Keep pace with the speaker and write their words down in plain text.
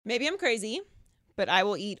Maybe I'm crazy, but I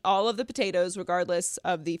will eat all of the potatoes regardless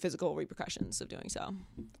of the physical repercussions of doing so.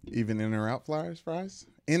 Even in or out fries?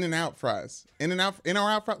 In and out fries. In or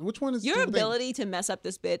out fries. Which one is your ability to mess up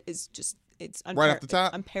this bit is just right off the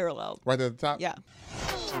top? Unparalleled. Right at the top? Yeah.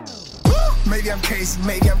 Maybe I'm crazy,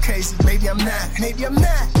 maybe I'm crazy, maybe I'm not, maybe I'm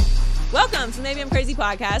not. Welcome to Maybe I'm Crazy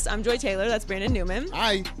podcast. I'm Joy Taylor. That's Brandon Newman.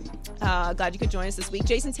 Hi. Glad you could join us this week.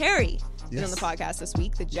 Jason Terry is on the podcast this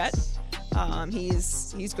week. The Jet.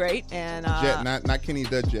 He's great and Jet, not Kenny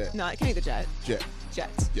the Jet. Not Kenny the Jet. Jet.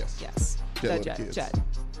 Yes. Jet. Jet.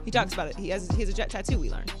 He talks about it. He has a jet tattoo. We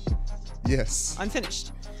learned. Yes.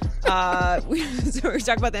 Unfinished. We're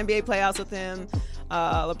talking about the NBA playoffs with him.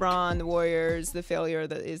 LeBron, the Warriors, the failure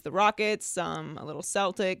that is the Rockets, a little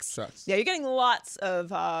Celtics. Shucks. Yeah, you're getting lots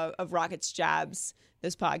of Rockets jabs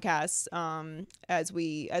this podcast as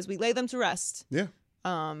we lay them to rest. Yeah.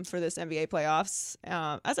 For this NBA playoffs,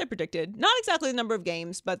 as I predicted, not exactly the number of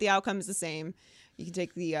games, but the outcome is the same. You can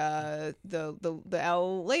take the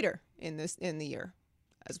L later in the year,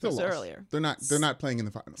 as opposed to earlier. They're not playing in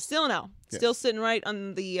the finals. Still an L. Yes. Still sitting right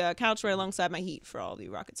on the couch right alongside my Heat for all the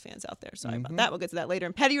Rockets fans out there. Sorry about that. We'll get to that later.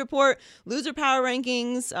 And Petty Report, loser power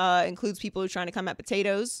rankings includes people who are trying to come at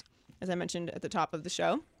potatoes, as I mentioned at the top of the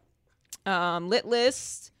show. Lit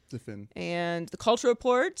list. Defend. And the culture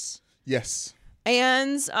report. Yes.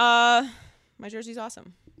 And my jersey's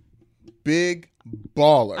awesome. Big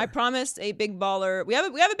baller. I promised a big baller. We have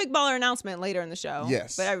a big baller announcement later in the show.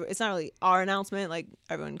 Yes. But it's not really our announcement. Like,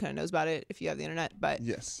 everyone kind of knows about it if you have the internet. But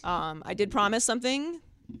yes. I did promise something,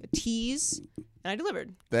 a tease, and I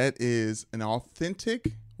delivered. That is an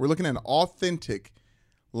authentic. We're looking at an authentic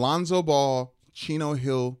Lonzo Ball Chino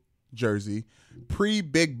Hill jersey,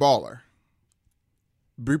 pre-big baller.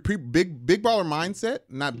 Big baller mindset,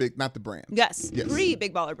 not the brand. Yes.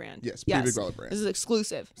 Pre-big baller brand. Yes, pre-big baller brand. This is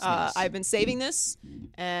exclusive. Nice. I've been saving this,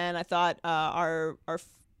 and I thought our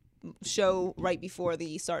show right before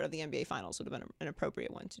the start of the NBA Finals would have been an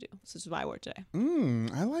appropriate one to do. So this is why I wore it today.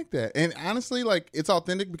 I like that. And honestly, like, it's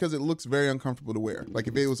authentic because it looks very uncomfortable to wear. Like,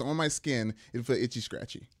 if it was on my skin, it'd feel itchy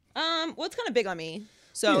scratchy. Well, it's kind of big on me.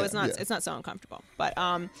 So it's not so uncomfortable. But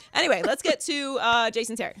anyway, let's get to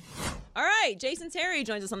Jason Terry. All right, Jason Terry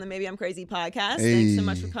joins us on the Maybe I'm Crazy podcast. Hey. Thanks so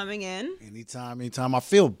much for coming in. Anytime. I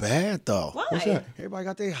feel bad, though. Why? What's that? Everybody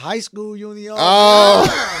got their high school union.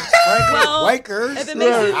 Oh. Well, Wakers.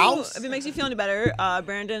 if it makes you feel any better,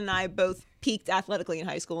 Brandon and I both peaked athletically in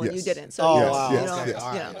high school, and Yes. you didn't. So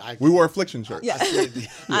Yes. We wore affliction shirts. Yeah.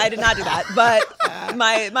 I did not do that, but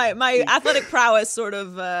my athletic prowess sort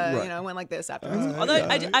of went like this after high school. Although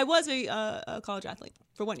I was a college athlete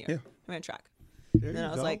for 1 year. Yeah. I ran track. There And you I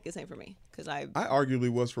was go. like, this ain't for me because I arguably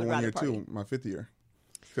was for 1 year too, my 5th year,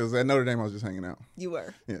 because at Notre Dame I was just hanging out. You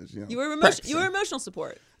were. Yes, You were emotional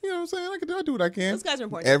support. You know what I'm saying? I do what I can. Those guys are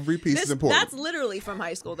important. Every piece is important. That's literally from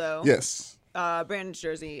high school, though. Yes. Brandon's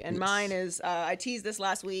jersey, and mine is. I teased this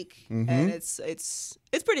last week, and it's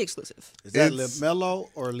pretty exclusive. Is that LaMelo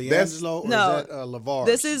or Leangelo or no, is that LeVar?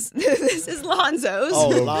 This is Lonzo's. Oh,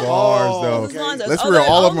 LeVar's though. This is Lonzo's. Let's be real.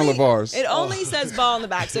 All of them are LeVar's. It only says ball on the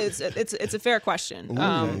back, so it's a fair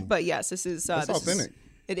question. But yes, this is authentic.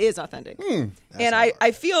 It is authentic. And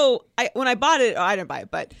I feel when I bought it, I didn't buy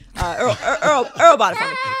it, but Earl bought it for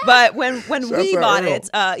me. But when we bought it,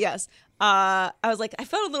 yes, I was like, I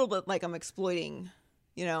felt a little bit like I'm exploiting,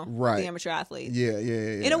 the amateur athlete. Yeah.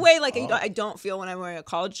 In a way, like I don't feel when I'm wearing a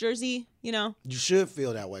college jersey, You should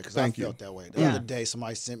feel that way because I Thank you. felt that way. The other day,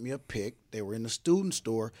 somebody sent me a pic. They were in the student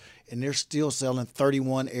store, and they're still selling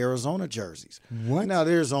 31 Arizona jerseys. What? Now,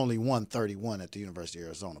 there's only 131 at the University of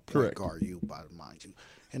Arizona. Correct. Point guard, mind you.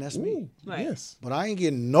 And that's me. Right. Yes. But I ain't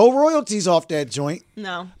getting no royalties off that joint.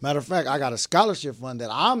 No. Matter of fact, I got a scholarship fund that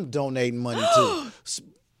I'm donating money to.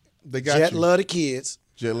 They got Jet you. love the kids.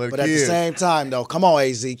 Jet love the But at the kids. same time, though, come on,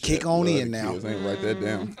 AZ, kick on Love in the now. kids. I ain't write that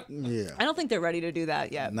down. Yeah. I don't think they're ready to do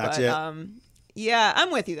that yet. Not but, yet. Yeah,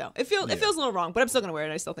 I'm with you though. It feels a little wrong, but I'm still gonna wear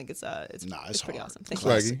it. I still think it's pretty hard. awesome. Thank you.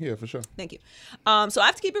 Swaggy. Yeah, for sure. Thank you. So I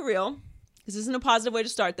have to keep it real because this isn't a positive way to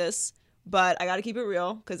start this, but I got to keep it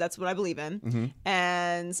real because that's what I believe in.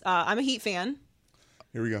 And I'm a Heat fan.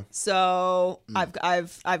 Here we go. So I've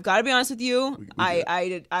got to be honest with you.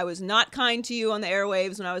 I was not kind to you on the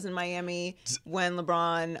airwaves when I was in Miami when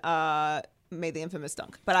LeBron made the infamous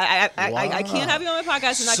dunk. But I can't have you on my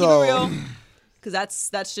podcast and not keep it real. because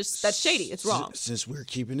that's shady. It's wrong. Since we're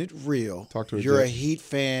keeping it real, Talk to us, you're a Jay. Heat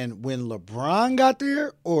fan when LeBron got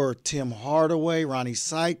there, or Tim Hardaway, Ronnie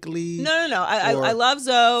Cycli? No. I love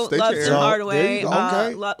Zoe, State love your Tim era. Hardaway, There you go.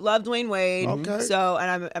 Okay. love Dwayne Wade. Okay. So,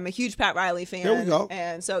 and I'm a huge Pat Riley fan. There we go.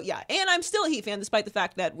 And so, yeah, and I'm still a Heat fan despite the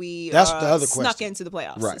fact that we That's the other snuck question. into the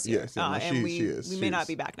playoffs Right, this year. yes, yeah, no, and she is. we She may not is.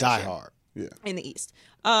 be back next Die year hard. Yeah. in the East.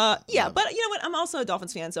 But you know what? I'm also a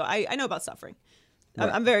Dolphins fan, so I know about suffering.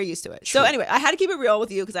 I'm very used to it. So anyway, I had to keep it real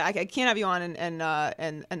with you because I can't have you on and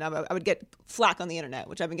I would get flack on the internet,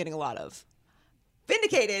 which I've been getting a lot of.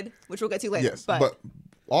 Vindicated, which we'll get to later. Yes, but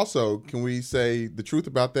also, can we say the truth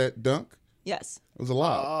about that dunk? yes. It was a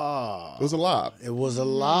lob. It was a lob. It was a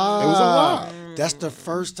lie. It was a lie. That's the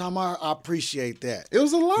first time I appreciate that. It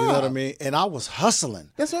was a lie. You know what I mean? And I was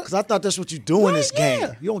hustling. That's what- Because I thought that's what you do in this yeah.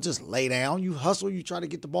 game. You don't just lay down. You hustle. You try to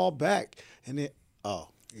get the ball back. And then,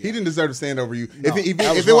 He didn't deserve to stand over you. No, if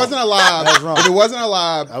that was it wrong. wasn't a lob, That was wrong. if it wasn't a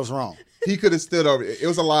lob, I was wrong. he could have stood over. It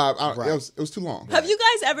was a lob. Right. It was too long. Have you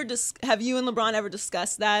guys ever have you and LeBron ever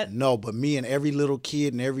discussed that? No, but me and every little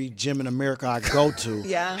kid and every gym in America I go to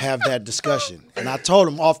Yeah. have that discussion. And I told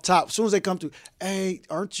them off top, as soon as they come to, hey,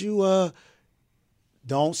 aren't you,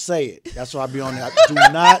 don't say it. That's why I be on there. Do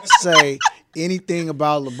not say anything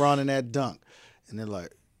about LeBron and that dunk. And they're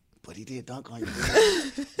like, but he did dunk on you.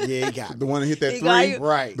 Yeah, he got The me. one that hit that He got three, you.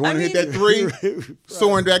 Right. The one I that hit that three,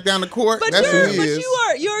 soaring back down the court. But That's who he is.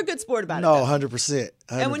 you're a good sport about No, it. 100%.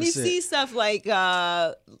 And when you see stuff like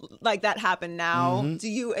that happen now,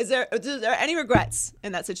 Mm-hmm. is there any regrets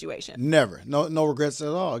in that situation? Never. No regrets at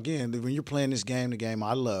all. Again, when you're playing this game, the game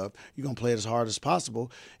I love, you're going to play it as hard as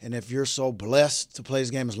possible. And if you're so blessed to play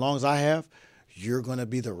this game as long as I have, you're going to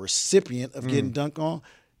be the recipient of getting dunked on.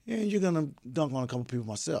 And you're going to dunk on a couple people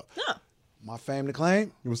myself. Huh. My family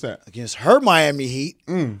claim What's that? against her Miami Heat,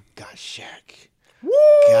 got Shaq. Woo!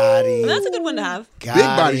 Got him. Well, that's a good one to have. Got Big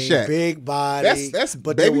body him. Shaq. Big body. That's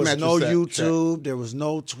but baby there was mattress no Shaq. YouTube. There was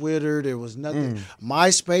no Twitter. There was nothing.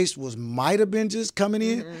 MySpace might have been just coming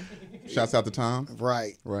in. Shouts out to Tom.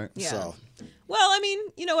 Right. Right. Yeah. So, Well, I mean,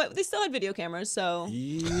 you know what? They still had video cameras, so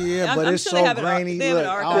yeah, I'm- but I'm it's sure they so have it grainy. they have it Look,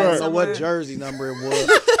 I archived don't know somewhere. what jersey number it was.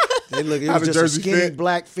 It How was the just a jersey skinny fit?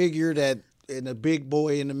 black figure that and a big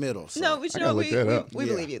boy in the middle. So. No, we I gotta look that up. we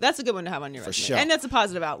Yeah. believe you. That's a good one to have on your resume, sure. and that's a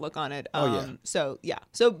positive outlook on it. Yeah. So yeah.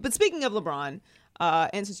 So, but speaking of LeBron,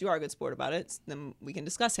 and since you are a good sport about it, then we can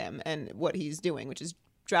discuss him and what he's doing, which is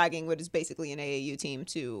dragging what is basically an AAU team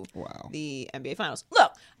to the NBA Finals.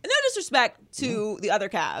 Look, no disrespect to the other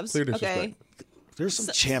Cavs. Clear disrespect. Okay. There's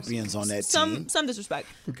some champions on that team. Some disrespect.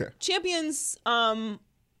 Okay. Champions.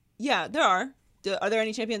 Yeah, there are. Are there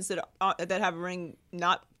any champions that have a ring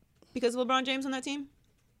not because of LeBron James on that team?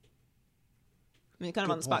 I mean, kind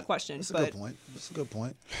of on the spot question. That's but a good point. That's a good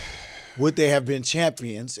point. Would they have been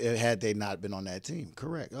champions had they not been on that team?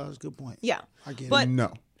 Correct. Oh, that's a good point. yeah, I get but it.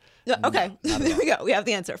 No. okay, there we go. We have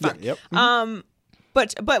the answer. Fine. Yep.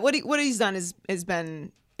 But what he's done has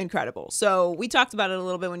been incredible. So we talked about it a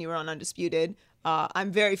little bit when you were on Undisputed.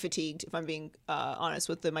 I'm very fatigued, if I'm being honest,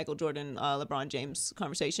 with the Michael Jordan, LeBron James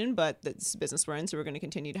conversation. But this is business we're in, so we're going to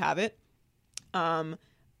continue to have it. But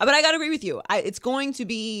I got to agree with you. It's going to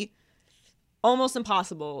be almost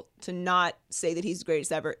impossible to not say that he's the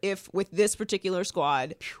greatest ever if, with this particular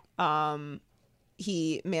squad,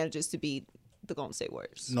 he manages to beat the Golden State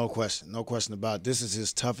Warriors. No question. No question about it. This is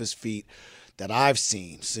his toughest feat that I've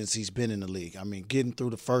seen since he's been in the league. I mean, getting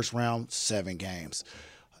through the first round, 7 games.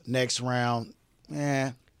 Next round, We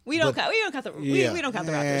don't count the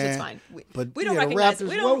Raptors. It's fine. We don't recognize the Raptors,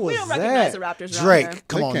 we don't what was recognize that? the Raptors around Drake, here.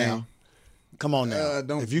 come on They now. can. Come on now.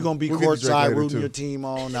 Don't- If you're going to be we'll get to Drake courtside later, rooting too. your team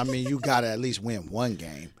on, I mean, you got to at least win one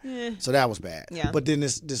game. So that was bad. Yeah. But then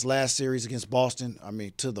this last series against Boston, I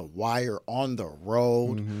mean, to the wire on the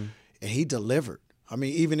road, and he delivered. I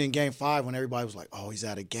mean, even in Game 5 when everybody was like, oh, he's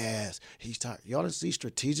out of gas, he's tired. Y'all didn't see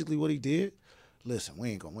strategically what he did? Listen,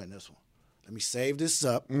 we ain't going to win this one. Let me save this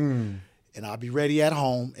up, and I'll be ready at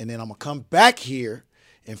home, and then I'm going to come back here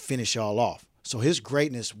and finish y'all off. So his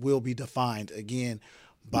greatness will be defined again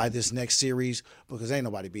by this next series because ain't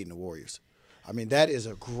nobody beating the Warriors. I mean, that is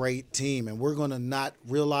a great team, and we're going to not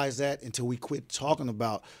realize that until we quit talking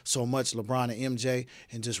about so much LeBron and MJ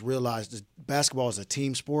and just realize that basketball is a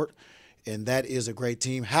team sport, and that is a great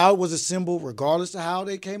team. How it was assembled, regardless of how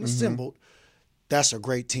they came assembled, that's a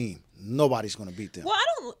great team. Nobody's going to beat them. Well,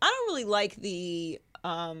 I don't really like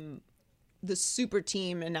the super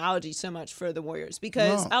team analogy so much for the Warriors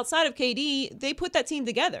because outside of KD, they put that team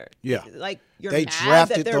together. Yeah. Like you're They mad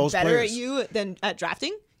drafted that they're those better players. at you than at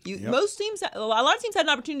drafting. Most teams, a lot of teams had an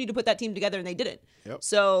opportunity to put that team together and they didn't. Yep.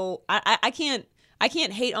 So I can't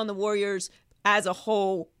hate on the Warriors as a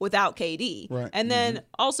whole without KD. Right. And then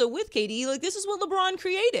also with KD, like this is what LeBron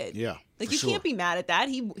created. Yeah. Like you can't be mad at that.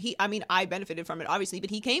 He I mean, I benefited from it obviously,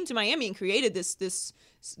 but he came to Miami and created this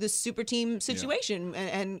super team situation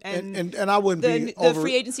and I wouldn't be the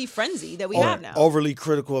free agency frenzy that we have now. Overly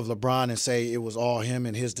critical of LeBron and say it was all him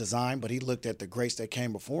and his design, but he looked at the greats that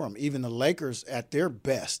came before him. Even the Lakers at their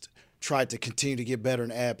best tried to continue to get better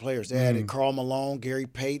and add players. They added Karl Malone, Gary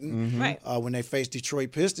Payton, Right. When they faced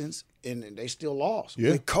Detroit Pistons, and they still lost.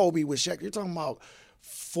 Yeah. With Kobe, with Shaq. You're talking about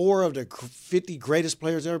 4 of the 50 greatest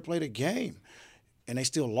players ever played a game, and they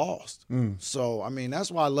still lost. So, I mean, that's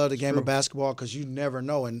why I love the game of basketball, because you never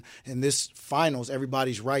know. And in this finals,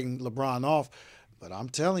 everybody's writing LeBron off. But I'm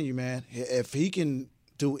telling you, man, if he can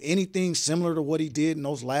do anything similar to what he did in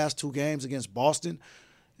those last 2 games against Boston,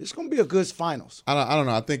 it's going to be a good finals. I don't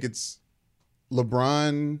know. I think it's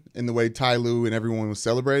LeBron and the way Ty Lue and everyone was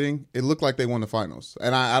celebrating. It looked like they won the finals,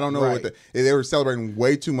 and I don't know what they were celebrating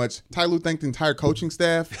way too much. Ty Lue thanked the entire coaching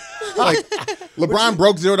staff. Like LeBron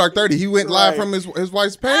broke 0 Dark 30. He went live from his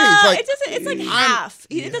wife's page. It doesn't. It's like half.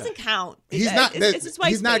 It doesn't count. He's not. It's his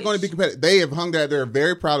wife's He's not page. going to be competitive. They have hung that. They're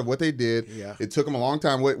very proud of what they did. Yeah. It took him a long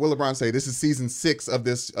time. What LeBron say? This is season 6 of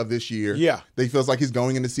this year. Yeah. He feels like he's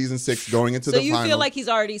going into season 6, going into the final. So you feel like he's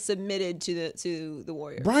already submitted to the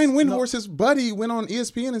Warriors? Brian Windhorst's buddy went on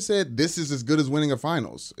ESPN and said, "This is as good as winning a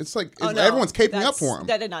finals." It's like everyone's caping up for him.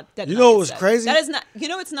 That did not. You know what was crazy? That is not. You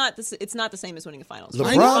know, it's not. It's not the same as winning a finals. LeBron-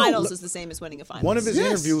 Winning a finals is the same as winning a finals. One of his Yes.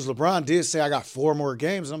 interviews, LeBron did say, I got 4 more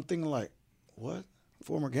games. And I'm thinking like, what?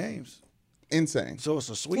 4 more games? Insane. So it's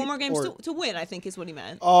a sweep? 4 more games or- to win, I think, is what he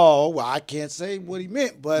meant. Oh, well, I can't say what he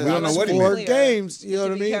meant, but We don't know it's what he 4 meant. games. You know have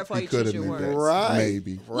what I to be mean? careful how He you could choose have your meant words. that. Right.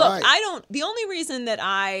 Maybe. Look, Right. I don't. The only reason that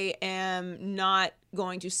I am not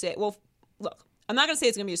going to say, well, look, I'm not going to say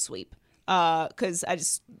it's going to be a sweep, because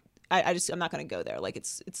I'm not going to go there. Like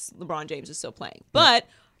it's LeBron James is still playing, but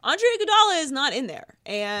Andre Iguodala is not in there,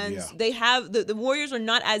 and they have the Warriors are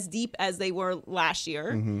not as deep as they were last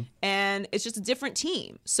year, and it's just a different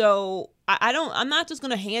team. So I'm not just going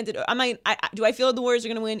to hand it. Do I feel the Warriors are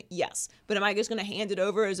going to win? Yes, but am I just going to hand it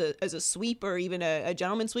over as a sweep or even a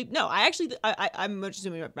gentleman's sweep? No, I'm just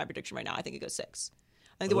doing my prediction right now. I think it goes 6.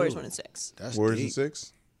 I think the Warriors win in 6, That's Warriors deep. in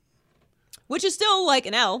 6. which is still like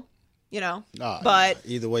an L. Nah, but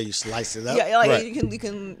either way you slice it up. yeah, like Right. you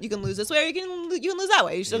can lose this way, or you can lose that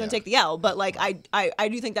way. You're still gonna take the L, but like I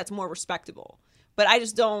do think that's more respectable. But I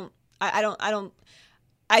just don't.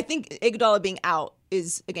 I think Iguodala being out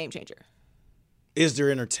is a game changer. Is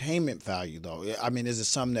there entertainment value, though? I mean, is it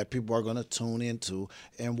something that people are going to tune into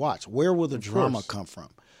and watch? Where will the drama come from?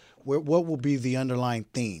 What will be the underlying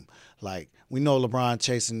theme? Like, we know LeBron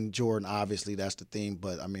chasing Jordan, obviously that's the theme,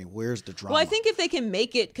 but, I mean, where's the drama? Well, I think if they can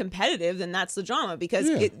make it competitive, then that's the drama, because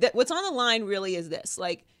what's on the line really is this.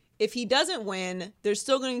 Like, if he doesn't win, there's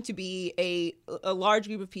still going to be a large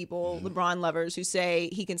group of people, LeBron lovers, who say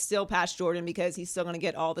he can still pass Jordan because he's still going to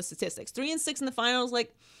get all the statistics. 3 and 6 in the finals,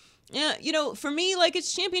 like, yeah, for me, like,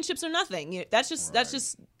 it's championships or nothing. That's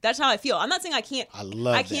how I feel. I'm not saying I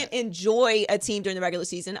can't enjoy a team during the regular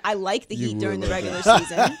season. I like the Heat during the regular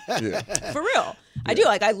season. For real. I do.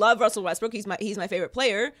 Like, I love Russell Westbrook. He's my favorite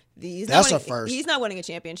player. That's a first. He's not winning a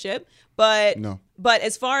championship, but No. But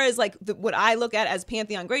as far as like what I look at as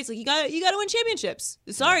Pantheon greats, like you got to win championships.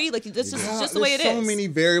 Sorry, like this is just the way it is. There's so many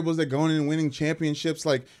variables that go in and winning championships.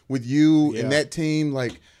 Like with you and that team,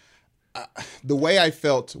 like the way I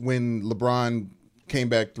felt when LeBron came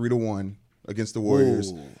back 3-1 against the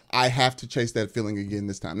Warriors, I have to chase that feeling again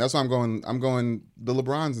this time. That's why I'm going the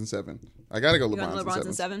LeBrons in 7. I gotta go LeBrons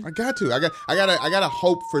in 7. I got to. I gotta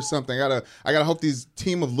hope for something. I gotta hope these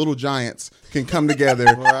team of little giants can come together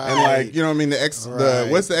and, like, you know what I mean.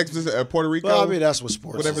 What's the ex Puerto Rico? Well, I mean, that's what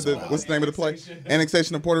sports. Whatever what's the name of the play?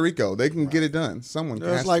 Annexation of Puerto Rico. They can get it done. Someone It's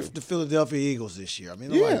has like to. the Philadelphia Eagles this year. I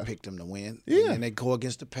mean, nobody picked them to win. Yeah. And they go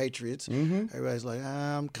against the Patriots. Everybody's like,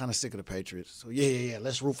 I'm kind of sick of the Patriots. So, yeah,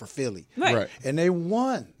 let's root for Philly. Right. And they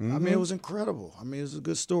won. I mean, it was incredible. I mean, it was a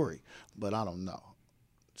good story. But I don't know.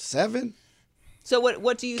 7? So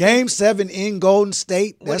what do you Game think? 7 in Golden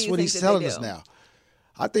State. What That's do you what think he's that telling they us do? now.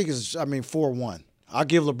 I think it's 4-1. I'll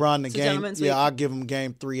give LeBron the It's a game. gentleman's sweep. Yeah, I'll give him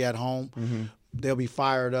game 3 at home. They'll be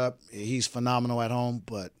fired up. He's phenomenal at home,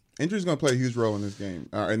 but Injury's going to play a huge role in this game,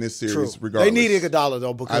 in this series, true. regardless. They need Iguodala,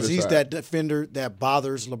 though, because Either he's side. that defender that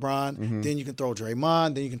bothers LeBron. Then you can throw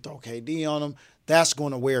Draymond. Then you can throw KD on him. That's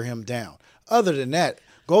going to wear him down. Other than that,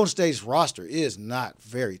 Golden State's roster is not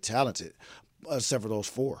very talented, except for those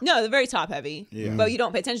 4. No, they're very top heavy. But you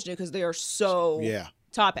don't pay attention to it because they are so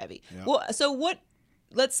top heavy. Yeah. Well, so what?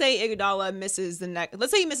 let's say Iguodala misses the next.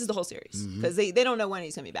 Let's say he misses the whole series because they don't know when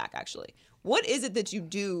he's going to be back. Actually, what is it that you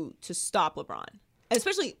do to stop LeBron, and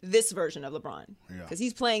especially this version of LeBron, because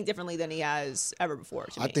he's playing differently than he has ever before?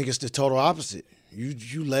 I think it's the total opposite.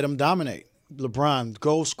 You let him dominate. LeBron,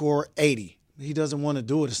 goal scorer 80. He doesn't want to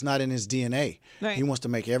do it. It's not in his DNA. Right. He wants to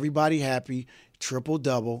make everybody happy,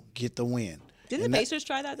 triple-double, get the win. Didn't the Pacers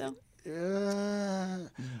try that, though? I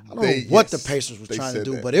don't know what the Pacers was trying to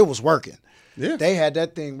do, but it was working. Yeah. They had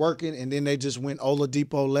that thing working, and then they just went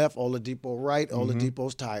Oladipo left, Oladipo right.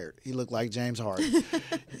 Oladipo's tired. He looked like James Harden.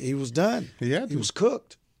 He was done. He was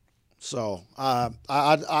cooked. So I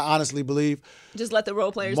honestly believe just let the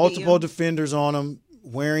role players multiple defenders on him,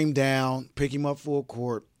 wear him down, pick him up full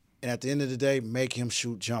court, and at the end of the day, make him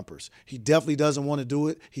shoot jumpers. He definitely doesn't want to do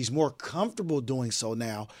it. He's more comfortable doing so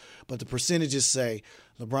now, but the percentages say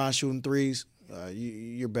LeBron shooting threes,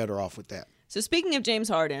 you're better off with that. So speaking of James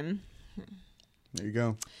Harden, there you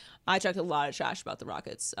go. I talked a lot of trash about the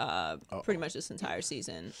Rockets pretty much this entire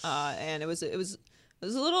season, and it was a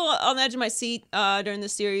little on the edge of my seat during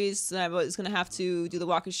this series. I was going to have to do the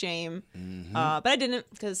walk of shame, but I didn't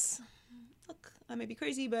because. I may be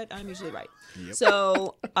crazy, but I'm usually right. Yep.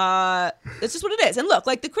 So it's just what it is. And look,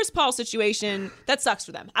 like the Chris Paul situation, that sucks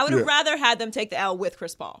for them. I would have rather had them take the L with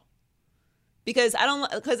Chris Paul, because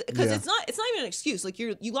it's not even an excuse. Like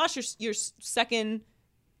you lost your second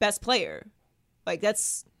best player, like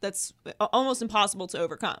that's almost impossible to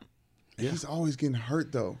overcome. Yeah. He's always getting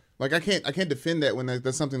hurt though. Like I can't defend that when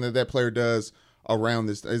that's something that player does around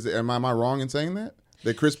this. Am I wrong in saying that?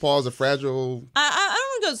 That Chris Paul is a fragile. I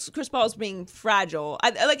don't want to go Chris Paul's being fragile.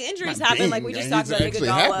 Like injuries happen. Like we just talked about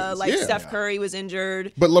Iguodala. Like Steph Curry was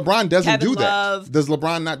injured. But LeBron doesn't Kevin do that. Love. Does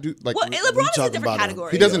LeBron not do like? Well, LeBron is a different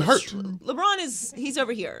category. He doesn't hurt. LeBron he's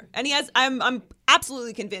over here, and he has. I'm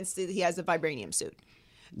absolutely convinced that he has a vibranium suit.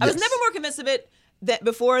 I was never more convinced of it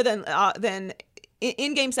than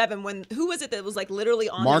in Game 7 when who was it that was like literally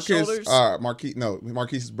on his shoulders?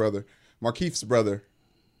 Marquis's brother.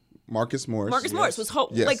 Marcus Morris. Marcus Morris was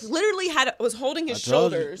like literally was holding his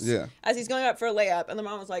shoulders as he's going up for a layup, and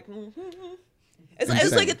LeBron was like,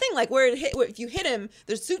 It's like a thing like where if you hit him,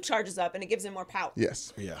 the suit charges up and it gives him more power.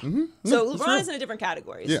 Yes. Yeah. Mm-hmm. So LeBron is in a different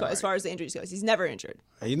category as far as the injuries goes. He's never injured.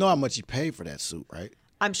 You know how much he paid for that suit, right?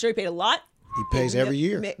 I'm sure he paid a lot. He pays every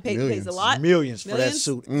year. Pays a lot. Millions for that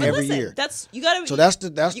suit every year. That's you got to. So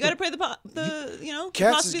that's you got to pay the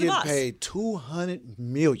Cats is getting paid $200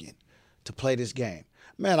 million to play this game.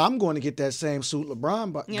 Man, I'm going to get that same suit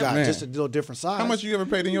LeBron got, just a little different size. How much you ever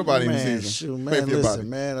paid in your body in the season? Shoot, man, listen,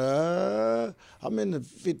 man, I'm in the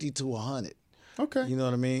 50 to 100. Okay. You know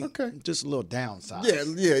what I mean? Okay. Just a little downside.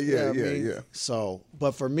 Yeah. So,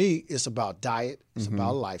 but for me, it's about diet. It's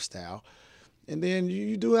about lifestyle. And then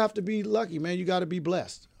you do have to be lucky, man. You got to be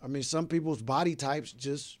blessed. I mean, some people's body types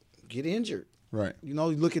just get injured. Right. You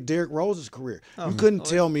know, you look at Derrick Rose's career. You couldn't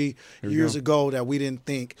tell me years ago that we didn't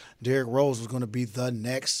think Derrick Rose was going to be the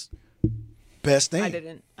next best thing. I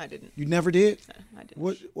didn't. You never did? No, I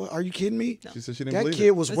didn't. What? Are you kidding me? No. She said she didn't that believe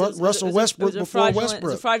kid was Russell Westbrook before Westbrook. It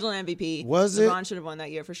was a fraudulent MVP. Was it? LeBron should have won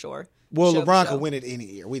that year for sure. Well, LeBron could win it any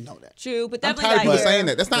year. We know that. True, but I'm definitely tired of people saying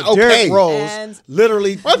that. That's not but okay. Derrick Rose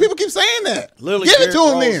literally. Why do people keep saying that? Literally, give it to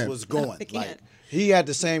him Rose then. Was going like he had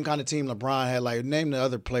the same kind of team LeBron had. Like name the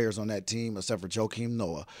other players on that team except for Joakim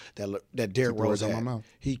Noah that Derrick Rose had.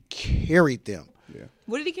 He carried them. Yeah.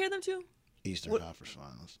 What did he carry them to? Eastern Conference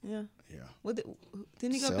Finals. Yeah.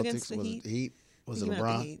 Didn't he go up against the Heat? Was it LeBron?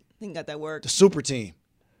 I think he got that work. The super team.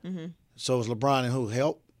 Mm-hmm. So it was LeBron and who?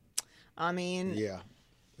 Help? I mean. Yeah.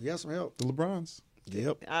 He got some help. The LeBrons.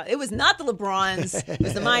 Yep. It was not the LeBrons. It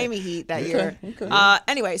was the Miami Heat that year. Okay.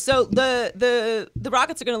 Anyway, so the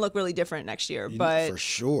Rockets are going to look really different next year, but for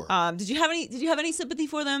sure. Did you have any sympathy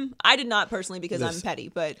for them? I did not personally because I'm petty,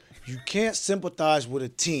 but you can't sympathize with a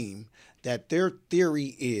team that their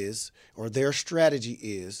theory is or their strategy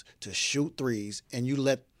is to shoot threes, and you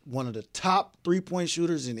let one of the top 3-point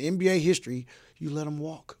shooters in NBA history, you let him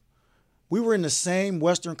walk. We were in the same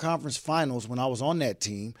Western Conference Finals when I was on that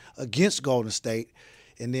team against Golden State,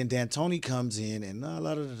 and then D'Antoni comes in and we're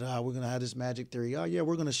going to have this magic theory. Oh, yeah,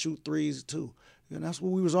 we're going to shoot threes too. And that's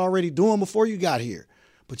what we was already doing before you got here.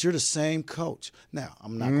 But you're the same coach. Now,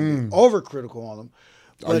 I'm not going to be overcritical on them.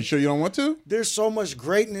 Are you sure you don't want to? There's so much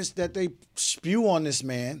greatness that they spew on this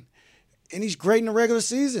man, and he's great in the regular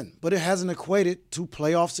season, but it hasn't equated to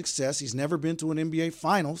playoff success. He's never been to an NBA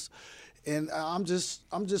Finals. And I'm just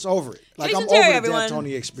over it. Like, Jason I'm Terry, over the everyone.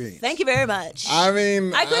 D'Antoni experience. Thank you very much. I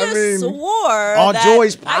mean, I could have swore on that,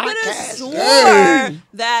 Joy's I could have podcast. swore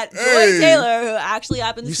that Hey. Joy Taylor, who actually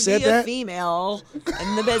happens You to said be a that? female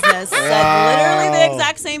in the business, said literally the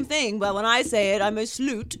exact same thing. But when I say it, I'm a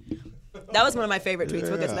salute. That was one of my favorite tweets.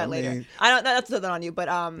 We'll get to that later. mean- I don't. Not to throw that on you, but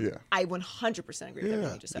I 100% agree with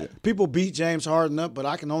everything you just said. People beat James Harden up, but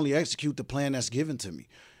I can only execute the plan that's given to me.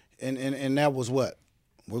 And that was what?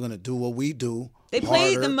 We're going to do what we do. They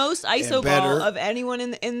play harder the most and ISO better. ball of anyone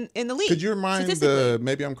in the league. Could you remind statistically. the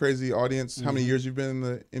Maybe I'm Crazy audience how many years you've been in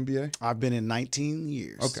the NBA? I've been in 19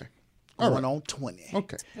 years. Okay. Going on 20.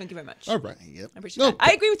 Okay. Thank you very much. All right. Yep. I appreciate that.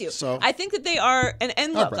 I agree with you. So- I think that they are,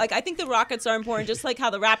 and look, right. like I think the Rockets are important, just like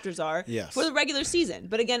how the Raptors are Yes. for the regular season.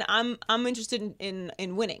 But again, I'm interested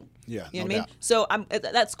in winning. Yeah, you know no what I mean. doubt. So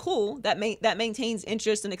that's cool. That maintains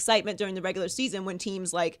interest and excitement during the regular season when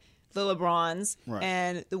teams like the LeBrons Right.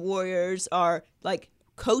 and the Warriors are like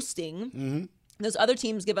coasting. Those other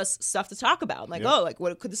teams give us stuff to talk about, like like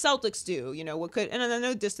what could the Celtics do? You know, what could, and I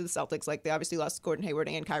know this to the Celtics, like they obviously lost Gordon Hayward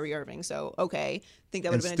and Kyrie Irving, so okay, I think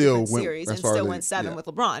that would have been a still different went series, as and far still as went they- 7 yeah. with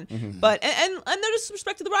LeBron. But and no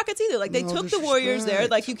disrespect to the Rockets either, like they No took the Warriors there,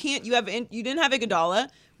 disrespect. like you didn't have Iguodala,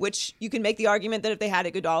 which you can make the argument that if they had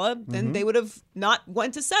Iguodala, then they would have not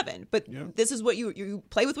went to 7. But this is what you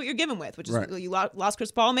play with what you're given with, which is Right. you lost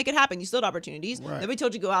Chris Paul, make it happen. You still had opportunities. Right. Nobody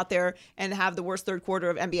told you to go out there and have the worst third quarter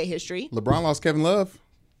of NBA history. LeBron lost Kevin Love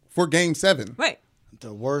for Game 7. Right.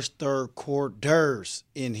 The worst third quarters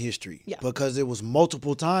in history. Yeah. Because it was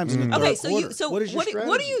multiple times in the third Okay, so quarter. what is your do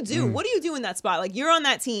you strategy? do? What do you do in that spot? Like you're on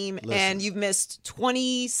that team and you've missed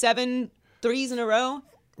 27 threes in a row.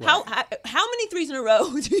 How many threes in a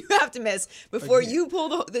row do you have to miss before you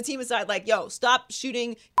pull the team aside? Like, yo, stop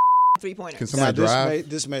shooting 3-pointers. Can Now, somebody drive?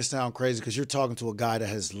 this may sound crazy because you're talking to a guy that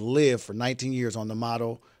has lived for 19 years on the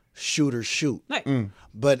motto, shoot or shoot. Right.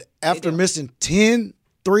 But after missing 10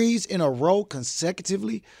 threes in a row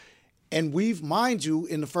consecutively, and mind you,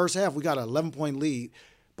 in the first half, we got an 11-point lead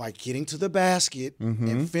by getting to the basket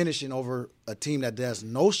and finishing over a team that does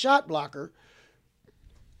no shot blocker.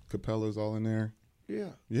 Capella's all in there. Yeah.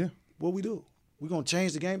 Yeah. What we do? We're going to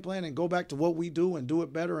change the game plan and go back to what we do and do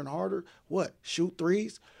it better and harder? What? Shoot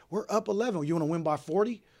threes? We're up 11. You want to win by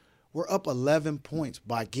 40? We're up 11 points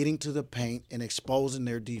by getting to the paint and exposing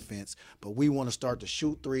their defense. But we want to start to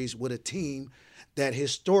shoot threes with a team that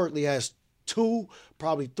historically has 2,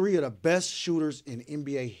 probably 3 of the best shooters in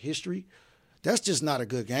NBA history. That's just not a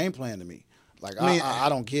good game plan to me. Like, I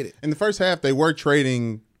don't get it. In the first half, they were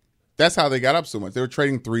trading. That's how they got up so much. They were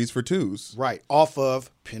trading 3s for 2s. Right, off of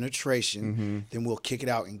penetration, then we'll kick it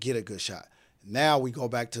out and get a good shot. Now we go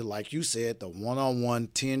back to, like you said, the one-on-one,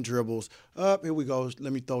 10 dribbles. Up, here we go.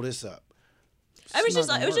 Let me throw this up. It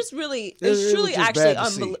was truly just actually bad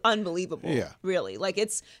to see. unbelievable. Yeah. Really. Like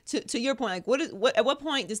it's to your point, like at what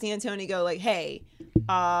point does D'Antoni go like, hey,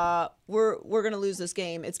 we're gonna lose this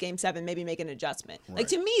game. It's game 7, maybe make an adjustment. Like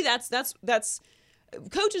to me, that's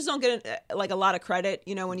coaches don't get like a lot of credit,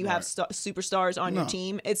 you know, when you have superstars on your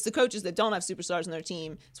team. It's the coaches that don't have superstars on their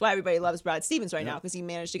team. That's why everybody loves Brad Stevens right now, because he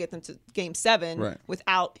managed to get them to game 7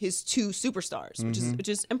 without his 2 superstars, which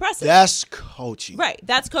is impressive. That's coaching. Right,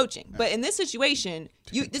 that's coaching. But in this situation,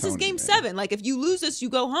 this is game 7. Like if you lose this, you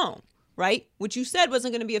go home, right? Which you said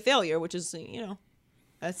wasn't going to be a failure, which is, you know,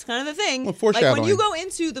 that's kind of the thing. Well, like foreshadowing. when you go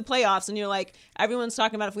into the playoffs and you're like, everyone's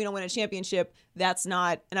talking about if we don't win a championship, that's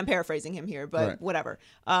not, and I'm paraphrasing him here, but whatever.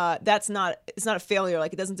 It's not a failure.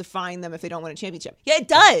 Like it doesn't define them if they don't win a championship. Yeah, it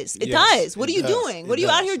does. It does. What are you doing? What are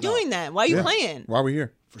you out here doing then? Why are you playing? Why are we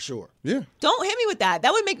here? For sure. Yeah. Don't hit me with that.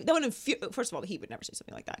 That would first of all, the Heat would never say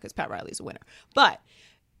something like that because Pat Riley's a winner. But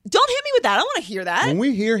don't hit me with that. I don't want to hear that. When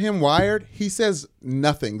we hear him wired, he says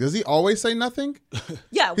nothing. Does he always say nothing?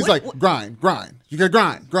 Yeah. He's like, grind. You got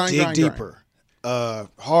grind. Dig deeper.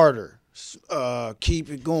 Harder. Keep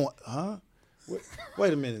it going. Huh?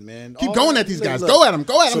 Wait a minute, man. Keep going at these guys. Go at them.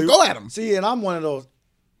 Go at them. See, and I'm one of those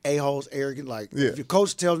a-holes, arrogant. Like, if your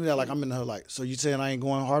coach tells me that, like, I'm in her, like, so you saying I ain't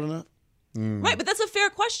going hard enough? Right, but that's a fair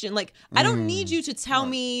question. Like, I don't need you to tell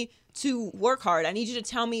me to work hard. I need you to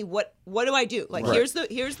tell me what do I do? Like, here's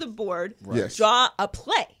the board. Yes. Draw a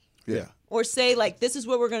play. Yeah. Or say like, this is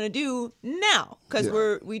what we're gonna do now because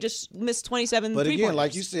we just missed 27. But again, three-pointers.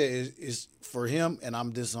 like you said, is for him, and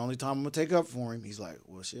this is the only time I'm gonna take up for him. He's like,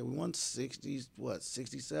 well, shit, we won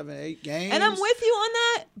 67, 8 games, and I'm with you on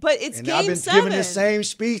that. But it's and game I've been 7. giving the same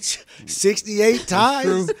speech 68 times.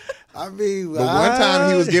 True. I mean, But one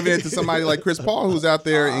time he was giving it to somebody like Chris Paul, who's out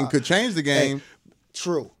there and could change the game.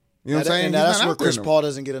 True. You know what I'm saying? And He's that's not where out there Chris no more. Paul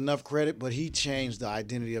doesn't get enough credit, but he changed the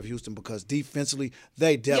identity of Houston because defensively,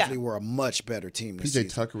 they definitely were a much better team this PJ season.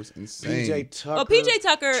 Tucker was insane. PJ Tucker. Well, PJ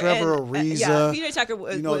Tucker Trevor and Ariza. PJ Tucker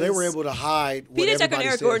was, they were able to hide. what PJ Tucker and everybody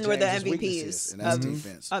Eric said Gordon were the James's weakness MVPs is, and that's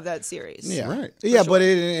defense. of that series. Yeah, Right. Yeah, but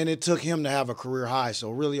it took him to have a career high.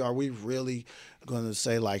 So really, are we really going to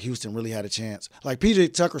say like Houston really had a chance? Like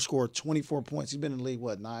PJ Tucker scored 24 points. He's been in the league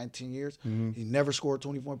 19 years. He never scored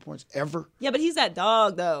 24 points ever. Yeah, but he's that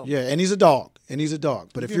dog though. Yeah, and he's a dog.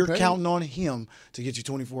 But if you're paid. counting on him to get you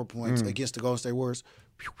 24 points against the Golden State Warriors,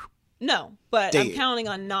 No, but Dead. I'm counting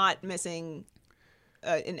on not missing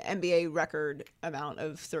an NBA record amount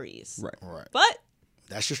of threes. Right. But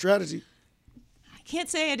that's your strategy. I can't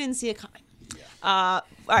say I didn't see it coming. All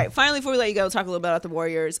right, finally, before we let you go, talk a little bit about the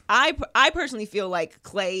Warriors. I personally feel like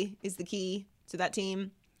Klay is the key to that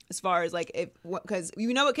team as far as like because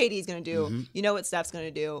you know what KD is going to do, you know what Steph's going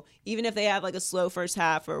to do. Even if they have like a slow first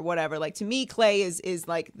half or whatever, like to me, Klay is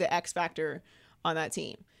like the X factor on that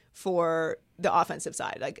team for the offensive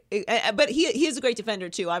side. Like, but he is a great defender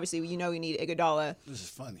too. Obviously, you know you need Iguodala This is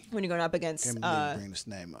funny. when you're going up against. Can't believe you bring this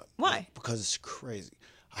name up. Why? Because it's crazy.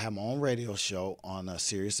 I have my own radio show on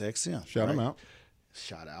Sirius XM. Shout him out.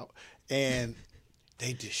 Shout out. And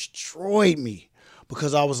they destroyed me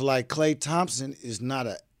because I was like, Klay Thompson is not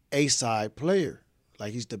an A-side player.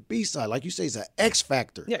 Like, he's the B-side. Like you say, he's an X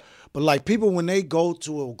factor. Yeah. But, like, people, when they go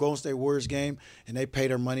to a Golden State Warriors game and they pay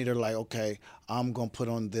their money, they're like, okay, I'm going to put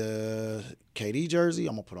on the KD jersey.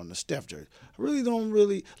 I'm going to put on the Steph jersey. I really don't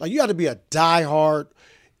like, you got to be a diehard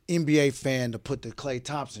NBA fan to put the Klay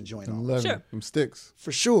Thompson joint on. 11. Sure. Them sticks.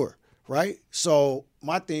 For sure, right? So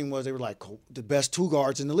my thing was they were like the best two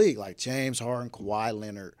guards in the league, like James Harden, Kawhi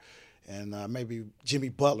Leonard, and maybe Jimmy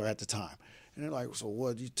Butler at the time. And they're like, so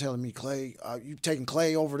what, you telling me Klay, you taking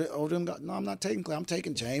Klay over them guys? No, I'm not taking Klay. I'm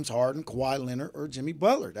taking James Harden, Kawhi Leonard, or Jimmy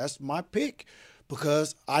Butler. That's my pick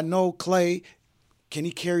because I know Klay, can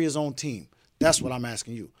he carry his own team? That's what I'm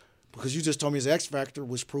asking you because you just told me his X factor,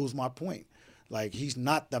 which proves my point. Like, he's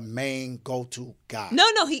not the main go-to guy.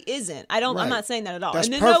 No, he isn't. I'm Right. not saying that at all. That's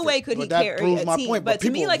and in perfect, no way could he but that carry proves a my team. point, But but to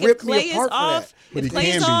me, people like if rip me Klay is apart for off, that. But if he Klay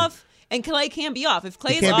can is be. off, and Klay can be off. If Klay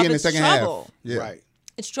He is can't off, be in the it's second trouble. half. Yeah. Right.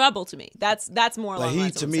 It's trouble to me. That's more Like along the he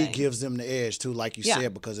lines of to what me I'm saying. gives them the edge too, like you Yeah.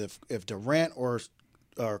 said, because if Durant or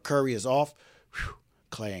Curry is off,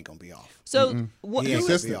 Klay ain't gonna be off. So what? He ain't Who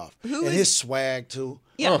gonna is, be off. who and is- his swag too.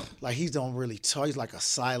 Yeah. Like he don't really talk. He's like a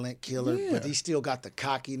silent killer, but he still got the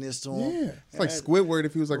cockiness to him. Yeah. It's like Squidward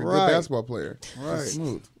if he was like a Right. good basketball player. Right. Just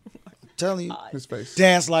smooth. I'm telling you, His face.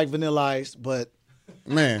 dance like Vanilla Ice, but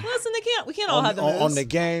Man. Listen, we can't all have the moves. on the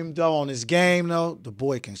game though, on his game though, the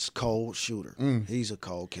boy can cold shooter. He's a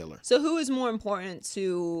cold killer. So who is more important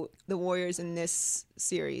to the Warriors in this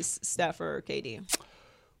series, Steph or KD?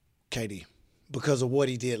 KD, because of what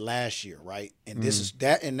he did last year, right? And this is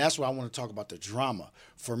that, and that's why I want to talk about the drama.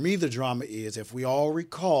 For me, the drama is, if we all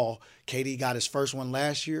recall, KD got his first one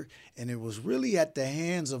last year, and it was really at the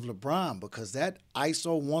hands of LeBron because that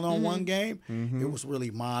ISO one-on-one game, it was really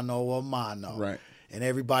mano a mano. Right. And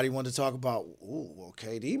everybody wanted to talk about, well,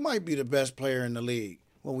 KD might be the best player in the league.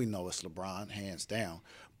 Well, we know it's LeBron, hands down.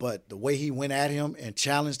 But the way he went at him and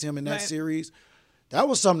challenged him in that Right. series, that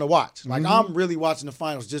was something to watch. Like, I'm really watching the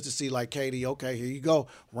finals just to see, like, KD, okay, here you go,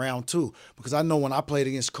 round two. Because I know when I played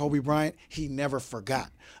against Kobe Bryant, he never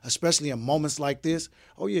forgot, especially in moments like this.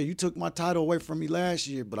 Oh, yeah, you took my title away from me last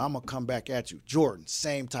year, but I'm going to come back at you. Jordan,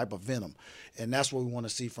 same type of venom. And that's what we want to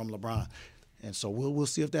see from LeBron. And so we'll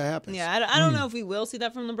see if that happens. Yeah, I don't know if we will see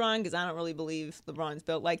that from LeBron because I don't really believe LeBron's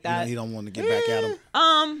built like that. He don't want to get back at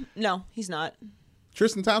him. No, he's not.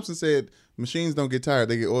 Tristan Thompson said machines don't get tired,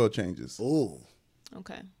 they get oil changes. Ooh.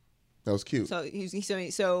 Okay. That was cute.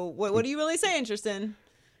 So what are you really saying, Tristan?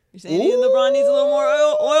 You're saying LeBron needs a little more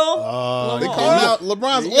oil? They More call oil? him out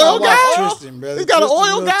LeBron's You gotta oil watch guy. Tristan, brother. He's got an Tristan's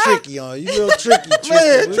oil real guy. tricky on you. Real tricky, Tristan.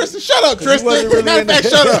 Man, Tristan, shut up, Tristan. wasn't really Matter of in fact, the-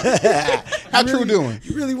 shut up. How True doing?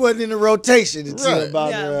 You really wasn't in the rotation until Right. about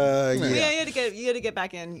Yeah. yeah. Yeah, you had to get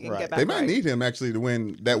back in. Right. Get back They might right. need him actually to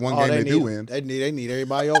win that one Oh, game they do need, win. They need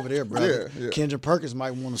everybody over there, brother. Yeah, yeah. Kendrick Perkins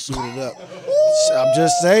might want to suit it up. I'm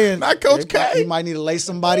just saying. Not Coach K. He might need to lay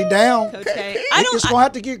somebody down. Coach K. I It's don't. gonna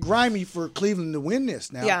have to get grimy for Cleveland to win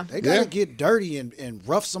this. Now Yeah. they gotta Yeah. get dirty and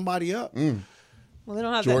rough somebody up. Well, they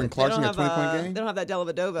don't have Jordan that. Clarkson they got don't 20-point have, game? They don't have that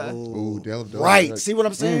Dellavedova. Ooh, Dellavedova. Right. See what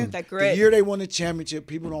I'm saying? That grit. The year they won the championship,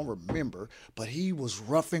 people don't remember, but he was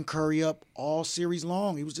roughing Curry up all series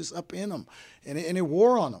long. He was just up in him, and it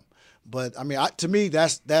wore on him. But I mean, to me,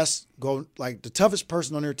 that's like the toughest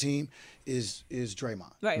person on their team is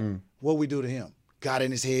Draymond. Right. What we do to him? Got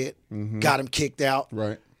in his head, got him kicked out,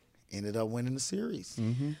 Right. ended up winning the series.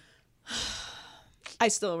 I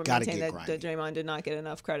still Gotta maintain get that Draymond did not get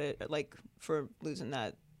enough credit, like for losing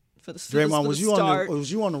that for the Draymond, for was the you start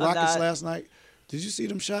on the Rockets that. last night? Did you see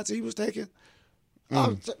them shots he was taking?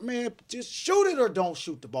 Oh, man, just shoot it or don't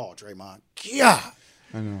shoot the ball, Draymond. Yeah.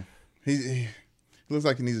 I know. He looks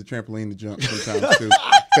like he needs a trampoline to jump sometimes too,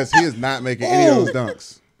 because he is not making any of those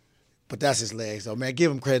dunks. But that's his legs, though, man.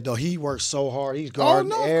 Give him credit, though. He works so hard. He's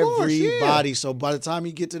guarding of course, everybody. So by the time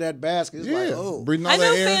he get to that basket, it's like, oh. Breathing all I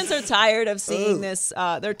know that air. fans are tired of seeing this.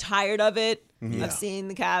 They're tired of it. Yeah. Of seeing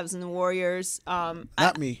the Cavs and the Warriors.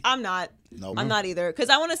 Not me. I'm not. Nope. I'm not either. Because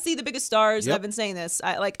I want to see the biggest stars. Yep. I've been saying this.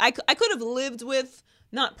 I could have lived with,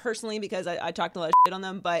 not personally because I talked a lot of shit on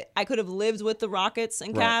them, but I could have lived with the Rockets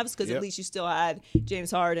and Cavs because at least you still had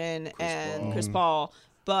James Harden and Chris Paul.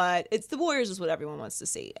 But it's the Warriors is what everyone wants to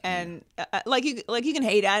see, and like you can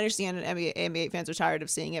hate it. I understand that NBA fans are tired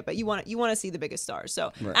of seeing it, but you want to see the biggest stars.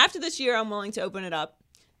 So after this year, I'm willing to open it up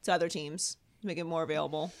to other teams, make it more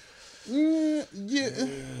available.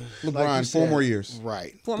 LeBron, Like 4 more years.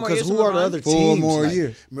 Right. 4 more because years who for are the LeBron? other 4 teams? more Like,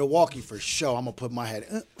 years. Milwaukee for sure. I'm going to put my head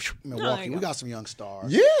in. Milwaukee, you we go. got some young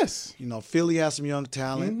stars. Yes. You know, Philly has some young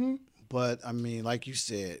talent. But, I mean, like you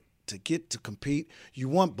said, to get to compete, you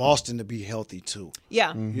want Boston to be healthy too.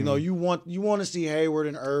 Yeah. You know, you want to see Hayward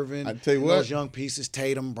and Irvin. I tell you and what. those young pieces,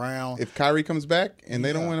 Tatum, Brown. If Kyrie comes back and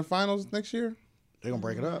they don't win the finals next year, They're going to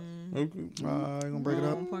break it up. They're going to break it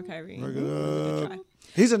up. Poor Kyrie. Break Good it try. up.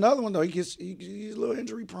 He's another one, though. He's a little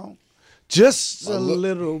injury prone. Just a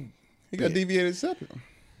little. he got deviated septum.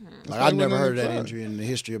 Like, I've never heard of that injury in the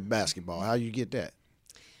history of basketball. How you get that?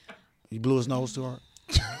 He blew his nose too hard?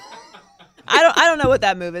 I don't know what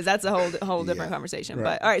that move is. That's a whole different conversation.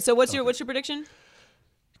 Right. But all right. So what's your prediction?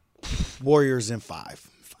 Warriors in 5.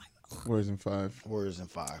 Warriors in 5. Warriors in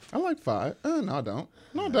 5. I like 5. No, I don't.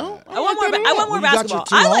 No, I don't. I want more. like that at I all. want more You got your basketball.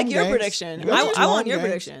 2 I like home your games. prediction. You got your 2 I want home your games.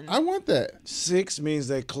 prediction. I want that. 6 means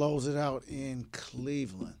they close it out in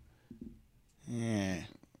Cleveland. Yeah.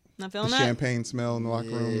 Not The feeling that. champagne smell in the locker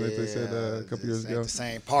room that they said a couple years This ain't ago. the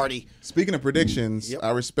same party. Speaking of predictions, Yep.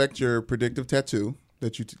 I respect your predictive tattoo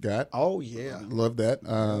that you got. Oh, yeah. Love that.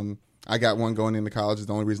 I got one going into college. It's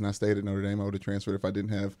the only reason I stayed at Notre Dame. I would have transferred if I didn't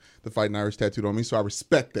have the Fighting Irish tattooed on me. So I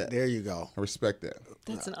respect that. There you go. I respect that.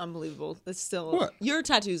 That's an unbelievable. That's still. What? Your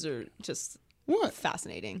tattoos are just What?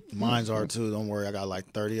 fascinating. Mine's are too. Don't worry. I got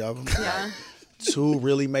like 30 of them. Yeah. 2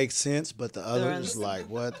 really make sense, but the other ones- is like,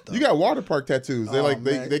 what the? You got water park tattoos. They're Oh, like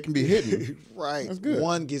man. they can be hidden. Right. That's good.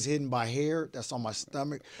 One gets hidden by hair. That's on my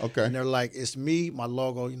stomach. Okay. And they're like, it's me, my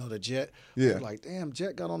logo, you know, the Jet. Yeah. I'm like, damn,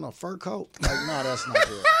 Jet got on a fur coat. Like, no, that's not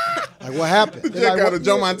good. Like, what happened? Jack got a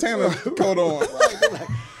Joe Montana coat on.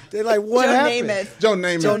 They're like, what Joe happened? Namath. Joe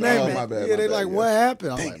Namath. Joe Oh, Namath. my bad. Yeah, my they're bad, like, yeah. what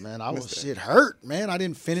happened? I'm like, man, I was shit hurt, man. I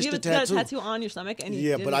didn't finish You the have a tattoo. tattoo on your stomach, and you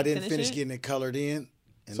Yeah, but I didn't finish finish it? getting it colored in.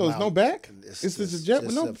 And So it's no back? It's just a jet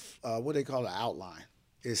with no. what they call it, outline.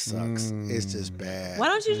 It sucks. It's just bad. Why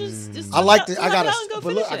don't you just? I like the. just I got knock it out and go a.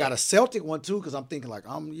 But look, finish I got a it? Celtic one too because I'm thinking like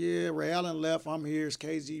Ray Allen left. I'm here. It's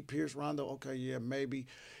KZ, Pierce, Rondo. Okay, yeah, maybe.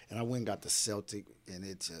 And I went and got the Celtic, and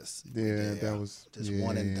it just That was just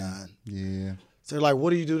one and done. Yeah. So they're like, what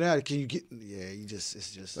do you do now? Can you get? Yeah, you just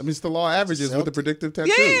it's just. I mean, it's the law of averages with the Celtic. predictive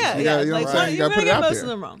tattoos. Yeah. You gotta, you know Like, what I'm saying? You you're got to put gonna it get out most there. of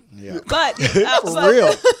them wrong. Yeah.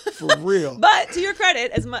 But For real. But to your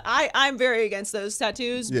credit, I'm very against those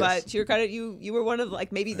tattoos. Yes. But to your credit, you were one of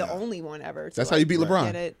like maybe the only one ever. To, That's how you beat LeBron.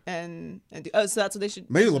 Get it and do, so that's what they should.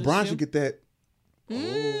 Maybe that's what they LeBron do? should get that.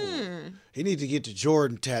 He need to get the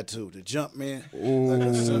Jordan tattoo, the jump man,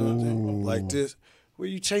 like this. Where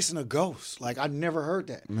you chasing a ghost? Like I never heard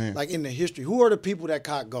that. Man. Like in the history, who are the people that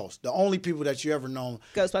caught ghosts? The only people that you ever known.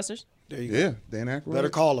 Ghostbusters. There you go. Yeah, Dan Aykroyd. Better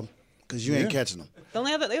call them because you ain't Yeah. catching them. They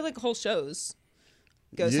have like whole shows.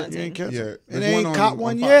 Ghost Yeah, You hunting. ain't catching Yeah, them. there's And they ain't one caught on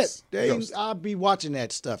one Fox. yet. They ain't, Ghost. I'll be watching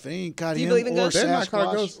that stuff. They ain't caught Do you him believe in or ghosts? They're not caught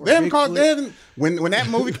Sasquatch ghosts. or They haven't caught. Bigfoot. They haven't. When that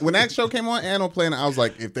movie, when that show came on, Animal Planet, I was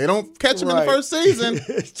like, if they don't catch him in the Right. first season,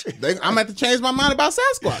 I'm gonna have to change my mind about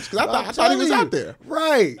Sasquatch because I thought he was out there.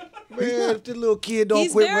 Right. Man, if the little kid don't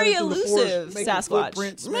He's quit very running through the elusive, forest, making Sasquatch.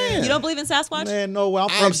 footprints, Man. You don't believe in Sasquatch? Man, no way. I'm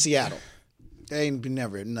from Seattle. They ain't been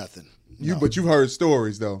never nothing. But you've heard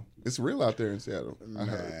stories though. It's real out there in Seattle. I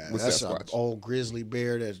heard Man, with that's an Sasquatch. old grizzly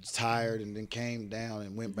bear that's tired and then came down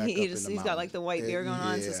and went back up in the He's mountain. got like the white beard going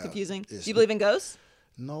on, so it's Yeah. confusing. Do It's- you believe in ghosts?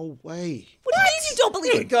 No way. What do you mean you don't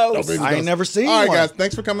believe in ghosts? I ain't never seen All right, one. guys.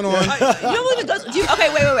 Thanks for coming on. You don't believe in ghosts?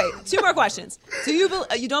 Okay, wait. 2 more questions. So you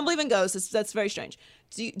don't believe in ghosts? That's very strange.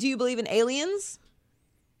 Do you believe in aliens?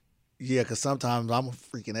 Yeah, because sometimes I'm a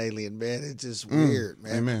freaking alien, man. It's just weird,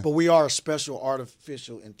 man. Amen. But we are a special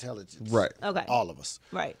artificial intelligence. Right. Okay. All of us.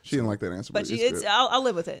 Right. She didn't like that answer, But it's good. I'll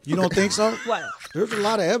live with it. You don't think so? What? There's a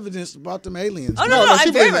lot of evidence about them aliens. Oh, man. no, she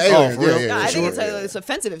I'm very believes in much aliens. for real? Yeah, I think sure. it's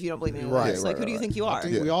offensive if you don't believe in aliens. Right, Like, who do you think you are? I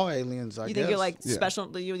think we all aliens, I You guess. think you're like Yeah.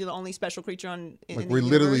 special? You're the only special creature in Like, the we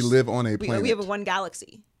literally universe? live on a planet. We have one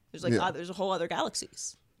galaxy. There's like Yeah. there's a whole other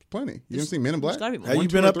galaxies. Plenty. You haven't seen Men in Black? There's gotta be more. Have you 1,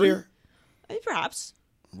 2, been or up 3? there? Perhaps.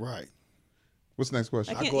 Right. What's the next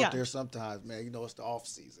question? I can't- go yeah. up there sometimes, man. You know, it's the off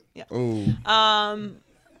season. Oh. I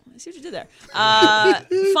see what you did there.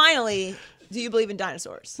 Finally, do you believe in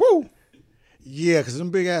dinosaurs? Woo. Yeah, because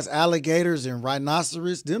them big ass alligators and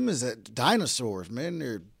rhinoceros, them is dinosaurs, man.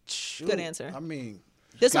 They're Good answer. I mean,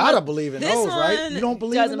 This gotta one- believe in this those, right? one You don't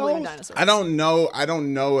believe doesn't in believe in those? dinosaurs. I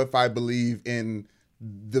don't know if I believe in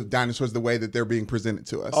the dinosaurs the way that they're being presented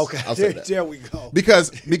to us. Okay, I'll say that. there we go. Because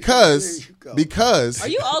There you go. Are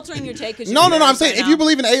you altering your take? No. I'm saying if you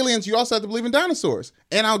believe in aliens, you also have to believe in dinosaurs.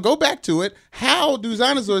 And I'll go back to it. How do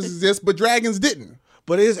dinosaurs exist, but dragons didn't?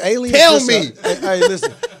 But is aliens? Tell just me. hey,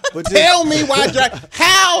 listen. But Tell me why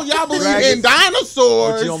how y'all believe in Dragons.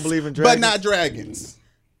 dinosaurs, But you don't believe in but dragons? not dragons.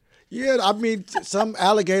 Yeah, I mean, some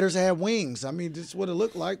alligators have wings. I mean, this is what it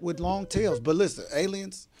looked like with long tails. But listen,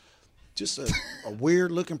 aliens, just a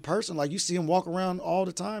weird looking person. Like you see them walk around all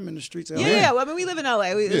the time in the streets of LA. Yeah. Well, I mean, we live in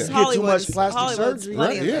LA. It's Yeah. Get too Hollywood. much plastic Hollywood's surgery,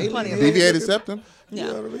 plenty right? of, Yeah. plenty of Deviated septum. Yeah.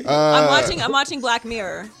 You know what I mean? I'm watching Black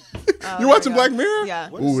Mirror. You watching Black Mirror? Yeah.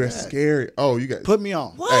 What Ooh, is that's that? scary. Oh, you got Put me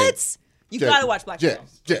on. What? You Jet, gotta watch Black Mirror.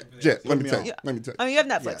 Jet. Let me me tell on. you. Let me tell you. I mean, you have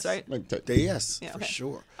Netflix, Yes. right? Let me tell you. Yes, Yeah, for okay.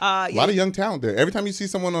 sure. A lot of young talent there. Every time you see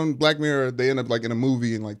someone on Black Mirror, they end up like in a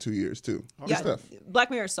movie in like 2 years too. Good stuff.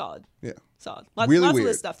 Black Mirror is solid. Yeah. Solid. Lots Really of weird.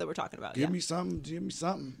 this stuff that we're talking about. Give Yeah. me something. Give me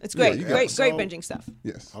something. It's great. you got Great it. binging stuff.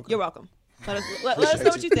 Yes. You're welcome. Let us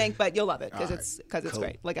know what you think, but you'll love it because All it's Cool.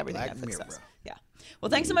 great. Like everything Black Netflix Mirror, does. bro. Yeah. Well,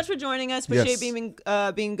 thanks so much for joining us. Appreciate Yes. being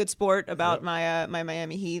a good sport about my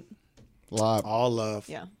Miami Heat. Live. All love.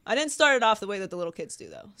 Yeah. I didn't start it off the way that the little kids do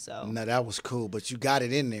though. So No, that was cool, but you got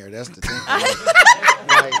it in there. That's the thing.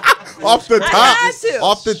 Off the top. I had to.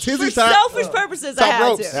 Off the tizzy for top. selfish purposes, I Top had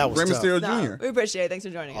ropes. to. That was Rey tough. Mysterio No, Jr. we appreciate it. Thanks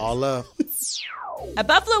for joining us. All love. At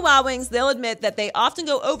Buffalo Wild Wings, they'll admit that they often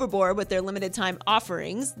go overboard with their limited time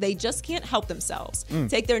offerings. They just can't help themselves.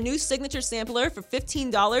 Take their new signature sampler for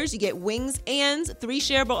 $15. You get wings and 3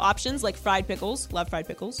 shareable options like fried pickles, love fried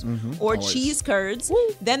pickles, or cheese curds.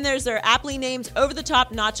 Then there's their aptly named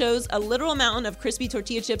over-the-top nachos, a literal mountain of crispy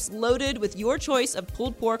tortilla chips loaded with your choice of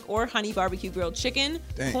pulled pork or honey barbecue grilled chicken,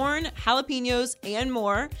 corn, jalapenos, and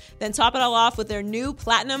more. Then top it all off with their new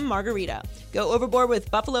platinum margarita. Go overboard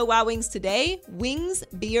with Buffalo Wild Wings today. Wings,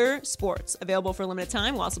 beer, sports. Available for a limited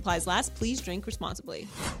time while supplies last. Please drink responsibly.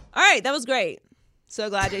 All right, that was great. So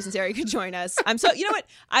glad Jason Terry could join us. You know what?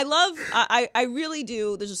 I really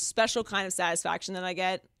do. There's a special kind of satisfaction that I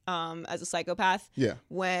get as a psychopath. Yeah.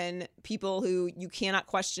 When people who you cannot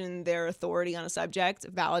question their authority on a subject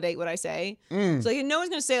validate what I say. It's like, no one's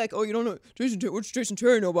going to say like, oh, you don't know, what's Jason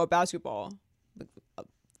Terry know about basketball?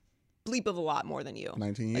 Bleep of a lot more than you.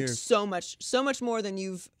 19 Like years. so much more than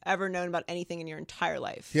you've ever known about anything in your entire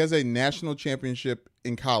life. He has a national championship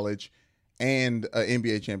in college and an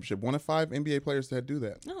NBA championship. One of 5 NBA players that do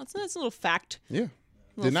that. No, it's a little fact. Yeah.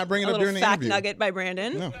 Did not bring it up during the fact interview. nugget by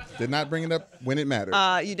Brandon. No, did not bring it up when it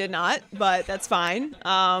mattered. You did not, but that's fine.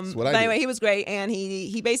 But anyway, he was great, and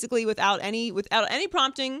he basically without any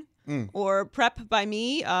prompting or prep by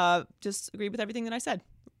me, just agreed with everything that I said.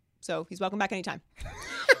 So he's welcome back anytime.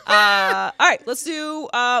 All right, let's do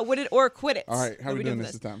Wit It or Quit It. All right, how What are we doing doing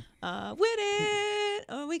for this time? Wit it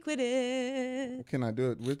or we quit it. Can I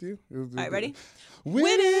do it with you? All right, ready? Win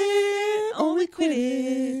it or we quit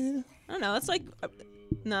it. I don't know. That's like,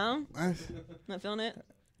 no, not feeling it.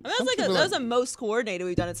 I mean, Some that people was like- the most coordinated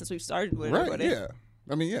we've done it since we've started. Wit It or Right, Quit It. yeah.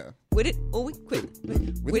 I mean, yeah. Wit it or we quit it.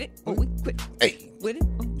 Wit it or we quit it. Hey, Wit it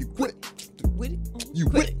or you quit it. Wit it or You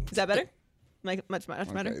quit quit it. it. Is that better? Like much better.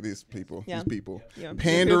 Okay, these people. Yeah. These people. Yeah.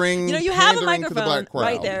 Pandering. You know, you have a pandering to the microphone black crowd.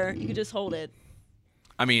 right there. You could just hold it.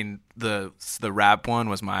 I mean, the rap one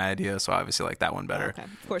was my idea, so obviously like that one better. Okay,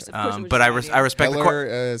 of course. It was But I your idea. respect the Keller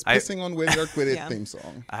is I- pissing on Win It or Quit It Yeah. theme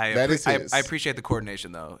song. I His. appreciate the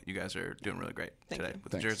coordination though. You guys are doing really great Thank today you.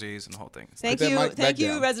 with Thanks. the jerseys and the whole thing. Thank that you, mic back thank you,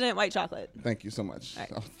 down. Resident White Chocolate. Thank you so much. All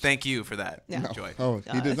right. Oh, Thank you for that. Yeah. Joy.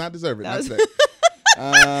 he does not deserve it. that Not was- today.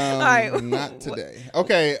 right. Not today.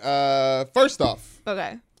 Okay. First off,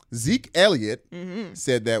 Okay. Zeke Elliott Mm-hmm.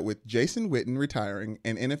 said that with Jason Witten retiring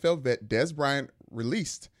and NFL vet Des Bryant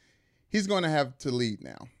released, he's going to have to lead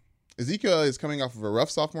now. Ezekiel is coming off of a rough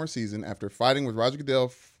sophomore season after fighting with Roger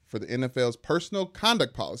Goodell for the NFL's personal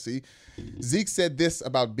conduct policy, Zeke said this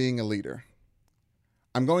about being a leader.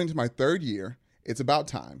 I'm going to my 3rd year. It's about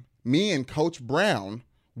time. Me and Coach Brown,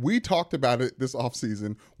 we talked about it this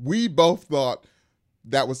offseason. We both thought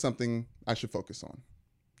that was something I should focus on.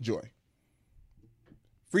 Joy.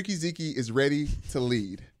 Freaky Zeke is ready to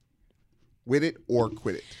lead. With it or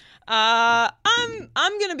quit it.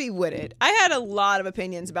 I'm gonna be with it. I had a lot of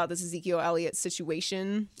opinions about this Ezekiel Elliott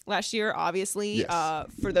situation last year. Obviously, Yes.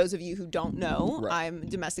 For those of you who don't know, Right. I'm a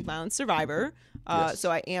domestic violence survivor, Yes. so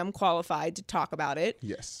I am qualified to talk about it.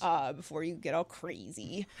 Yes. Before you get all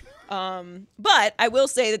crazy, but I will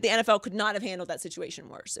say that the NFL could not have handled that situation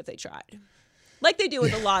worse if they tried. Like they do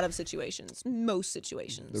with a lot of situations, most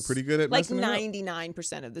situations. They're pretty good at like messing it up.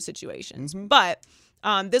 99% of the situations. Mm-hmm. But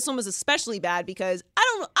this one was especially bad because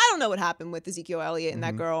I don't know what happened with Ezekiel Elliott and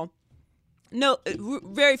that girl. No,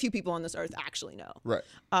 very few people on this earth actually know. Right.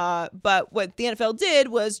 But what the NFL did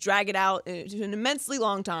was drag it out into an immensely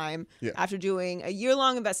long time after doing a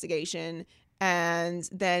year-long investigation, and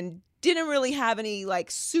then didn't really have any like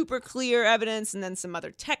super clear evidence, and then some other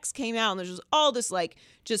texts came out, and there's just all this like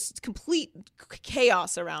just complete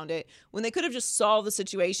chaos around it when they could have just solved the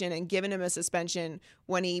situation and given him a suspension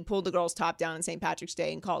when he pulled the girl's top down on St. Patrick's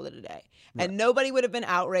Day and called it a day. Right. And nobody would have been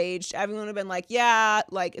outraged. Everyone would have been like, yeah,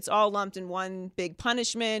 like it's all lumped in one big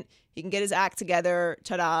punishment. He can get his act together,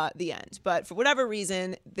 ta-da, the end. But for whatever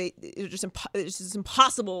reason, it's just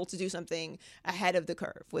impossible to do something ahead of the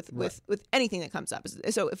curve with anything that comes up.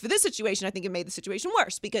 So for this situation, I think it made the situation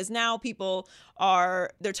worse because now people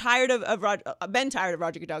they're tired of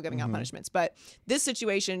Roger Goodell giving out punishments. But this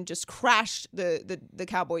situation just crashed the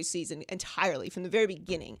Cowboys season entirely from the very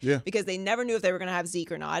beginning because they never knew if they were going to have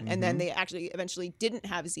Zeke or not. And then they actually eventually didn't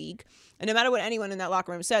have Zeke. And no matter what anyone in that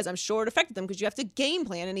locker room says, I'm sure it affected them because you have to game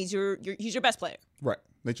plan, and he's your best player. Right.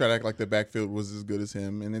 They try to act like the backfield was as good as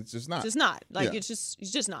him, and it's just not. It's just not. Like he's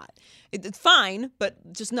just not. It's fine,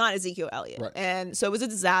 but just not Ezekiel Elliott. Right. And so it was a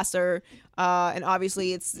disaster. And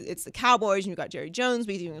obviously it's the Cowboys, and you've got Jerry Jones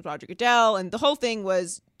beating with Roger Goodell, and the whole thing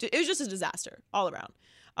was just a disaster all around.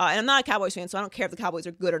 And I'm not a Cowboys fan, so I don't care if the Cowboys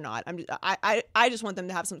are good or not. I just want them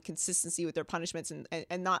to have some consistency with their punishments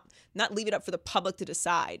and not leave it up for the public to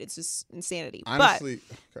decide. It's just insanity. Honestly,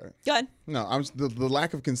 but, okay. Go ahead. No, the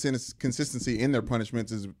lack of consistency in their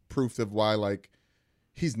punishments is proof of why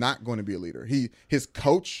he's not going to be a leader. His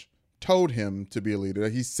coach told him to be a leader.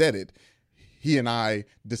 He said it. He and I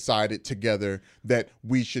decided together that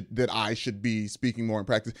I should be speaking more in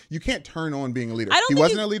practice. You can't turn on being a leader. He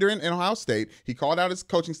wasn't a leader in Ohio State. He called out his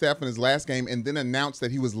coaching staff in his last game and then announced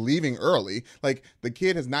that he was leaving early. Like, the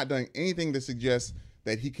kid has not done anything to suggest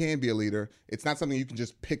that he can be a leader. It's not something you can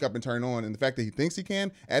just pick up and turn on. And the fact that he thinks he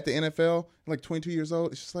can at the NFL, like 22 years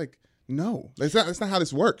old, it's just like, no, that's not how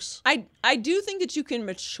this works. I do think that you can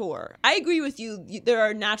mature. I agree with you. There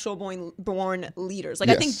are natural born leaders. Like,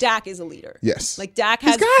 I think Dak is a leader. Yes. Like Dak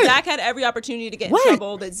had every opportunity to get in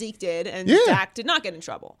trouble that Zeke did, and Dak did not get in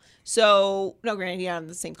trouble. So, no, granted, he had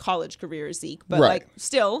the same college career as Zeke, but like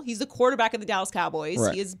still, he's the quarterback of the Dallas Cowboys.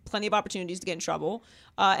 Right. He has plenty of opportunities to get in trouble,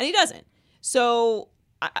 and he doesn't. So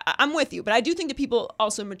I'm with you, but I do think that people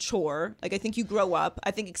also mature. Like, I think you grow up.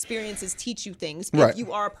 I think experiences teach you things if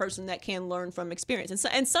you are a person that can learn from experience.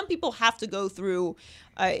 And some people have to go through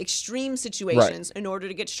extreme situations in order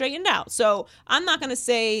to get straightened out. So I'm not going to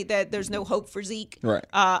say that there's no hope for Zeke. Right.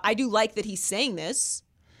 I do like that he's saying this.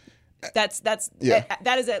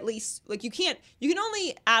 That is at least, like, you can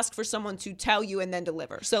only ask for someone to tell you and then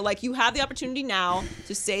deliver. So, like, you have the opportunity now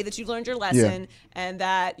to say that you've learned your lesson and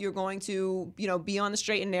that you're going to, be on the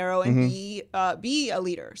straight and narrow and be a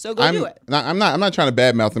leader. So go do it. I'm not trying to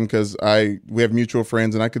badmouth him because we have mutual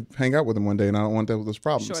friends and I could hang out with him one day and I don't want those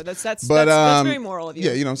problems. Sure, that's very moral of you.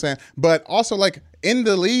 Yeah, you know what I'm saying? But also, like, in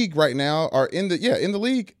the league right now, or in the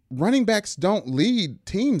league, running backs don't lead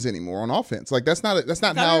teams anymore on offense. Like, that's not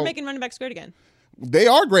how they're making running backs great again. They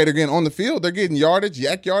are great again on the field. They're getting yardage,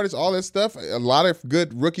 yak yardage, all that stuff. A lot of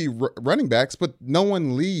good rookie running backs, but no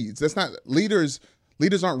one leads. That's not leaders.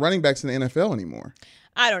 Leaders aren't running backs in the NFL anymore.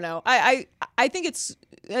 I don't know. I think it's,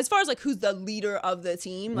 as far as like who's the leader of the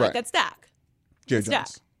team, like that's Dak. Jerry Jones. Dak.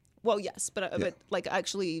 Well, yes, but like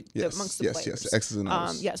actually amongst the players. Yes, X's and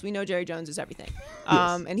O's. Yes, we know Jerry Jones is everything.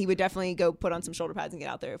 And he would definitely go put on some shoulder pads and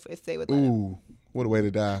get out there if they would let him. Ooh, what a way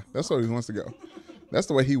to die. That's where he wants to go. That's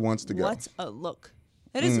the way he wants to go. What a look.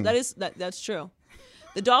 That's true.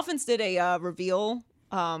 The Dolphins did a reveal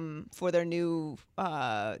for their new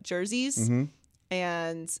jerseys.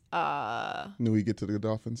 And knew he'd get to the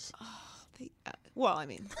Dolphins. Well, I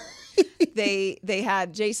mean, they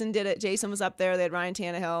had Jason did it. Jason was up there. They had Ryan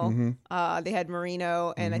Tannehill. They had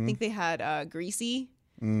Marino, and I think they had Greasy.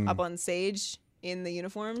 up on stage in the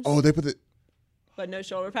uniforms. Oh, they put the. But no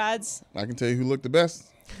shoulder pads. I can tell you who looked the best.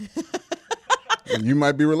 And you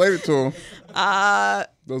might be related to him.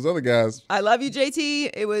 Those other guys. I love you,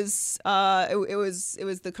 JT. It was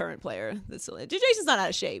the current player that's still. Jason's not out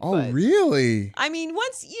of shape. Oh, but, really? I mean,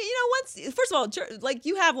 once first of all, like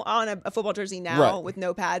you have on a football jersey now with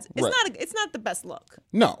no pads. It's not the best look.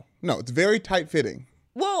 No, it's very tight fitting.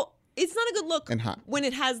 Well, it's not a good look and hot when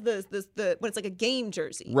it has the when it's like a game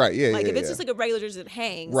jersey. Right. Yeah. Like if it's just like a regular jersey that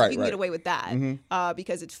hangs, you can get away with that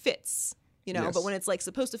because it fits. Yes. But when it's like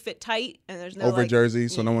supposed to fit tight and there's no over jersey,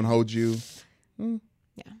 so no one holds you.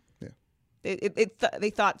 Yeah. They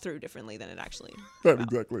thought through differently than it actually.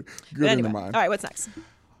 Exactly. Good anyway, in the mind. All right, what's next?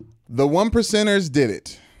 The 1%ers did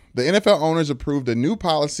it. The NFL owners approved a new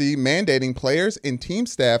policy mandating players and team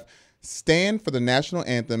staff stand for the national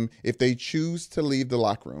anthem if they choose to leave the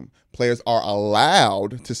locker room. Players are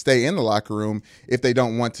allowed to stay in the locker room if they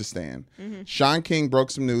don't want to stand. Sean King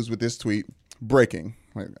broke some news with this tweet. Breaking,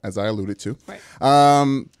 as I alluded to.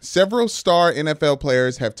 Right. Several star NFL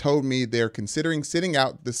players have told me they're considering sitting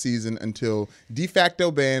out the season until de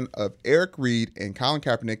facto ban of Eric Reid and Colin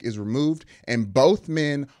Kaepernick is removed and both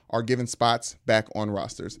men are given spots back on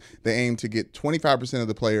rosters. They aim to get 25% of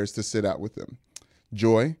the players to sit out with them.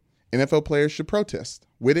 Joy, NFL players should protest.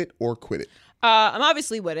 With it or quit it. I'm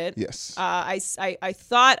obviously with it. Yes. I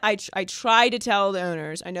thought I tried to tell the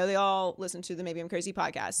owners. I know they all listen to the Maybe I'm Crazy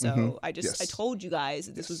podcast, so I told you guys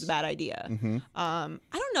that this was a bad idea. I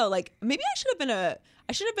don't know, like maybe I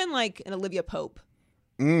should have been like an Olivia Pope.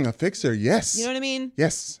 A fixer, yes. You know what I mean?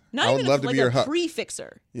 Yes. Not I even would love to like be your a hub.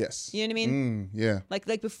 pre-fixer. Yes. You know what I mean? Yeah.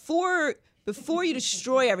 Like before you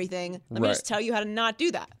destroy everything, let me just tell you how to not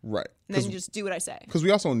do that. Right. And then you just do what I say. Because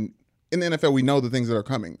we also, in the NFL, we know the things that are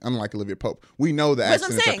coming, unlike Olivia Pope. We know the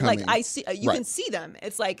accidents That's what I'm saying. are coming. Like I see, you can see them.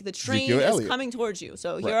 It's like the train is coming towards you.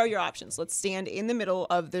 So here are your options. Let's stand in the middle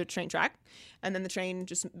of the train track, and then the train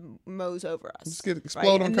just mows over us. Just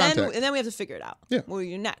explode on contact. And then we have to figure it out. Yeah. What are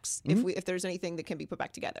you next? If there's anything that can be put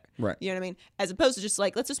back together. Right. You know what I mean? As opposed to just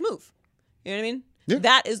like, let's just move. You know what I mean? Yeah.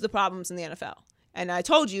 That is the problems in the NFL. And I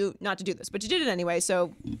told you not to do this, but you did it anyway.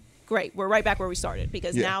 So great. We're right back where we started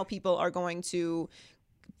because now people are going to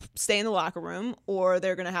stay in the locker room, or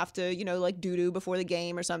they're gonna have to, like doo-doo before the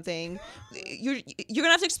game or something. You're gonna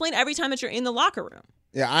have to explain every time that you're in the locker room.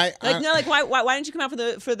 Yeah, why didn't you come out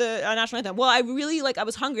for the national anthem? Well, I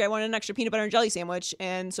was hungry. I wanted an extra peanut butter and jelly sandwich,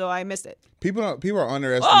 and so I missed it. People are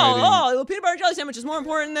underestimating. Well, peanut butter and jelly sandwich is more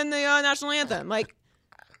important than the national anthem. Like,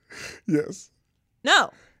 yes, no.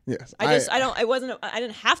 Yes, I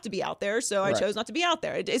didn't have to be out there, so I chose not to be out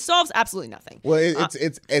there. It solves absolutely nothing. Well,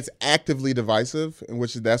 it's actively divisive,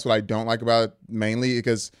 that's what I don't like about it mainly,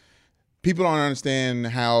 because people don't understand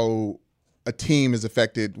how a team is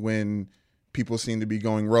affected when people seem to be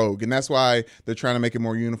going rogue, and that's why they're trying to make it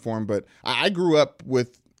more uniform. But I grew up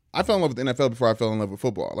I fell in love with the NFL before I fell in love with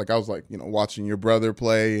football. Like I was like, watching your brother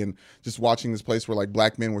play and just watching this place where like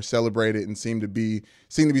black men were celebrated and seemed to be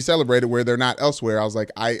celebrated where they're not elsewhere. I was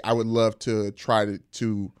like, I would love to try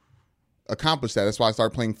to accomplish that. That's why I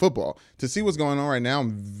started playing football. To see what's going on right now,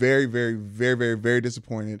 I'm very, very, very, very, very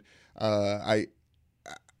disappointed.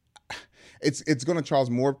 It's going to cause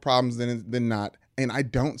more problems than not. And I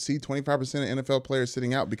don't see 25% of NFL players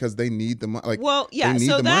sitting out because they need the money.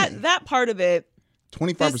 So that part of it.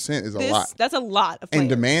 25% is a lot. That's a lot of players. And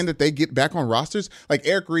demand that they get back on rosters. Like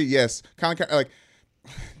Eric Reid, yes. That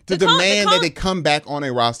they come back on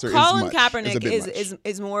a roster is Colin much. Kaepernick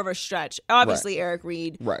is more of a stretch. Obviously, Eric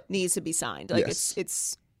Reid needs to be signed. Like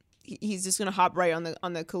he's just going to hop right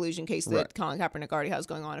on the collusion case that Colin Kaepernick already has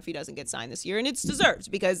going on if he doesn't get signed this year, and it's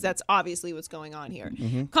deserved because that's obviously what's going on here.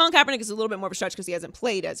 Colin Kaepernick is a little bit more of a stretch because he hasn't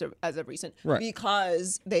played as of recent,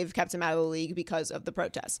 because they've kept him out of the league because of the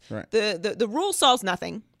protests. Right. The rule solves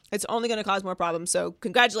nothing. It's only going to cause more problems. So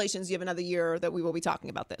congratulations, you have another year that we will be talking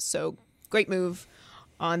about this. So great move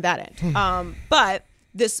on that end. But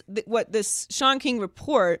this Sean King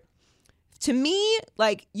report. To me,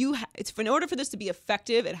 like in order for this to be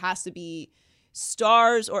effective, it has to be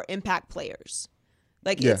stars or impact players.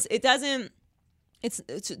 Like it's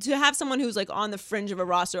to have someone who's like on the fringe of a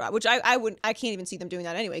roster, which I can't even see them doing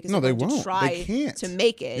that anyway. Because they won't. Try to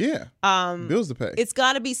make it. Yeah. Bills to pay. It's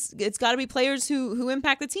got to be players who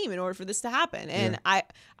impact the team in order for this to happen. And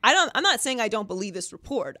I'm not saying I don't believe this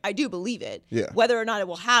report. I do believe it. Yeah. Whether or not it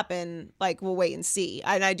will happen, like we'll wait and see.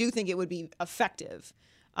 And I do think it would be effective.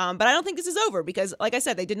 But I don't think this is over because, like I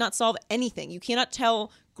said, they did not solve anything. You cannot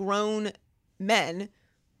tell grown men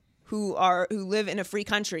who live in a free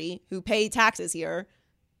country, who pay taxes here,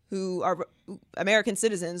 who are American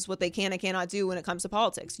citizens what they can and cannot do when it comes to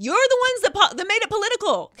politics. You're the ones that made it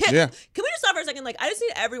political. Can we just stop for a second? Like, I just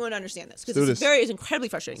need everyone to understand this because it's incredibly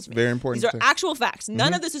frustrating to me. Very important. These are actual facts.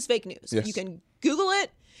 None of this is fake news. Yes. You can Google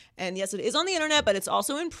it. And yes, it is on the internet, but it's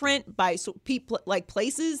also in print by people like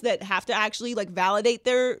places that have to actually like validate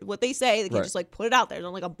what they say. They can't just like put it out there. It's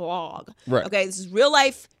on like a blog. Right. Okay, this is real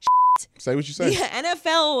life. Say what you say. The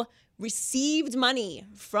NFL received money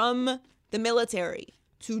from the military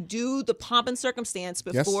to do the pomp and circumstance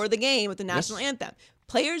before the game with the national anthem.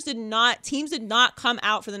 Teams did not come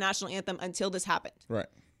out for the national anthem until this happened. Right.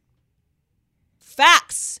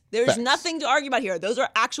 Facts. There's nothing to argue about here. Those are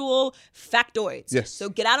actual factoids. Yes. So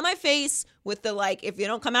get out of my face with the like. If you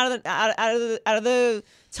don't come out of the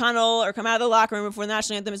tunnel or come out of the locker room before the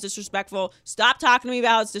national anthem is disrespectful, stop talking to me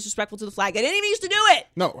about it's disrespectful to the flag. They didn't even used to do it.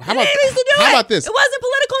 No. How about this? It wasn't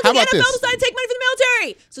political until the NFL decided to take money from the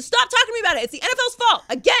military. So stop talking to me about it. It's the NFL's fault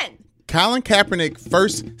again. Colin Kaepernick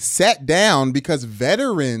first sat down because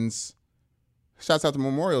veterans. Shouts out to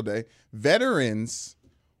Memorial Day. Veterans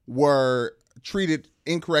were treated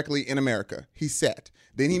incorrectly in America. He sat.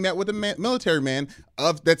 Then he met with a military man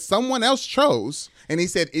that someone else chose, and he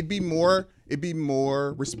said it'd be more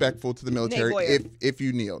respectful to the military if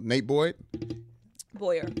you kneeled. Nate Boyer,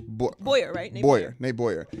 right? Nate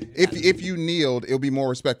Boyer. If you kneeled, it'll be more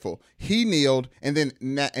respectful. He kneeled, and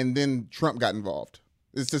then Trump got involved.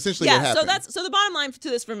 It's essentially what happened. So the bottom line to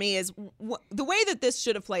this for me is the way that this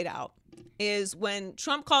should have played out is when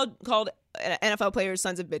Trump called NFL players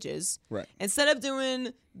sons of bitches. Right. Instead of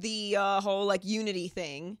doing the whole like unity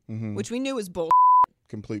thing, which we knew was bullshit.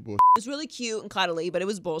 Complete bullshit. It was really cute and cuddly, but it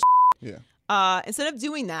was bullshit. Yeah. Instead of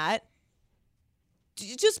doing that,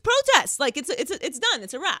 just protest. Like it's done.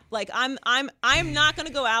 It's a wrap. Like I'm not going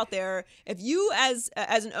to go out there if you as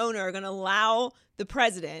an owner are going to allow the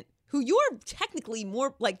president, who you're technically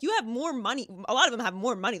more like you have more money. A lot of them have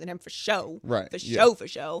more money than him for show. Right. For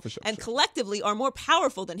show. And collectively are more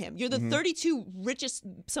powerful than him. You're the 32 richest,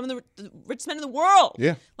 some of the richest men in the world.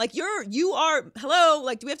 Yeah. Like you are, hello,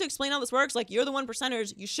 like do we have to explain how this works? Like you're the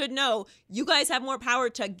 1%ers. You should know you guys have more power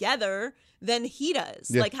together than he does.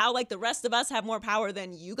 Yeah. Like how like the rest of us have more power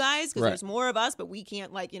than you guys because there's more of us, but we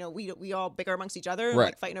can't like, we all bicker amongst each other,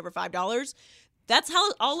 like fighting over $5. That's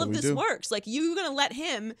how all of this works. Like you're gonna let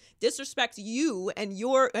him disrespect you and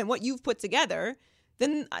what you've put together.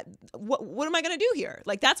 Then what am I gonna do here?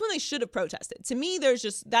 Like that's when they should have protested. To me, there's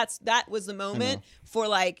just that was the moment for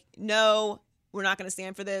like, no, we're not gonna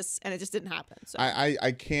stand for this, and it just didn't happen. So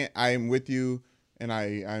I can't. I am with you, and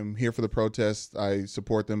I'm here for the protest. I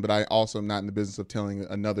support them, but I also am not in the business of telling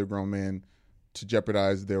another grown man to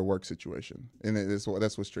jeopardize their work situation, and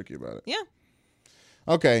that's what's tricky about it. Yeah.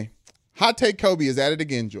 Okay. Hot take Kobe is at it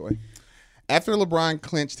again, Joy. After LeBron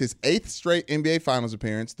clinched his 8th straight NBA Finals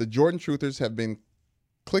appearance, the Jordan Truthers have been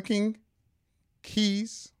clicking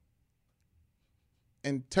keys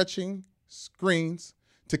and touching screens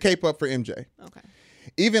to cape up for MJ. Okay.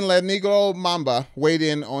 Even Lanigo Mamba weighed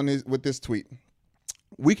in with this tweet.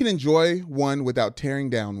 We can enjoy one without tearing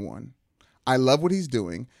down one. I love what he's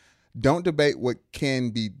doing. Don't debate what can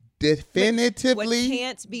be definitively... What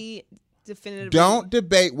can't be... definitively. Don't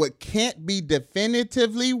debate what can't be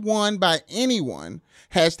definitively won by anyone.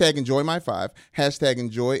 Hashtag enjoy my 5. Hashtag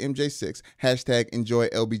enjoy MJ6. Hashtag enjoy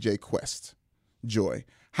LBJ Quest. Joy.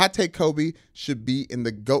 Hot take Kobe should be in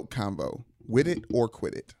the GOAT combo. With it or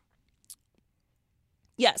quit it.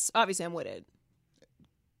 Yes, obviously I'm with it.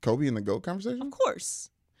 Kobe in the GOAT conversation? Of course.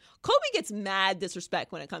 Kobe gets mad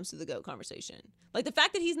disrespect when it comes to the GOAT conversation. Like the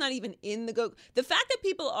fact that he's not even in the GOAT, the fact that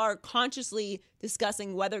people are consciously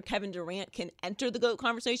discussing whether Kevin Durant can enter the GOAT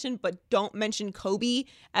conversation but don't mention Kobe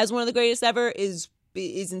as one of the greatest ever is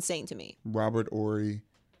insane to me. Robert Horry,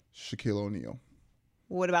 Shaquille O'Neal.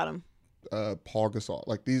 What about him? Paul Gasol.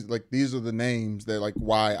 These are the names that like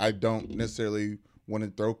why I don't necessarily want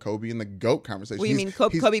to throw Kobe in the GOAT conversation. What do you mean?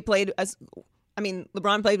 Kobe played as,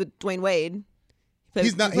 LeBron played with Dwayne Wade.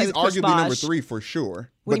 He's arguably number 3 for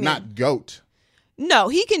sure, but not GOAT. No,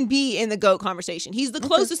 he can be in the GOAT conversation. He's the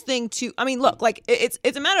closest thing to. I mean, look, like it's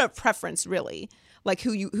a matter of preference, really. Like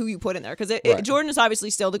who you put in there, because Jordan is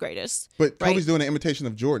obviously still the greatest. But Kobe's doing an imitation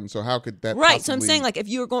of Jordan, so how could that? Right. So I'm saying, like, if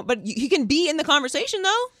you were going, but he can be in the conversation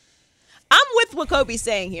though. I'm with what Kobe's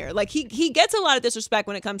saying here. Like he gets a lot of disrespect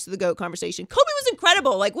when it comes to the GOAT conversation. Kobe was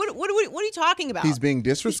incredible. Like what are you talking about? He's being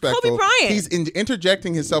disrespectful. He's Kobe Bryant. He's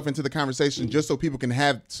interjecting himself into the conversation just so people can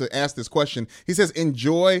have to ask this question. He says,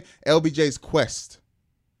 "Enjoy LBJ's quest."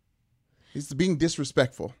 He's being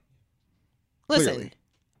disrespectful. Listen, clearly.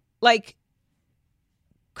 Like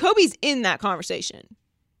Kobe's in that conversation.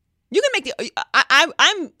 You can make the.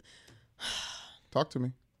 I'm. Talk to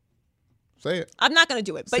me. Say it. I'm not going to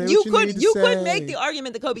do it. Say But what you you could need to you could say. make the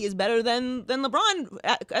argument that Kobe is better than LeBron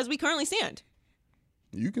as we currently stand.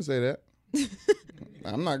 You can say that.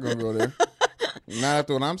 I'm not going to go there. Not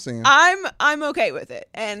after what I'm seeing. I'm okay with it,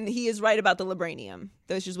 and he is right about the Lebranium,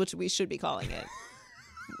 which is what we should be calling it.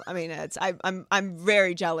 I mean, I'm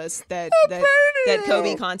very jealous that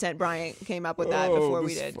Kobe content Bryant came up with that before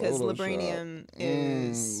we did, because Lebranium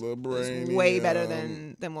is way better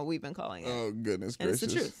than what we've been calling it. Oh goodness and gracious!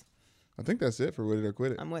 It's the truth. I think that's it for With It or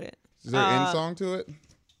Quit It. I'm with it. Is there an end song to it?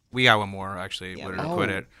 We got one more, actually. Yeah, With It or Quit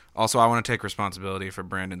It. Also, I want to take responsibility for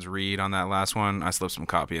Brandon's read on that last one. I slipped some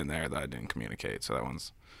copy in there that I didn't communicate, so that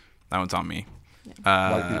one's on me.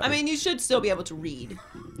 I mean, you should still be able to read,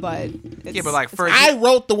 but Yeah, but like first, I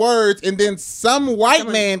wrote the words, and then some white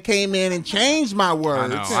man came in and changed my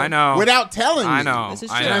words. I know. Without telling me. I know. This is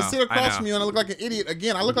I true. know. And I sit across I from know. you, and I look like an idiot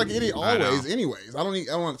again. I look like an idiot always, anyways. I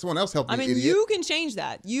don't want someone else helping I me. mean, idiot. you can change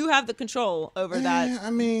that. You have the control over that. I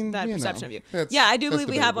mean, that you perception know, of you. that's- Yeah, I do that's believe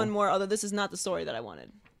we have debatable. one more, although this is not the story that I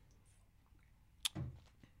wanted.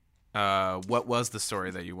 What was the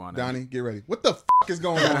story that you wanted? Donnie, get ready. What the is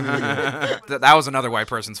going on here? That was another white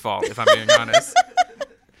person's fault, if I'm being honest.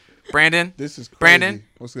 Brandon, This is crazy. Brandon?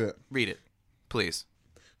 What's good? read it, please.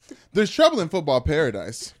 There's trouble in football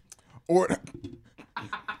paradise. Or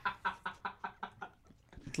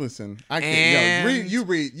listen, I can't. And- You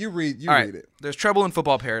read All right. it. There's trouble in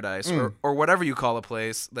football paradise, or whatever you call a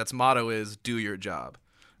place that's motto is "Do your job."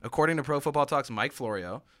 According to Pro Football Talk's Mike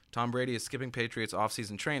Florio, Tom Brady is skipping Patriots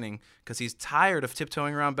offseason training because he's tired of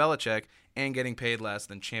tiptoeing around Belichick and getting paid less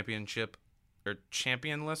than championless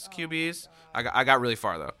QBs. I got really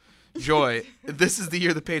far though. Joy, this is the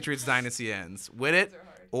year the Patriots dynasty ends. With it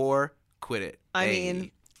or quit it. I Hey.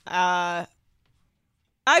 mean,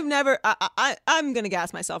 I've never. I'm gonna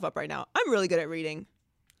gas myself up right now. I'm really good at reading.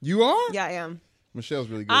 You are? Yeah, I am. Michelle's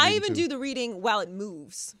really good. I at even too. do the reading while it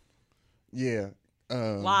moves Yeah.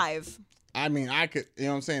 live. I mean, I could. You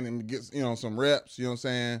know what I'm saying? And get some reps. You know what I'm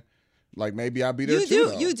saying? Like maybe I'll be there You too. do.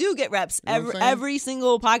 though. You do get reps. You know what I'm saying? Every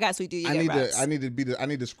single podcast we do, you I get need reps. to. I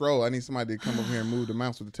need to scroll. I need somebody to come over here and move the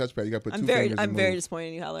mouse with the touchpad. You got to put two fingers. I'm and very move. disappointed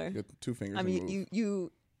in you, Heller. You got 2 fingers. I and mean, move.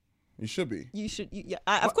 you should be. yeah.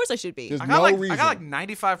 Of course I should be. There's I no got reason. I got like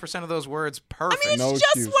 95% of those words perfect. I mean, it's No just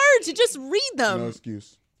excuse. words. You just read them. No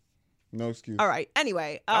excuse. No excuse. All right.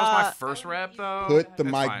 Anyway, that was my first rep though. Put the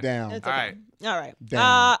It's mic fine. down. It's All okay. right. All right.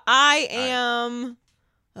 Down. I am.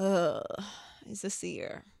 Is this the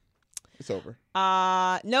year? It's over.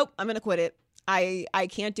 Nope. I'm gonna quit it. I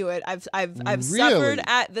can't do it. I've Really? suffered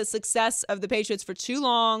at the success of the Patriots for too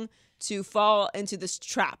long to fall into this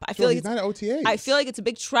trap. I feel Joy, like he's it's, not at OTAs. I feel like it's a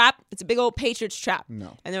big trap. It's a big old Patriots trap.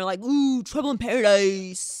 No. And they're like, ooh, trouble in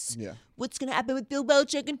paradise. Yeah. What's gonna happen with Bill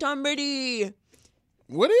Belichick and Tom Brady?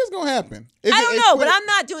 What is gonna happen? I don't know, but I'm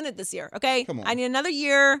not doing it this year. Okay, Come on. I need another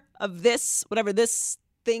year of this, whatever this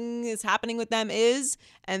thing is happening with them is,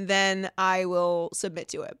 and then I will submit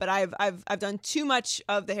to it. But I've done too much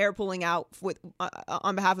of the hair pulling out with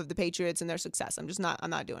on behalf of the Patriots and their success. I'm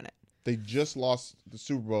not doing it. They just lost the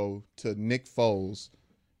Super Bowl to Nick Foles,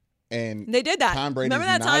 and They did that. Tom Brady's Remember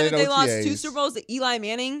that not time at that they lost OTAs. 2 Super Bowls to Eli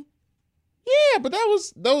Manning? Yeah, but that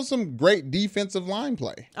was some great defensive line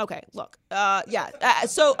play. Okay, look. Yeah.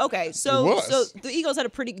 So It so was. the Eagles had a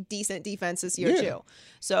pretty decent defense this year Yeah. too.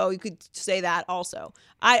 So you could say that also.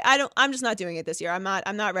 I'm just not doing it this year. I'm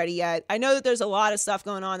not ready yet. I know that there's a lot of stuff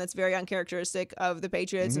going on that's very uncharacteristic of the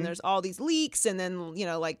Patriots, Mm-hmm. and there's all these leaks, and then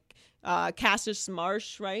like Cassius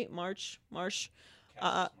Marsh, right?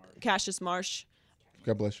 Cassius Marsh.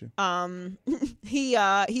 God bless you.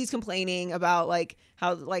 He's complaining about like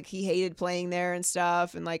how like he hated playing there and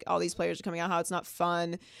stuff, and like all these players are coming out how it's not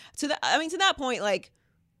fun. To that point, like,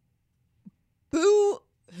 boo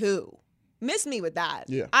hoo, miss me with that.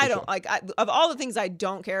 Yeah, I for don't sure. like of all the things I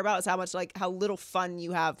don't care about is how little fun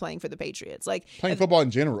you have playing for the Patriots. Like Playing football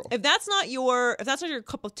in general. if that's not your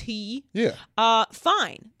cup of tea, Yeah.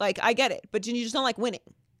 fine. Like I get it, but you just don't like winning.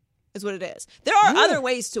 Is what it is. There are other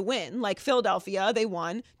ways to win, like Philadelphia, they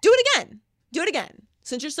won. Do it again. Do it again.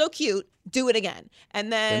 Since you're so cute, do it again. And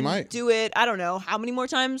then might. do it, I don't know, how many more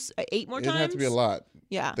times? 8 more It'd times? have to be a lot.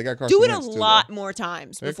 Yeah. They got Carson do it Wentz a too, lot though. more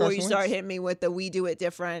times They got before you Carson start Wentz. hitting me with the we do it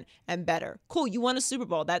different and better. Cool, you won a Super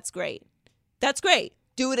Bowl. That's great. That's great.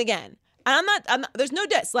 Do it again. I'm not, there's no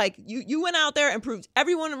diss. Like, you went out there and proved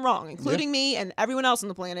everyone wrong, including me and everyone else on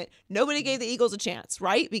the planet. Nobody gave the Eagles a chance,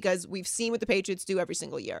 right? Because we've seen what the Patriots do every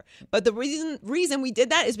single year. But the reason we did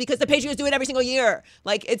that is because the Patriots do it every single year.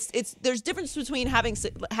 Like, there's difference between having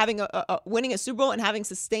winning a Super Bowl and having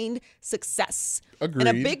sustained success. Agreed.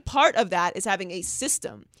 And a big part of that is having a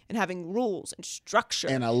system and having rules and structure.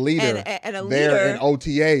 And a leader. And a there leader. in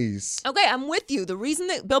OTAs. Okay, I'm with you. The reason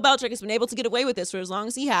that Bill Belichick has been able to get away with this for as long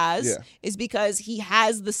as he has is because he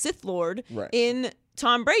has the Sith Lord in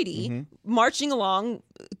Tom Brady marching along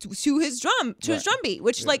to his drumbeat,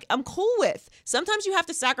 which like I'm cool with. Sometimes you have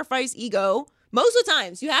to sacrifice ego. Most of the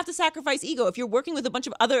times, you have to sacrifice ego. If you're working with a bunch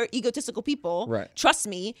of other egotistical people, trust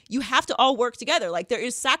me, you have to all work together. Like, there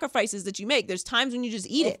is sacrifices that you make. There's times when you just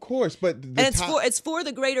eat it. Of course, but it's for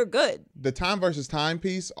the greater good. The time versus time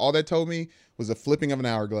piece, all that told me was a flipping of an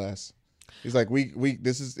hourglass. He's like,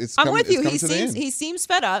 I'm with you. He seems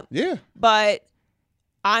fed up. Yeah. But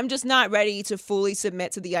I'm just not ready to fully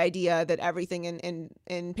submit to the idea that everything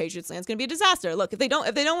in Patriots land is going to be a disaster. Look, if they don't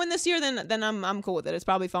win this year, then I'm cool with it. It's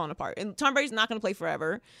probably falling apart. And Tom Brady's not going to play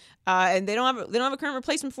forever, and they don't have a current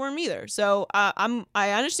replacement for him either. So I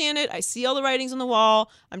understand it. I see all the writings on the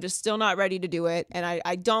wall. I'm just still not ready to do it, and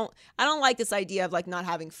I don't like this idea of like not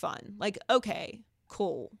having fun. Like, okay,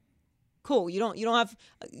 cool. You don't have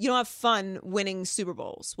fun winning Super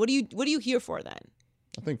Bowls. What are you here for then?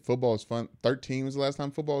 I think football is fun. 13 was the last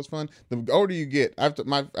time football was fun. The older you get,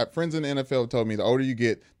 my friends in the NFL told me the older you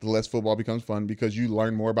get, the less football becomes fun because you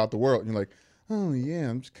learn more about the world. And you're like, oh yeah,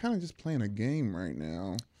 I'm just playing a game right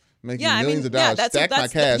now, making millions of dollars, stack my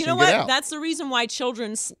cash, you know and what? get out. That's the reason why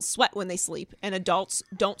children sweat when they sleep and adults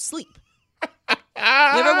don't sleep. You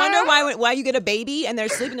ever wonder why you get a baby and they're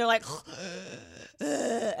sleeping, they're like,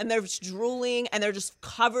 and they're just drooling and they're just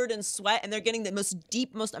covered in sweat and they're getting the most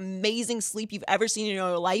deep, most amazing sleep you've ever seen in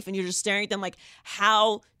your life, and you're just staring at them like,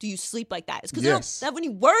 how do you sleep like that? It's because they don't have any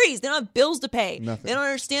worries. They don't have bills to pay. Nothing. They don't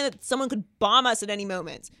understand that someone could bomb us at any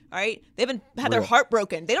moment. All right? They haven't had their heart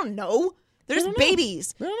broken. They don't know. They're just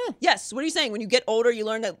babies. They don't know. Yes. What are you saying? When you get older, you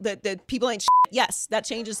learn that people ain't shit. Yes, that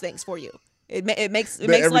changes things for you. It makes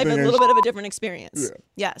life a little bit of a different experience. Yeah.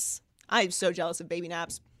 Yes. I'm so jealous of baby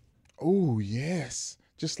naps. Oh, yes.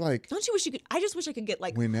 Just like, don't you wish you could? I just wish I could get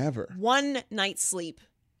like whenever one night's sleep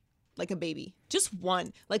like a baby. Just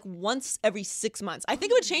one. Like once every 6 months. I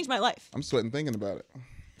think it would change my life. I'm sweating thinking about it.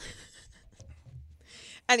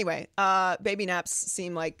 Anyway, baby naps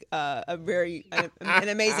seem like an amazing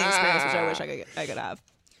experience, which I wish I could have.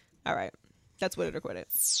 All right. That's Wit It or Quit It.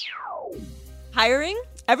 Hiring?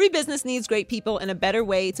 Every business needs great people and a better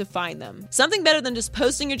way to find them. Something better than just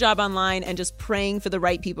posting your job online and just praying for the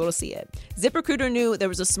right people to see it. ZipRecruiter knew there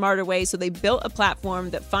was a smarter way, so they built a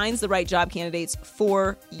platform that finds the right job candidates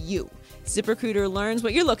for you. ZipRecruiter learns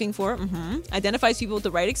what you're looking for, identifies people with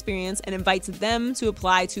the right experience, and invites them to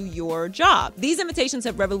apply to your job. These invitations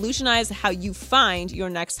have revolutionized how you find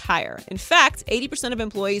your next hire. In fact, 80% of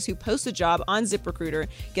employees who post a job on ZipRecruiter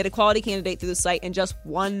get a quality candidate through the site in just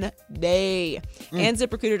one day. And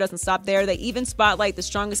ZipRecruiter doesn't stop there. They even spotlight the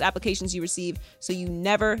strongest applications you receive, so you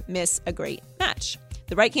never miss a great match.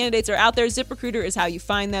 The right candidates are out there. ZipRecruiter is how you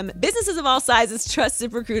find them. Businesses of all sizes trust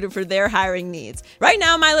ZipRecruiter for their hiring needs. Right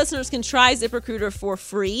now, my listeners can try ZipRecruiter for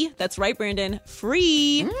free. That's right, Brandon.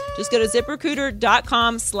 Free. Just go to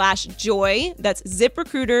ZipRecruiter.com/joy. That's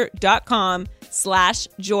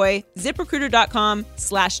ZipRecruiter.com/joy.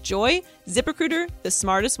 ZipRecruiter.com/joy. ZipRecruiter, the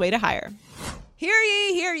smartest way to hire. Hear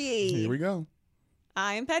ye, hear ye. Here we go.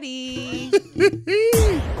 I am Petty.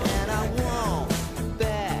 And I won't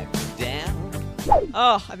back down.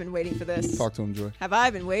 Oh, I've been waiting for this. Talk to him, Joy. Have I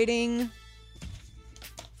been waiting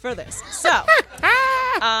for this? So,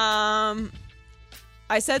 I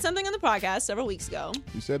said something on the podcast several weeks ago.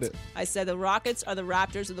 You said it. I said the Rockets are the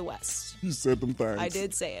Raptors of the West. You said them things. I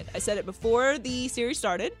did say it. I said it before the series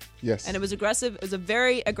started. Yes. And it was aggressive. It was a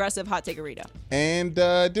very aggressive hot take-a-rita. And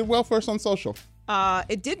did well for us on social.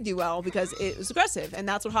 It did do well because it was aggressive, and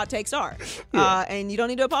that's what hot takes are. And you don't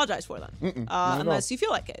need to apologize for them unless you feel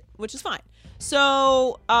like it, which is fine.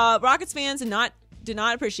 So Rockets fans did not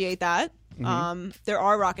appreciate that. There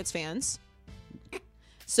are Rockets fans.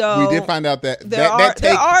 So we did find out that there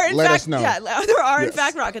us know. Yeah, there are in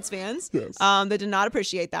fact Rockets fans Yes. that did not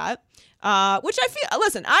appreciate that. Which I feel,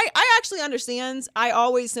 listen, I actually understand. I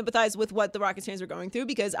always sympathize with what the Rockets fans were going through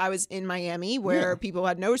because I was in Miami where people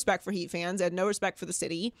had no respect for Heat fans, had no respect for the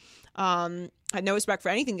city, had no respect for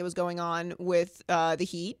anything that was going on with the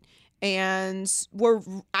Heat. and were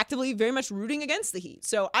actively very much rooting against the Heat.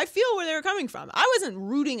 So I feel where they were coming from. I wasn't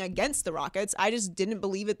rooting against the Rockets. I just didn't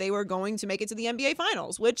believe that they were going to make it to the NBA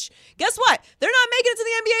Finals, which, guess what? They're not making it to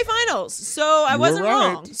the NBA Finals. So I wasn't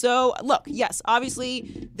wrong. So, look, yes,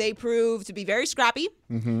 obviously they proved to be very scrappy,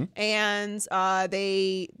 and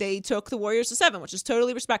they took the Warriors to 7, which is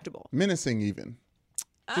totally respectable. Menacing even.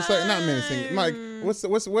 Just like, not menacing. Mike,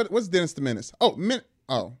 what's Dennis the Menace?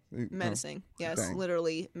 Oh, menacing. Yes, dang.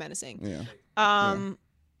 Literally menacing. Yeah.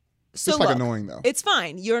 So it's like look, annoying though. It's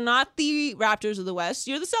fine. You're not the Raptors of the West.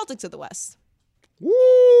 You're the Celtics of the West. Woo!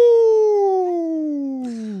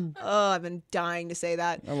 Oh, I've been dying to say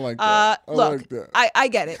that. I like that. Look, I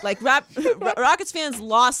get it. Like Rockets fans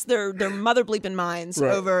lost their mother bleeping minds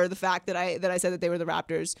over the fact that I said that they were the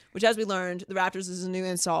Raptors, which, as we learned, the Raptors is a new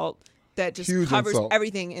insult that just Huge covers insult.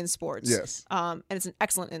 everything in sports. Yes. And it's an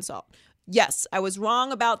excellent insult. Yes, I was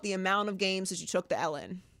wrong about the amount of games that you took the L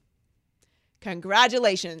in.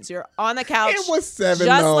 Congratulations, you're on the couch. It was 7,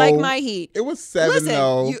 just though. like my Heat. It was 7, Listen,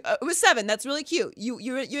 though. It was 7. That's really cute.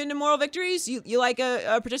 You're into moral victories. You like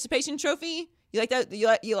a participation trophy. You like that? You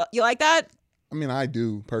like that? I mean, I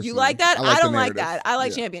do personally. You like that? I don't the like narrative. that. I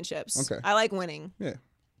like Yeah. championships. Okay. I like winning. Yeah.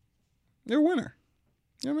 You're a winner.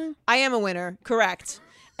 You know what I mean? I am a winner. Correct.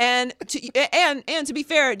 And to be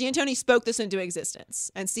fair, D'Antoni spoke this into existence,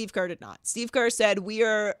 and Steve Kerr did not. Steve Kerr said, "We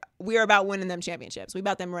are about winning them championships. We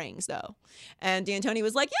about them rings, though." And D'Antoni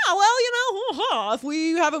was like, "Yeah, well, if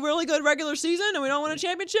we have a really good regular season and we don't win a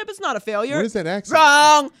championship, it's not a failure." What is that accent?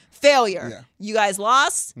 Wrong. Failure. Yeah. You guys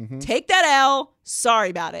lost. Take that L. Sorry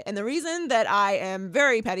about it. And the reason that I am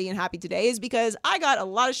very petty and happy today is because I got a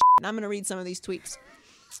lot of shit, and I'm going to read some of these tweets.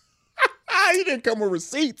 You didn't come with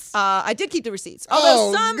receipts. I did keep the receipts.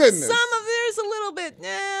 Although some of goodness. there's a little bit.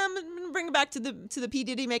 I'm gonna bring it back to the P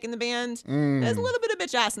Diddy making the band. There's a little bit of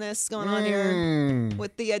bitch assness going on here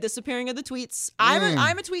with the disappearing of the tweets.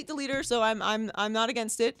 I'm a tweet deleter, so I'm not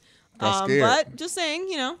against it. Got scared. But just saying,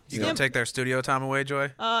 You gonna take their studio time away,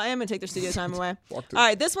 Joy? I am gonna take their studio time away. All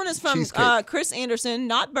right, this one is from Cheesecake. Chris Anderson,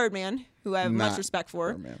 not Birdman, who I have much Not respect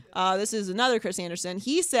for. Birdman. This is another Chris Anderson.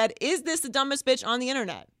 He said, "Is this the dumbest bitch on the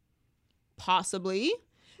internet?" Possibly.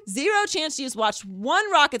 Zero chance you just watched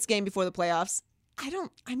one Rockets game before the playoffs. I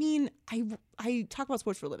talk about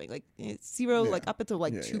sports for a living. Like, it's zero, like up until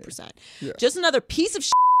 2%. Yeah. Just another piece of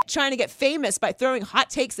shit trying to get famous by throwing hot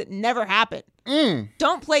takes that never happen.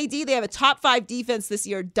 Don't play D. They have a top 5 defense this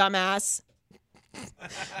year, dumbass.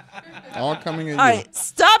 All coming at All you. right,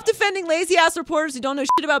 stop defending lazy ass reporters who don't know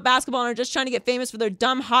shit about basketball and are just trying to get famous for their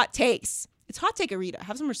dumb hot takes. It's hot take Arita.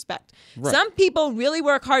 Have some respect. Right. Some people really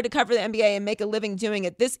work hard to cover the NBA and make a living doing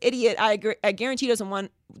it. This idiot, I guarantee, doesn't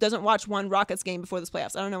watch one Rockets game before this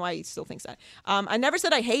playoffs. I don't know why he still thinks that. I never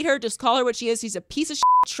said I hate her. Just call her what she is. She's a piece of shit,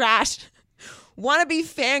 trash. Wannabe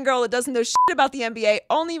fangirl that doesn't know shit about the NBA.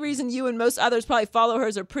 Only reason you and most others probably follow her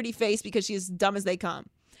is her pretty face because she's dumb as they come.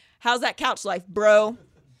 How's that couch life, bro? All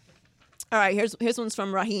right, here's one's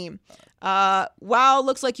from Raheem. Wow,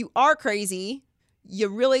 looks like you are crazy. You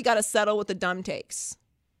really got to settle with the dumb takes.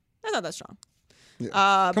 That's not that strong.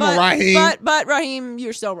 Yeah. Come on, Raheem. But Raheem,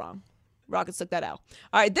 you're still wrong. Rockets took that L.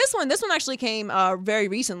 All right, this one actually came very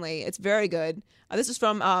recently. It's very good. This is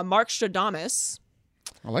from Mark Stradamus.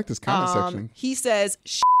 I like this comment section. He says,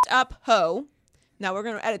 "Shut up, ho." Now we're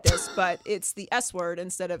going to edit this, but it's the S word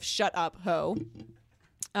instead of "shut up, ho."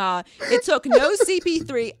 It took no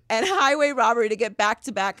CP3 and highway robbery to get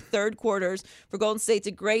back-to-back third quarters for Golden State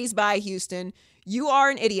to graze by Houston. You are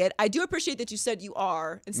an idiot. I do appreciate that you said you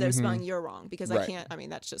are instead of spelling you're wrong because I can't. I mean,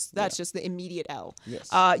 that's just the immediate L. Yes.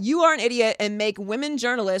 You are an idiot and make women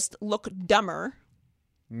journalists look dumber.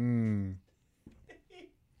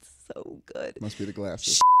 So good. Must be the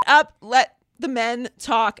glasses. Shut up, let the men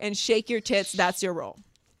talk, and shake your tits. That's your role.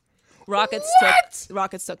 Rockets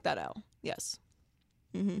took that L. Yes.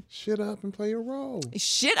 Shut up and play your role.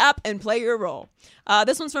 Shit up and play your role.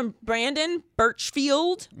 This one's from Brandon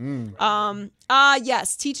Birchfield.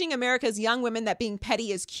 Yes, teaching America's young women that being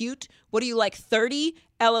petty is cute. What do you like, 30?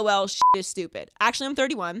 LOL, shit is stupid. Actually, I'm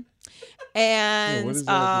 31. And what does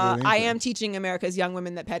that have to do with I anything? am teaching America's young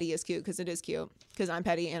women that petty is cute because it is cute. Because I'm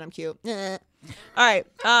petty and I'm cute. All right.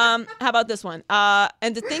 How about this one?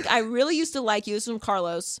 And to think I really used to like you. This is from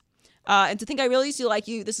Carlos. And to think I really used to like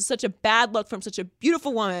you, this is such a bad look from such a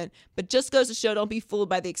beautiful woman, but just goes to show don't be fooled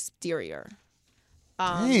by the exterior.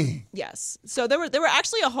 Dang. Yes. So there were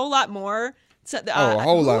actually a whole lot more. So, A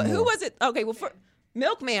whole lot Who more. was it? Okay, well,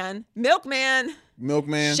 Milkman. Milkman.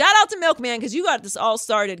 Shout out to Milkman because you got this all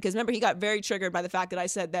started. Because remember, he got very triggered by the fact that I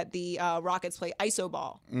said that the Rockets play iso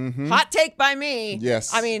ball. Mm-hmm. Hot take by me.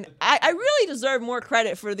 Yes. I mean, I really deserve more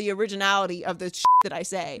credit for the originality of the that I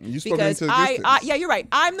say. You spoke because into existence. yeah, you're right.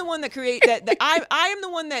 I'm the one that I am the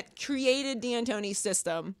one that created D'Antoni's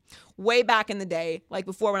system way back in the day, like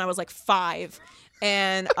before when I was like 5.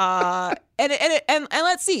 And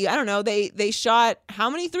let's see. I don't know. They shot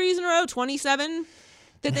how many threes in a row? 27.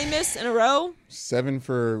 Did they miss in a row? 7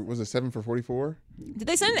 for 44? Did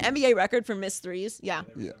they set an NBA record for missed threes? Yeah.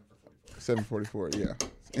 Yeah. 744. Yeah.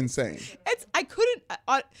 Insane. I couldn't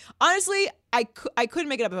honestly. I couldn't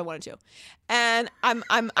make it up if I wanted to, and I'm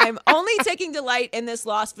only taking delight in this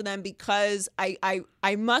loss for them because I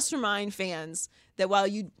must remind fans that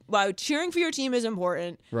while cheering for your team is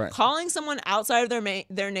important, right. calling someone outside of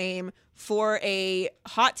their name for a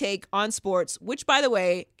hot take on sports, which by the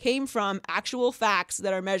way came from actual facts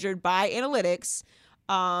that are measured by analytics,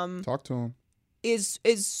 talk to him.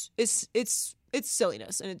 It's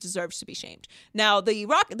silliness and it deserves to be shamed. Now the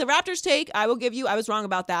Raptors take, I will give you, I was wrong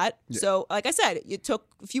about that. Yeah. So like I said, it took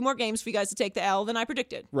a few more games for you guys to take the L than I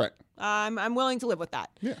predicted. Right. I'm willing to live with that.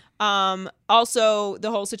 Yeah. Also the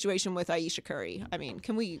whole situation with Ayesha Curry. I mean,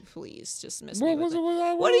 can we please just miss me with it?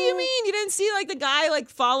 What do you mean? You didn't see like the guy like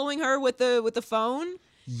following her with the phone?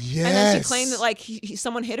 Yes. And then she claimed that like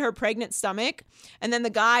someone hit her pregnant stomach, and then the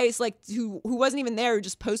guys like who wasn't even there who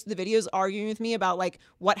just posted the videos arguing with me about like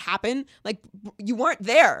what happened. Like you weren't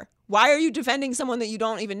there. Why are you defending someone that you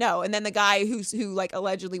don't even know? And then the guy who like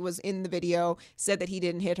allegedly was in the video said that he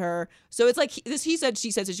didn't hit her. So it's like this he said she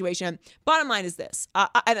said situation. Bottom line is this,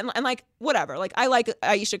 and like whatever. Like I like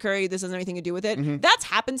Ayesha Curry. This has anything to do with it. Mm-hmm. That's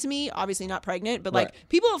happened to me. Obviously not pregnant, but like right.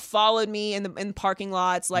 people have followed me in parking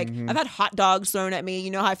lots. Like I've had hot dogs thrown at me. You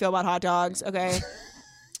know how I feel about hot dogs. Okay,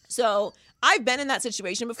 so. I've been in that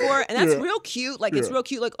situation before, and that's real cute. Like, it's real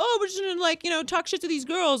cute. Like, oh, we're just gonna, like, talk shit to these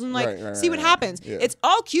girls and, like, see what happens. Yeah. It's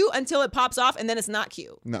all cute until it pops off, and then it's not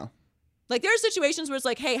cute. No. Like, there are situations where it's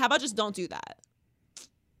like, hey, how about just don't do that?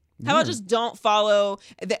 How about just don't follow?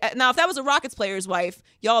 Now, if that was a Rockets player's wife,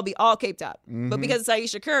 y'all would be all caped up. But because it's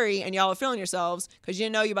Ayesha Curry, and y'all are feeling yourselves, because you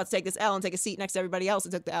know you're about to take this L and take a seat next to everybody else that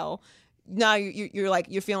took the L, now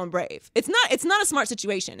you're feeling brave. It's not a smart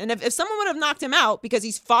situation. And if someone would have knocked him out because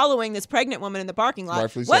he's following this pregnant woman in the parking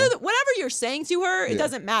lot, whatever you're saying to her, it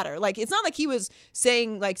doesn't matter. Like it's not like he was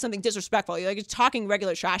saying like something disrespectful. You're like talking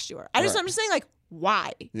regular trash to her. I'm just saying like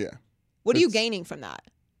why? Yeah. What are you gaining from that?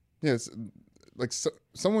 Yes, like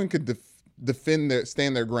someone could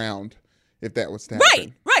stand their ground if that was to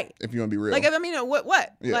happen. Right. If you want to be real. Like, I mean,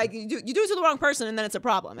 what? Yeah. Like, you do it to the wrong person, and then it's a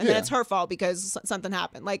problem, and then it's her fault because something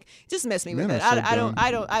happened. Like, just miss me with it. I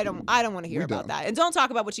don't want to hear about that. And don't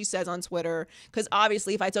talk about what she says on Twitter, because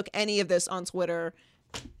obviously, if I took any of this on Twitter,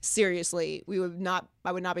 seriously,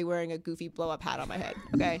 I would not be wearing a goofy blow up hat on my head.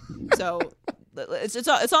 Okay, so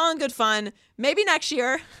it's all in good fun. Maybe next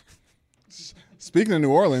year. Speaking of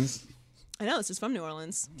New Orleans. I know, this is from New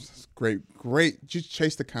Orleans. Great. Just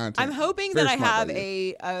chase the content. I'm hoping that I have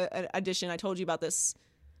an addition. I told you about this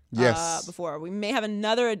before. We may have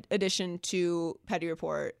another addition to Petty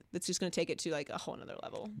Report that's just going to take it to like a whole nother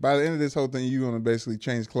level. By the end of this whole thing, you're going to basically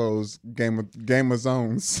change clothes, Game of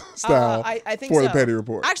Zones style I think for so. the Petty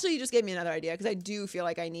Report. Actually, you just gave me another idea because I do feel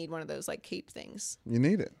like I need one of those like cape things. You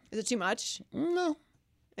need it. Is it too much? No.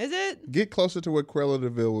 Is it? Get closer to what Cruella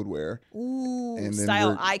DeVille would wear. Ooh, and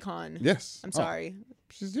style icon. Yes. I'm sorry.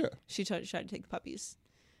 She tried to take the puppies.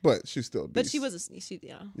 But she's still. But she was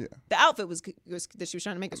Yeah. The outfit was that she was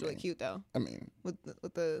trying to make was really cute though. I mean, with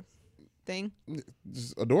the thing.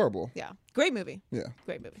 Just adorable. Yeah. Great movie. Yeah.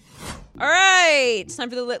 Great movie. All right. It's time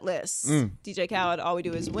for the lit list. DJ Khaled, all we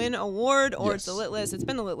do is win award or it's the lit list. It's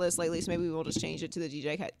been the lit list lately, so maybe we'll just change it to the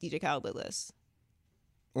DJ Khaled lit list.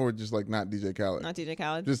 Or just like not DJ Khaled. Not DJ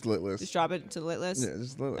Khaled. Just lit list. Just drop it to the lit list. Yeah,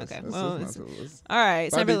 just lit list. Okay. That's all right.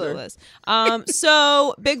 It's time for the lit list.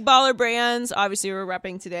 So big baller brands. Obviously, we're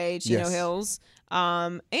repping today. Chino Hills.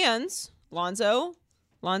 And Lonzo.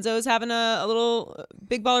 Lonzo is having a little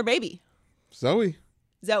big baller baby. Zoe.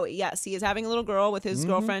 Yes, he is having a little girl with his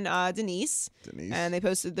girlfriend Denise. And they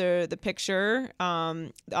posted the picture.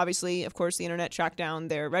 Obviously, of course, the internet tracked down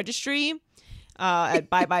their registry. At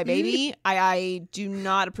Bye Bye Baby. I do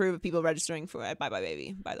not approve of people registering for at Bye Bye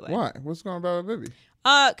Baby, by the way. Why? What's going on Bye Bye Baby?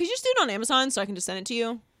 Could you just do it on Amazon so I can just send it to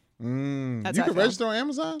you? You can register on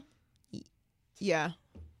Amazon? Yeah.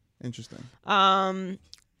 Interesting.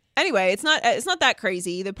 Anyway, it's not that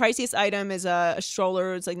crazy. The priciest item is a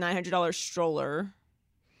stroller. It's like $900 stroller.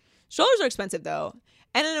 Strollers are expensive though.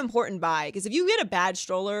 And an important buy, because if you get a bad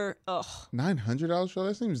stroller, $900 stroller?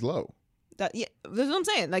 That seems low. That's what I'm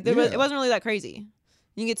saying. Like it wasn't really that crazy.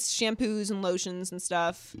 You can get shampoos and lotions and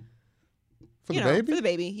stuff. For the baby? For the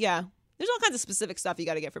baby, yeah. There's all kinds of specific stuff you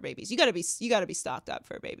got to get for babies. You got to be stocked up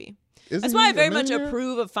for a baby. That's why I very much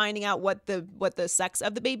approve of finding out what the sex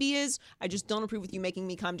of the baby is. I just don't approve with you making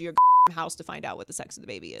me come to your house to find out what the sex of the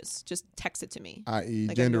baby is. Just text it to me. I.e.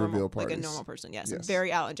 like gender reveal parties. Like a normal person, yes. I'm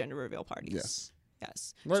very out on gender reveal parties.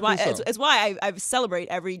 Yes. It's why I celebrate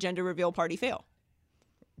every gender reveal party fail.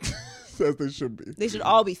 As they should be. They should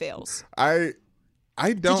all be fails.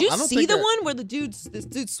 I don't. Did you I don't see the one where this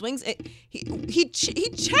dude swings? He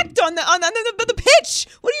checked on the pitch.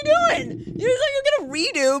 What are you doing? You're gonna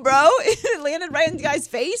redo, bro. It landed right in the guy's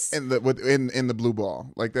face. In the blue ball,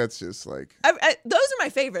 like that's just like. Those are my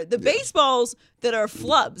favorite. The baseballs that are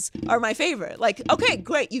flubs are my favorite. Like, okay,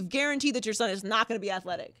 great. You've guaranteed that your son is not going to be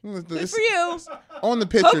athletic. Good for you. On the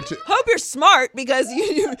pitcher, hope you're smart because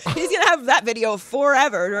he's gonna have that video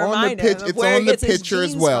forever to remind him of where he gets his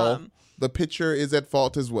genes from. The pitcher is at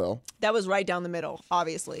fault as well. That was right down the middle,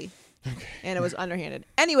 obviously. Okay. And it was underhanded.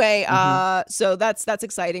 Anyway, so that's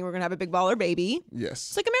exciting. We're going to have a big baller baby. Yes.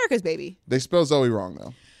 It's like America's baby. They spell Zoe wrong,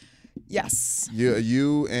 though. Yes.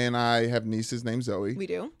 You and I have nieces named Zoe. We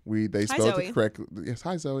do? They spelled it correctly. Yes,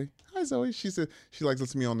 hi, Zoe. Hi, Zoe. She said she likes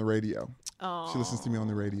listening to me on the radio. Oh. She listens to me on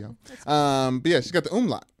the radio. But yeah, she's got the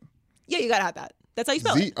umlaut. Yeah, you got to have that. That's how you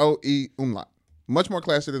spell it. Zoe umlaut. Much more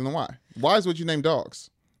classier than the Y. Y is what you name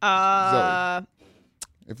dogs. Zoe.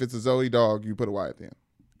 If it's a Zoe dog, you put a Y at the end.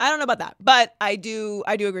 I don't know about that, but I do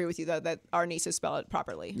agree with you though that our nieces spell it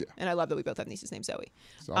properly. Yeah. And I love that we both have nieces named Zoe.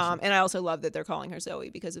 Awesome. And I also love that they're calling her Zoe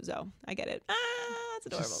because of Zoe. I get it. That's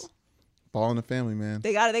adorable. Just ball in the family, man.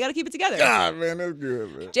 They got to keep it together. God, man, that's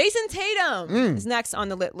good, man. Jason Tatum is next on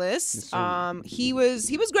the lit list. Yes, he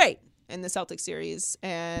was great in the Celtics series,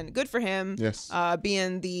 and good for him. Yes.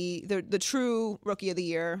 Being the true rookie of the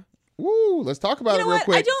year. Woo, let's talk about it real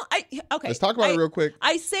quick. Okay. Let's talk about it real quick.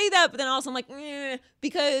 I say that, but then also I'm like,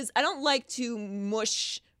 because I don't like to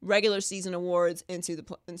mush regular season awards into the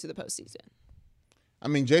postseason. I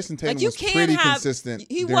mean, Jason Tatum was pretty consistent.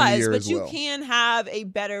 He during the was, year but as you well. can have a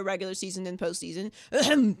better regular season than postseason.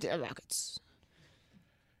 The Rockets.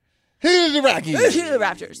 Here the Rockies. Here the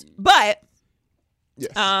Raptors. But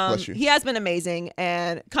yes, bless you. He has been amazing,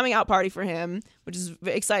 and coming out party for him, which is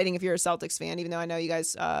exciting if you're a Celtics fan, even though I know you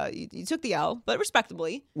guys you took the L, but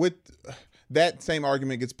respectably. With that same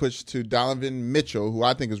argument gets pushed to Donovan Mitchell, who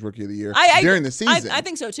I think is Rookie of the Year during the season. I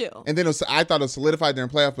think so too. And then I thought it was solidified during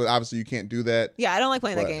playoffs, but obviously you can't do that. Yeah, I don't like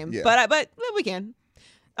playing that game, yeah. but we can.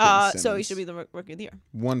 So he should be the Rookie of the Year.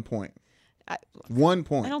 1 point. 1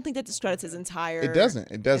 point. I don't think that discredits his entire. It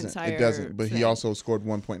doesn't. But he also scored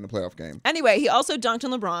 1 point in the playoff game. Anyway, he also dunked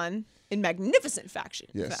on LeBron in magnificent fashion.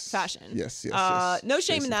 Yes. Yes. Jason No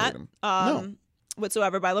shame in that. No.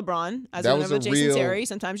 Whatsoever by LeBron. As a winner of Jason Terry,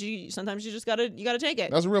 sometimes you just gotta take it.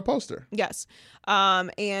 That was a real poster. Yes.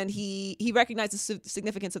 And he recognized the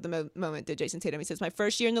significance of the moment. Did Jason Tatum? He says, "My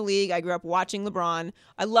first year in the league, I grew up watching LeBron.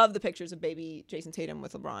 I love the pictures of baby Jason Tatum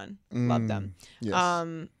with LeBron. Love them.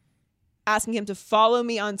 Yes. Asking him to follow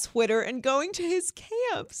me on Twitter and going to his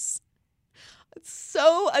camps. It's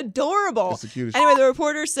so adorable." It's the cutest anyway, the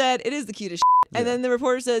reporter said, it is the cutest shit. And then the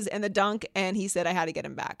reporter says, and the dunk, and he said, I had to get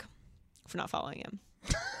him back for not following him.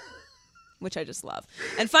 Which I just love.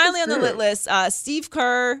 And finally on the lit list, Steve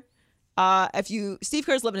Kerr. Steve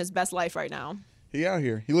Kerr's living his best life right now. He out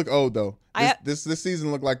here. He look old though. This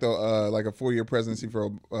season looked like like a 4-year presidency for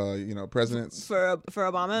presidents for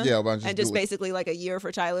Obama. Yeah, Obama and just basically like a year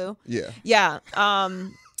for Ty Lue. Yeah. Yeah.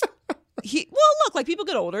 Look, like people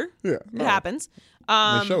get older. Yeah, it happens.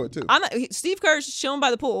 They show it too. Steve Kerr's chilling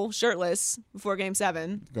by the pool, shirtless, before Game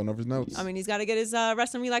 7. Going over his notes. I mean, he's got to get his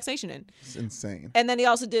rest and relaxation in. It's insane. And then he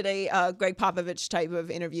also did a Greg Popovich type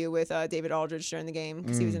of interview with David Aldridge during the game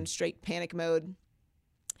because he was in straight panic mode.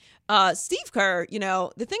 Steve Kerr,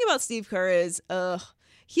 the thing about Steve Kerr is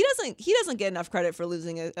he doesn't get enough credit for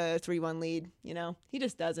losing a 3-1 lead. He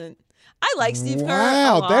just doesn't. I like Steve Kerr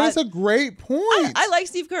a lot. That is a great point. I like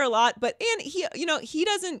Steve Kerr a lot, and he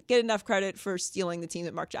doesn't get enough credit for stealing the team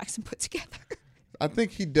that Mark Jackson put together. I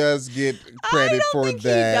think he does get credit for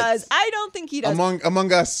that. I don't think he does.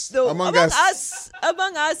 Among us,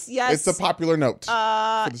 yes. It's a popular note for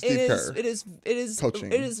the Steve Kerr. It is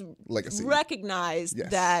coaching. It is legacy. Recognized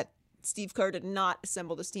that Steve Kerr did not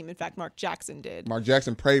assemble this team. In fact, Mark Jackson did. Mark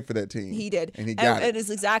Jackson prayed for that team. He did. And he got it. It is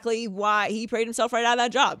exactly why he prayed himself right out of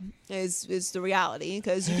that job, is the reality.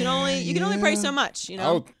 Because you can only pray so much,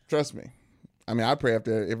 Oh, trust me. I mean, I pray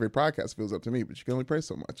after every podcast feels up to me, but you can only pray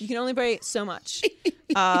so much. You can only pray so much.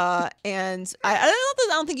 And I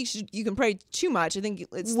don't think you can pray too much. I think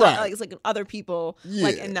it's not, like, it's like other people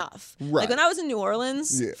like enough. Right. Like when I was in New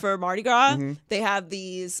Orleans for Mardi Gras, they have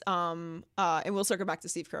these and we'll circle back to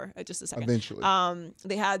Steve Kerr in just a second. Eventually.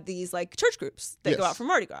 They had these like church groups that go out for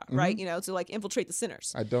Mardi Gras, right? You know, to like infiltrate the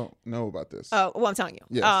sinners. I don't know about this. Oh, well, I'm telling you.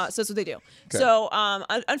 Yes. So that's what they do. Okay. So,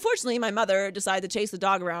 unfortunately, my mother decided to chase the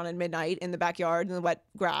dog around at midnight in the backyard in the wet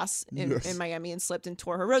grass in Miami and slipped and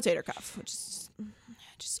tore her rotator cuff, which is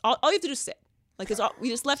just all you have to do is sit. Like, we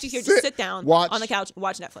just left you here. Just sit down on the couch and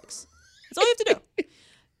watch Netflix. That's all you have to do.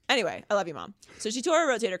 Anyway, I love you, Mom. So she tore her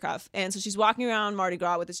rotator cuff, and so she's walking around Mardi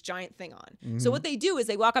Gras with this giant thing on. So what they do is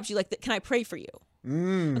they walk up to you like, can I pray for you?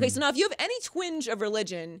 Okay, so now if you have any twinge of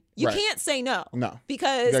religion, you can't say no. No.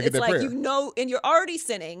 Because it's like, prayer. you know, and you're already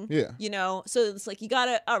sinning. Yeah. You know, so it's like, you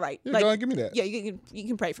gotta, all right. Yeah, like, go ahead, give me that. Yeah, you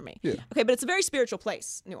can pray for me. Yeah. Okay, but it's a very spiritual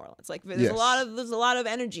place, New Orleans. Like, there's a lot of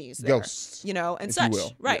energies there. Ghosts. You know, and if such. you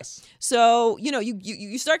will. Right. Yes. So, you know,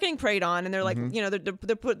 you start getting prayed on, and they're like, you know,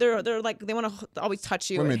 they're like, they want to always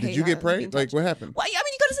touch you. Wait a minute, did you get prayed? Like, what happened? Well, I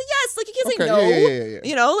mean, you gotta say yes. Like, you can't say Okay, no. yeah.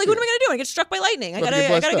 You know, like, what am I gonna do? I get struck by lightning. I About to get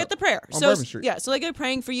gotta blessed get up the prayer. on So Bourbon Street. yeah, so like they're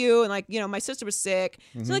praying for you, and like, you know, my sister was sick,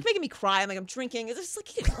 so like making me cry. I'm like, I'm drinking. It's just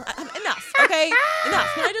like, enough, okay, enough.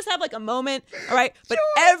 Can I just have like a moment? All right, but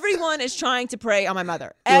everyone is trying to pray on my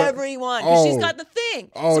mother. Everyone, 'cause she's got the thing.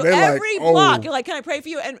 So every block, you're like, can I pray for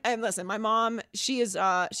you? And listen, my mom, she's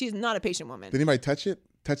not a patient woman. Did anybody touch it?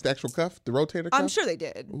 Touch the actual cuff, the rotator cuff? I'm sure they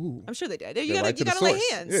did. Ooh. I'm sure they did. You Yeah, gotta right to the lay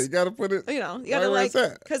source. hands. Yeah, you gotta put it. You know, you right gotta where like, it's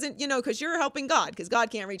at. because you're helping God, because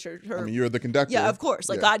God can't reach her. I mean, you're the conductor. Yeah, of course.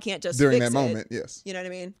 Like, God can't just during fix that it. moment. Yes. You know what I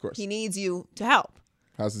mean? Of course. He needs you to help.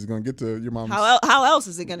 How's this gonna get to your mom's? How else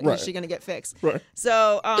is Right. she gonna get fixed? Right.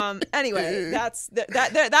 So anyway,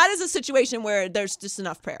 that is a situation where there's just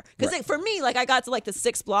enough prayer. Because for me, like, I got to like the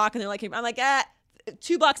 6th block, and they're like, I'm like,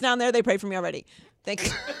 2 blocks down there, they prayed for me already. Thank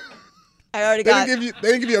you. I already got. They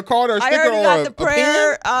didn't give you a card or a sticker I already got or the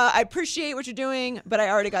prayer. a pen? I appreciate what you're doing, but I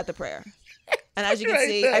already got the prayer. And as you can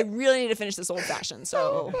see, I really need to finish this old fashioned.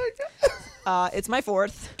 So it's my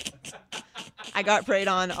 4th. I got prayed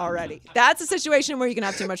on already. That's a situation where you can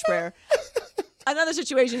have too much prayer. Another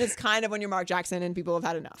situation is kind of when you're Mark Jackson and people have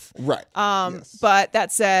had enough. Right. Yes. But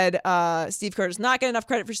that said, Steve Kerr does not get enough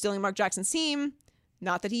credit for stealing Mark Jackson's team.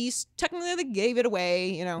 Not that he technically gave it away,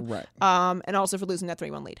 you know. Right. And also for losing that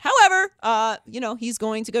 3-1 lead. However, you know, he's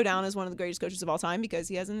going to go down as one of the greatest coaches of all time because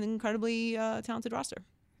he has an incredibly talented roster.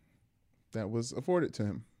 That was afforded to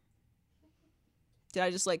him. Did I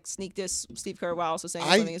just like sneak this Steve Kerr while also saying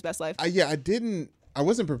he's living his best life? I didn't. I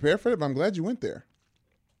wasn't prepared for it, but I'm glad you went there.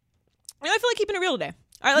 I feel like keeping it real today.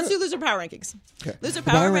 All right, let's do loser power rankings. Okay. Loser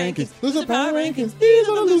power rankings. Loser power rankings. These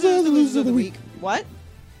are the losers of the week. What?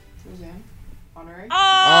 Roseanne? Honorary?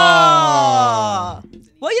 Oh!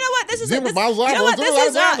 Well, you know what? This is Zero this, miles you know out, what? This zero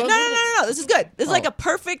is miles out. no. This is good. This is like a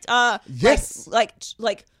perfect Yes. like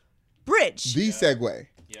bridge. The segue.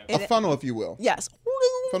 A funnel, if you will. Yes.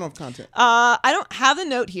 Funnel of content. I don't have a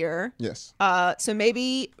note here. Yes. So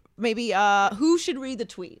maybe who should read the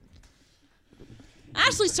tweet?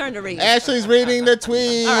 Ashley's turn to read. Ashley's reading the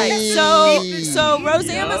tweet. All right, so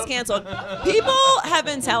Roseanne was canceled. People have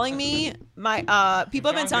been telling me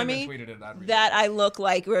that I look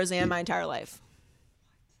like Roseanne my entire life.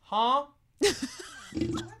 Huh?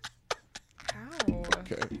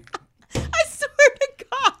 Okay. I swear to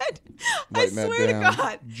God. Writing that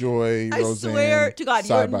down. Joy, I Roseanne. swear to God,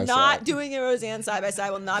 side you're by not side. doing a Roseanne side by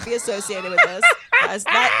side. Will not be associated with this.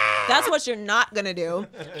 That's what you're not gonna do.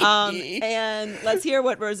 And let's hear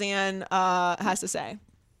what Roseanne has to say.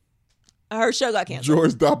 Her show got canceled.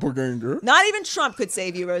 George Doppelganger. Not even Trump could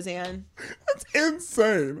save you, Roseanne. That's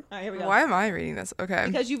insane. All right, here we go. Why am I reading this? Okay.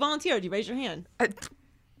 Because you volunteered. You raised your hand.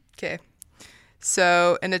 Okay.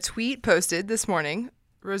 So, in a tweet posted this morning,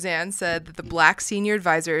 Roseanne said that the black senior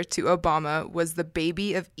advisor to Obama was the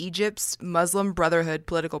baby of Egypt's Muslim Brotherhood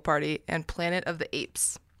political party and Planet of the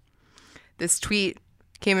Apes. This tweet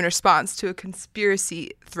came in response to a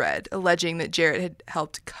conspiracy thread alleging that Jarrett had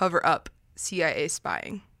helped cover up CIA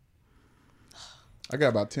spying. I got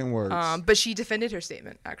about 10 words. But she defended her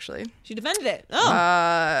statement, actually. She defended it.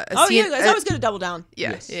 Yeah, it's always good to double down.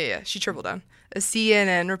 Yeah, Yes. yeah. She tripled down. A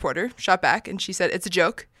CNN reporter shot back, and she said, it's a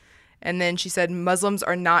joke. And then she said, Muslims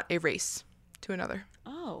are not a race to another.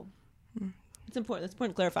 Oh. It's important. It's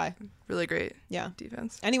important to clarify. Really great defense.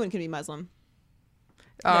 defense. Anyone can be Muslim.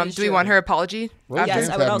 Do we want her apology? Well, Yes, James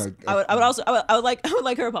I would having also. I would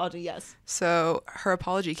like her apology. Yes. So her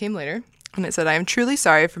apology came later, and it said, I am truly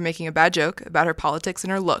sorry for making a bad joke about her politics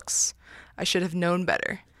and her looks. I should have known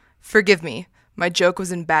better. Forgive me. My joke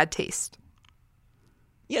was in bad taste.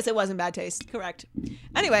 Yes, it was in bad taste. Correct.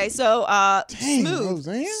 Anyway, so Dang, smooth.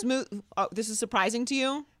 Roseanne. Smooth. Oh, this is surprising to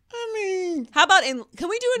you? I mean, How about can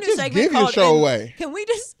we do a new just segment give your called show away. Can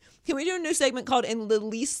we do a new segment called in the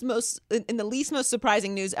least most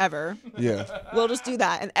surprising news ever? Yeah. We'll just do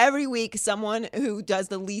that. And every week someone who does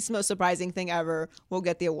the least most surprising thing ever will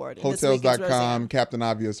get the award. And this week it's Hotels.com Roseanne. Captain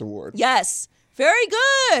Obvious Award. Yes. Very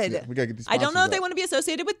good. Yeah, we gotta get these I don't know if sponsors they up. want to be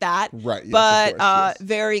associated with that. Right, yes, but of course, yes.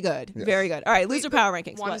 very good. Yes. Very good. All right, loser power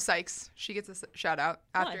rankings. Wanda What? Sykes, she gets a shout out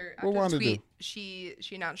after What the Wanda tweet. do? She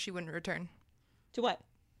announced she wouldn't return To what?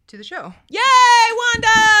 to the show, Yay,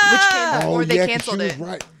 Wanda! which came before they 'cause canceled she was it.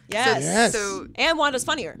 right. Yes. Yes. So And Wanda's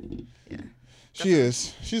funnier. She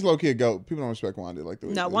is. She's low key a goat. People don't respect Wanda like the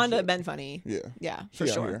way No, they Wanda should. been funny. Yeah. Yeah, She for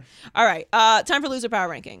out sure. here. All right, time for loser power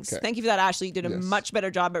rankings. Okay. Thank you for that, Ashley. You did a Yes. much better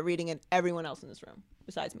job at reading than everyone else in this room,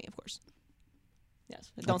 besides me, of course.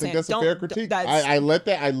 Yes. I Don't think say that's a fair critique. I let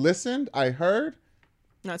that. I listened. I heard.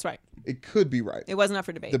 No, that's right. It could be right. It wasn't up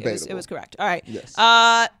for debate. It was Debatable. correct. All right. Yes.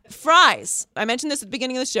 Fries. I mentioned this at the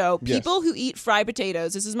beginning of the show. Yes. People who eat fried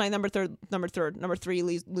potatoes. This is my number three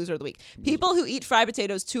loser of the week. People who eat fried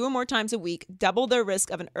potatoes 2 or more times a week double their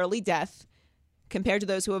risk of an early death compared to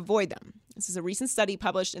those who avoid them. This is a recent study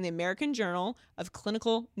published in the American Journal of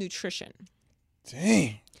Clinical Nutrition.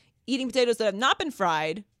 Dang. Eating potatoes that have not been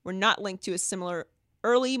fried were not linked to a similar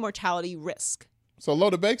early mortality risk. So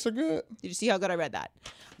loaded bakes are good. Did you see how good I read that?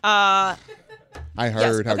 I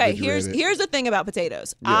heard how okay, good you read it. here's the thing about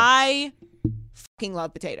potatoes. I fucking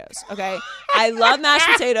love potatoes. Okay, I love mashed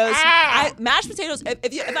potatoes. Mashed potatoes.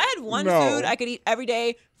 If I had one No. food I could eat every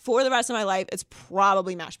day for the rest of my life, it's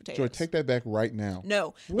probably mashed potatoes. Joy, take that back right now.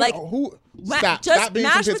 No, What- like who? ma- Stop. just Stop being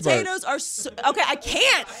mashed from Pittsburgh. potatoes are so, okay. I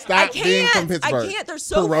can't. I Stop can't. being from Pittsburgh. I can't. They're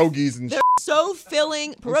so Pierogies and they're so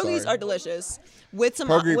filling. Pierogies sorry. are delicious. With some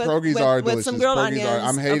Pierogies are with some delicious. grilled Pierogies are- onions.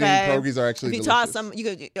 I'm hating okay? pierogies are actually If you toss delicious. some, you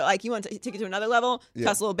could like you want to take it to another level. Yeah.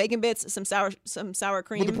 Toss a little bacon bits, some sour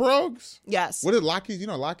cream. with the pierogs. Yes. What are Lockies? You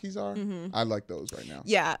know what Lockies are? I like those right now.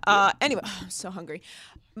 Yeah. Anyway, I'm so hungry.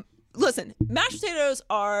 Listen, mashed potatoes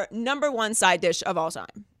are number one side dish of all time.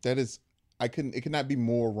 That is, it could not be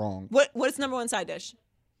more wrong. What is number one side dish?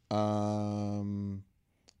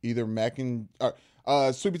 Either mac and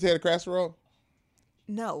sweet potato casserole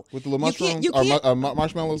No. with the little You can't- mushrooms you or can't-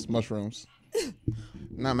 marshmallows, mushrooms.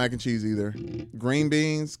 Not mac and cheese either. Green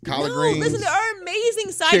beans, collard No, greens. listen, there are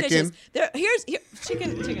amazing side Chicken. dishes. Here,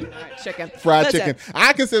 chicken. All right, chicken. fried Listen, chicken.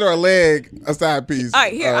 I consider a leg a side piece. All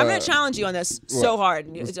right, here I'm going to challenge you on this so what? hard.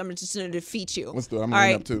 I'm just going to defeat you. Let's do it. I'm All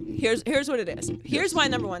leaning right, up too. Here's what it is. Here's my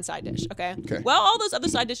number one side dish. Okay. Okay. Well, all those other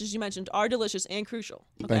side dishes you mentioned are delicious and crucial.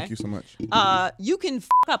 Okay? Thank you so much. You can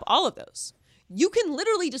up all of those. You can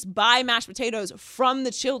literally just buy mashed potatoes from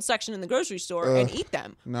the chilled section in the grocery store and eat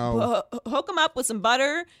them. no. Hook them up with some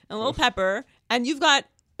butter and a little pepper, and you've got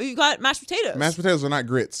mashed potatoes. Mashed potatoes are not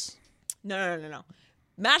grits. No.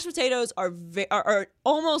 Mashed potatoes are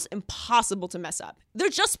almost impossible to mess up. They're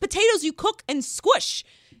just potatoes you cook and squish.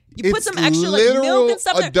 You put It's some extra like literal milk and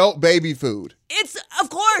stuff there. adult baby food. It's of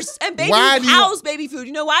course, and baby Why do you- cows baby food.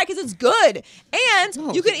 You know why? Because it's good,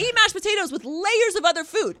 and you can eat mashed potatoes with layers of other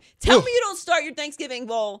food. Tell Ugh. me you don't start your Thanksgiving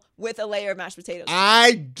bowl with a layer of mashed potatoes.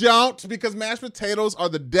 I don't, because mashed potatoes are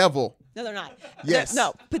the devil. No, they're not. Yes.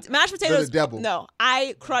 No. Mashed potatoes. the devil. No,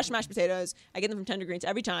 I crush mashed potatoes. I get them from Tender Greens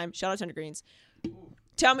every time. Shout out Tender Greens.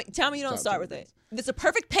 Tell me you don't start with it. It's a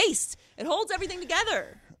perfect paste. It holds everything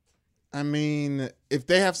together. I mean, if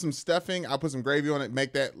they have some stuffing, I'll put some gravy on it.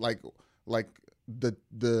 Make that like the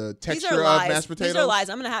These texture are of lies. mashed potatoes. These are lies.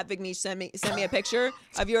 I'm gonna have Big Meech send me a picture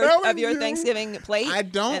of your Telling you, Thanksgiving plate. I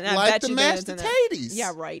don't and I like bet the you mashed didn't. potatoes.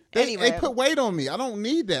 Yeah, right. They Anyway, put weight on me. I don't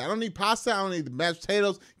need that. I don't need pasta. I don't need the mashed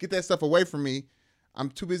potatoes. Get that stuff away from me. I'm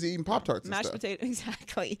too busy eating Pop-Tarts and mashed stuff. potatoes.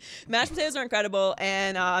 Exactly. Mashed potatoes are incredible,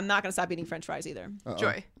 and I'm not gonna stop eating French fries either.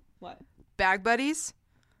 Joy, What? bag buddies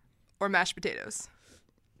or mashed potatoes?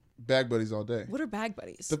 Bag buddies all day. What are bag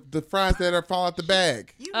buddies? The fries that fall out the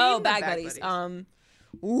bag. You Oh, named them bag buddies.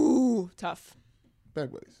 Ooh, tough.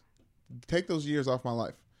 Bag buddies. Take those years off my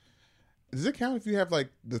life. Does it count if you have like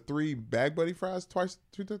the 3 bag buddy fries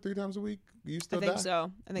two to 3 times a week? You still I think die?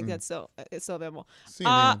 so. I think it's still available.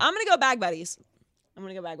 CNN. I'm gonna go bag buddies.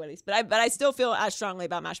 But I still feel as strongly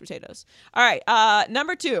about mashed potatoes. All right.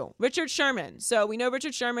 Number 2, Richard Sherman. So we know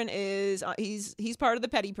Richard Sherman is he's part of the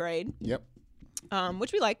Petty Parade. Yep.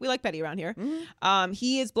 Which we like. We like Petty around here.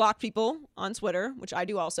 He has blocked people on Twitter, which I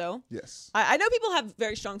do also. Yes. I know people have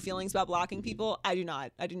very strong feelings about blocking people. I do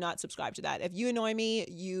not. I do not subscribe to that. If you annoy me,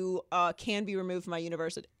 you can be removed from my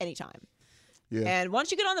universe at any time. Yeah. And once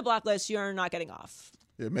you get on the block list, you're not getting off.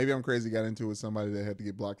 Yeah. Maybe I'm crazy. Got into it with somebody that had to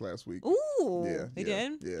get blocked last week. Ooh. Yeah. They yeah,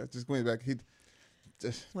 did? Yeah. Just going back.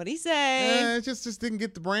 What'd he say? It just didn't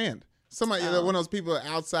get the brand. Somebody, one of those people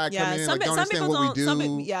outside come in, some don't understand what we do. Some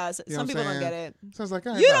You know people what I'm don't get saying? it. So I was like,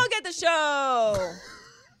 all right, You bye. don't get the show.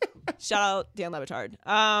 Shout out Dan Levitard.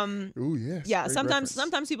 Ooh, yes. Yeah, Great sometimes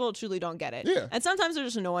reference. people truly don't get it. Yeah. And sometimes they're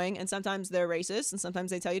just annoying, and sometimes they're racist, and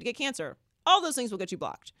sometimes they tell you to get cancer. All those things will get you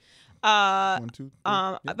blocked. 1, 2, 3.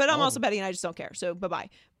 But I'm also petty, and I just don't care. So bye-bye.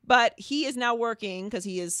 But he is now working because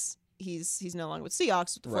he's no longer with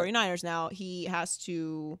Seahawks, with the 49ers now. He has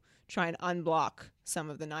to try and unblock some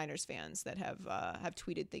of the Niners fans that have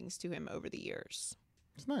tweeted things to him over the years.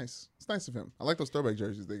 It's nice. It's nice of him. I like those throwback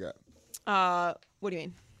jerseys they got. What do you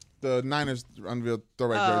mean? The Niners unveiled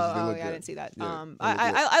throwback jerseys. They look good. I didn't see that. Yeah,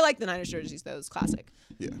 I like the Niners jerseys. Those classic.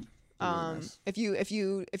 Yeah. Really nice. If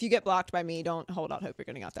you get blocked by me, don't hold out hope you're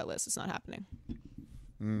getting off that list. It's not happening.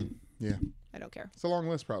 Yeah. I don't care. It's a long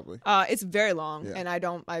list, probably. It's very long, Yeah. and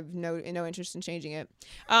I've no interest in changing it.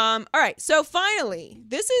 All right, so finally,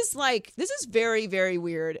 this is very, very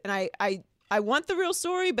weird, and I want the real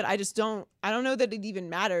story, but I don't know that it even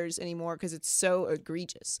matters anymore because it's so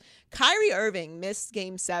egregious. Kyrie Irving missed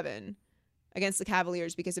Game 7 against the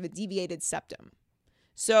Cavaliers because of a deviated septum.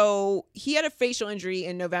 So he had a facial injury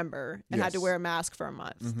in November and had to Yes. wear a mask for a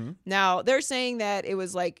month. Now they're saying that it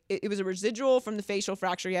was like it was a residual from the facial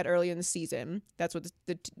fracture he had early in the season. That's what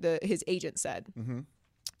his agent said.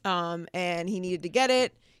 And he needed to get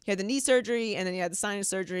it. He had the knee surgery and then he had the sinus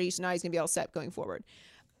surgery. So now he's gonna be all set going forward.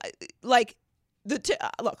 Look,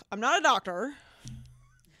 I'm not a doctor,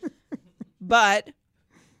 but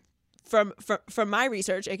from my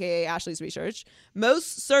research, aka Ashley's research,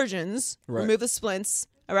 most surgeons remove the splints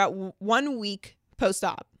about 1 week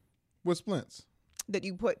post-op. What splints? That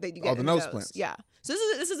you get the in the nose nose. splints. Yeah. So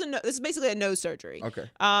this is basically a nose surgery. Okay.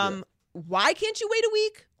 Why can't you wait a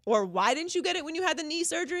week? Or why didn't you get it when you had the knee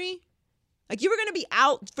surgery? Like you were gonna be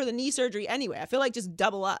out for the knee surgery anyway. I feel like just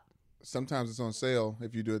double up. Sometimes it's on sale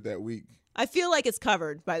if you do it that week. I feel like it's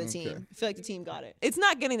covered by the team. I feel like the team got it. It's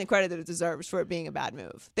not getting the credit that it deserves for it being a bad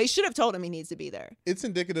move. They should have told him he needs to be there. It's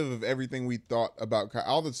indicative of everything we thought about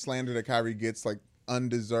all the slander that Kyrie gets, like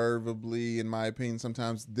undeservedly, in my opinion.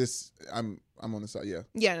 Sometimes I'm on the side. Yeah.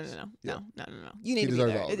 Yeah, no. You need to be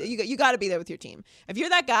deserves there. all of it. You got to be there with your team. If you're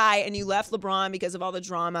that guy and you left LeBron because of all the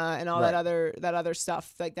drama and all that other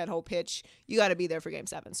stuff, like that whole pitch, you got to be there for Game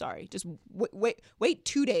 7. Sorry, just wait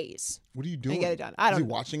 2 days. What are you doing? And get it done. I don't Is he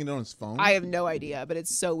know. watching it on his phone? I have no idea, but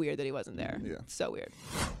it's so weird that he wasn't there. Yeah. So weird.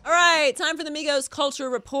 All right, time for the Migos Culture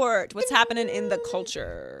Report. What's happening in the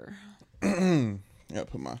culture? Yeah,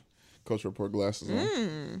 put my Culture Report glasses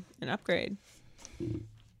on. An upgrade.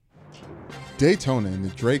 Daytona and the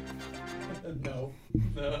Drake. No.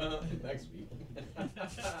 Next week.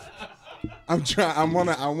 I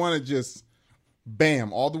want to just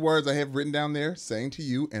bam all the words I have written down there, saying to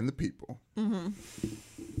you and the people. Would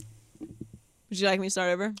you like me to start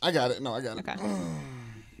over? I got it. No, I got it. Okay.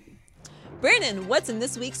 Brandon, what's in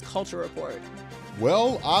this week's Culture Report?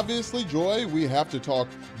 Well, obviously, Joy, we have to talk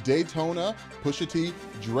Daytona, Pusha T,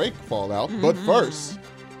 Drake fallout. But first,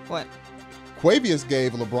 What? Quavius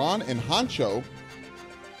gave LeBron and Honcho.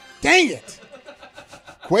 Dang it!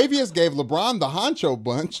 Quavius gave LeBron the Honcho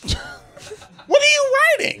bunch. What are you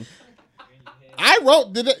writing? I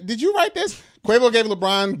wrote. Did you write this? Quavo gave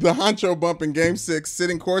LeBron the Honcho bump in Game 6,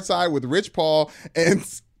 sitting courtside with Rich Paul and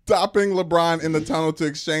stopping LeBron in the tunnel to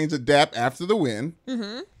exchange a dap after the win.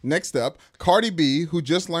 Next up, Cardi B, who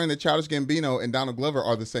just learned that Childish Gambino and Donald Glover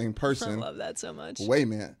are the same person. I love that so much. Wait a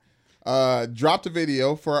minute. Dropped a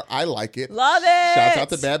video for I Like It. Love it. Shouts out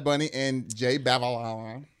to Bad Bunny and Jay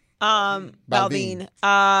Balvin. Balvin.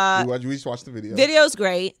 We just watched the video. Video's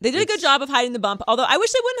great. They did a good job of hiding the bump, although I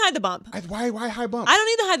wish they wouldn't hide the bump. Why high bump? I don't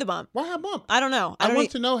need to hide the bump. Why high bump? I don't know. I want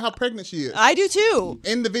to know how pregnant she is. I do too.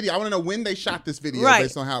 In the video. I want to know when they shot this video Right.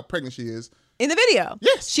 based on how pregnant she is. In the video.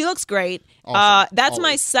 Yes. She looks great. Awesome. That's my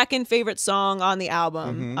Always. second favorite song on the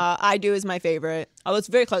album. I Do is my favorite. Although it's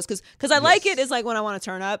very close because I Like It is like when I want to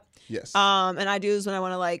turn up. Yes. And I Do is when I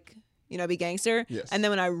want to be gangster. Yes. And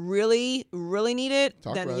then when I really, really need it,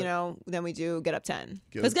 Talk then about then we do Get Up 10.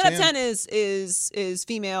 Get Because Up Get Up 10 10 is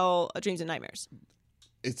female dreams and nightmares.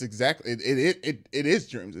 It's exactly it is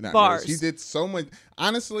Dreams and Nightmares. Bars. She did so much.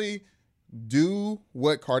 Honestly, do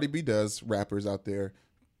what Cardi B does, rappers out there.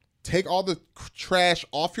 Take all the trash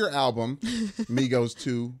off your album, Migos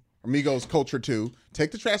 2, or Migos Culture 2.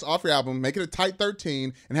 Take the trash off your album, make it a tight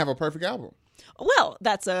 13, and have a perfect album. Well,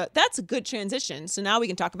 that's a good transition. So now we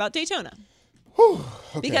can talk about Daytona.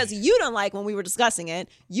 Okay. Because you don't like, when we were discussing it,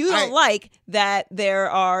 you don't like that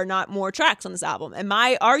there are not more tracks on this album. And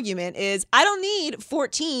my argument is I don't need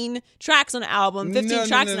 14 tracks on an album, 15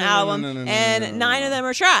 tracks on an album, and 9 of them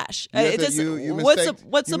are trash. What's the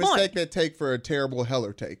point? You mistake that take for a terrible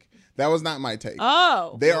Heller take. That was not my take.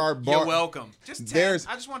 Oh. There are You're welcome. Just 10.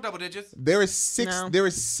 I just want double digits. There is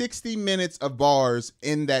 60 minutes of bars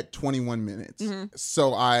in that 21 minutes. Mm-hmm.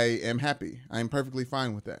 So I am happy. I am perfectly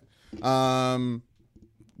fine with that.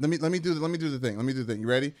 Let me do the thing. You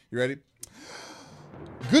ready?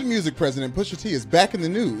 Good Music president Pusha T is back in the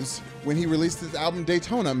news when he released his album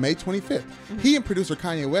Daytona May 25th. He and producer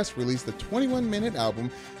Kanye West released a 21-minute album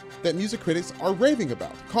that music critics are raving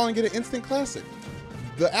about, calling it an instant classic.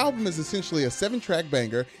 The album is essentially a 7-track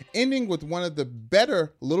banger, ending with one of the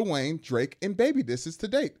better Lil Wayne, Drake, and Baby disses to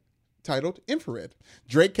date, titled Infrared.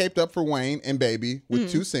 Drake caped up for Wayne and Baby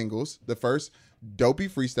with 2 singles. The first, Dopey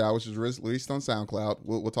Freestyle, which was released on SoundCloud.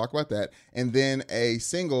 We'll talk about that. And then a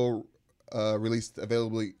single released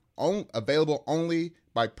available only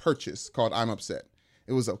by purchase called I'm Upset.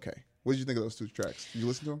 It was okay. What did you think of those 2 tracks? Did you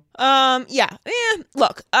listen to them? Yeah.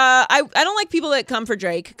 Look, I don't like people that come for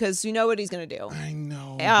Drake because you know what he's gonna do. I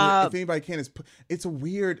know. If anybody can, it's a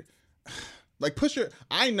weird. Like Pusha,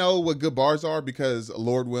 I know what good bars are because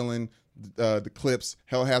Lord willing, the clips,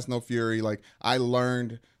 Hell Has No Fury. Like I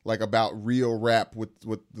learned about real rap with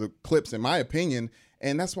the clips, in my opinion,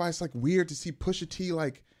 and that's why it's like weird to see Pusha T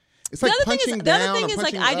like. It's like punching down. The other thing is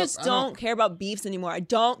like I just don't care about beefs anymore. I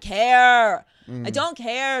don't care. I don't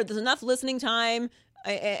care. There's enough listening time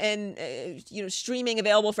and streaming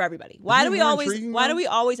available for everybody. Why do we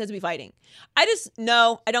always have to be fighting? I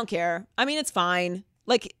don't care. I mean, it's fine.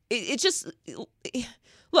 Like it's just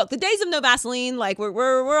look, the days of no Vaseline, like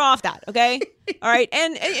we're off that, okay? All right,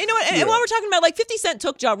 and you know what? And while we're talking about, like 50 Cent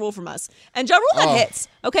took Ja Rule from us, and Ja Rule had hits,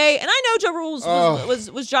 okay? And I know Ja Rule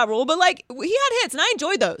was Ja Rule, but like he had hits, and I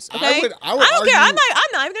enjoyed those, okay? I don't care. I'm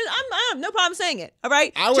not even gonna. I have no problem saying it. All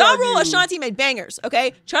right, Ja Rule, Ashanti made bangers,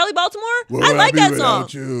 okay? Charlie Baltimore, I like that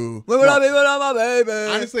song. Where would I be without my baby?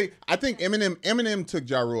 Honestly, I think Eminem took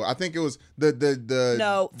Ja Rule. I think it was the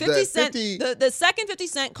no 50 Cent. The second 50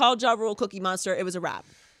 Cent called Ja Rule Cookie Monster. It was a rap.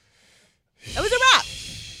 It was a rap.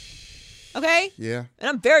 Okay. Yeah. And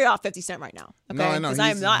I'm very off 50 Cent right now. Okay. No, I know.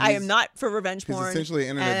 Because I am not for revenge porn. He's essentially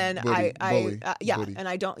an internet bully. Bully. And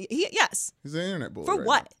I don't. Yes. He's an internet bully. For right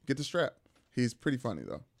what? Now. Get the strap. He's pretty funny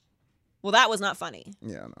though. Well, that was not funny.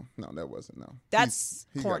 Yeah, no, that wasn't. No. That's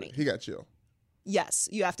corny. He got chill. Yes,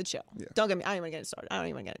 you have to chill. Yeah. Don't get me. I don't even want to get started. I don't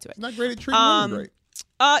even want to get into it. He's not great at treating women great.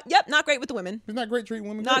 Yep, not great with the women. He's not great treating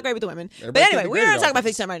women. Not great with the women. But anyway, we're not talking about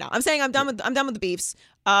 50 Cent right now. I'm saying I'm done with the beefs.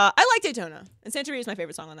 I like Daytona, and Santeria is my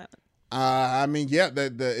favorite song on that one. I mean, yeah,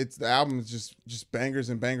 the album is just bangers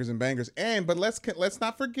and bangers and bangers. But let's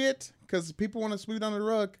not forget, because people want to sweep it under the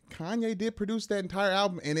rug, Kanye did produce that entire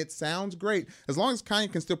album, and it sounds great. As long as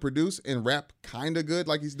Kanye can still produce and rap kind of good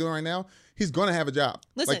like he's doing right now, he's going to have a job.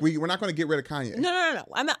 Listen, like we're not going to get rid of Kanye. No.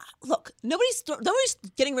 I'm not. Look, nobody's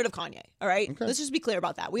getting rid of Kanye. All right, okay. Let's just be clear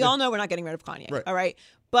about that. We all know we're not getting rid of Kanye. Right. All right,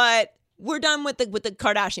 but we're done with the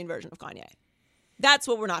Kardashian version of Kanye. That's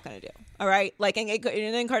what we're not going to do. All right, like and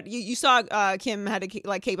then you saw Kim had to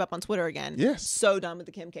cape up on Twitter again. Yes, so done with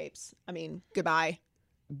the Kim capes. I mean, goodbye.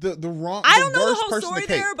 I don't know the whole story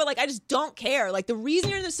there, but like I just don't care. Like the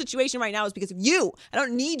reason you're in this situation right now is because of you. I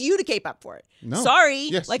don't need you to cape up for it. No. Sorry.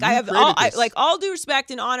 Yes, like I have all due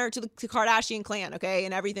respect and honor to the Kardashian clan, okay,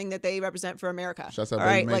 and everything that they represent for America. Shouts out all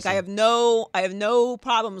right, Mason. like I have no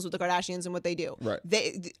problems with the Kardashians and what they do. Right.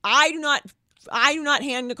 I do not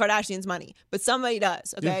hand the Kardashians money, but somebody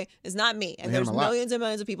does, okay? Yeah. It's not me. And there's millions and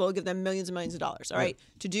millions of people who give them millions and millions of dollars, all right,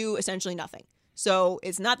 to do essentially nothing. So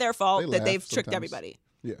it's not their fault that they've tricked everybody.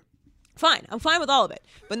 Yeah. Fine. I'm fine with all of it.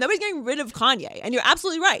 But nobody's getting rid of Kanye. And you're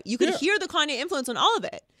absolutely right. You can hear the Kanye influence on all of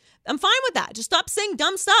it. I'm fine with that. Just stop saying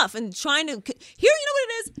dumb stuff and trying to... Here, you know what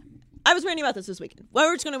it is? I was ranting about this weekend. Well,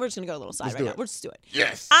 we're just gonna go a little side right now. We'll just do it.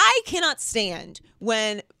 Yes. I cannot stand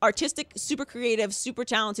when artistic, super creative, super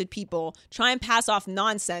talented people try and pass off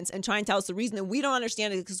nonsense and try and tell us the reason that we don't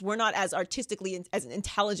understand it because we're not as artistically as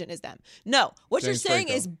intelligent as them. No, what you're saying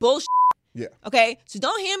is bullshit. Yeah. Okay. So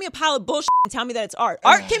don't hand me a pile of bullshit and tell me that it's art.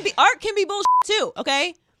 Art can be bullshit too.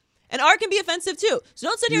 Okay. And art can be offensive too. So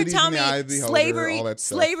don't sit here and tell me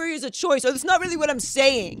slavery is a choice. Or that's not really what I'm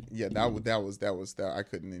saying. Yeah, that was I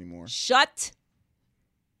couldn't anymore. Shut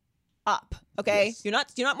up. Okay.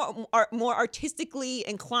 Yes. You're not more artistically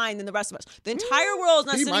inclined than the rest of us. The entire world is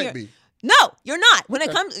not sitting here. Be. No, you're not. When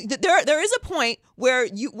it comes, there is a point where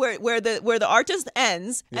the artist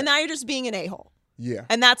ends, and now you're just being an a-hole. Yeah.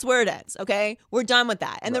 And that's where it ends, okay? We're done with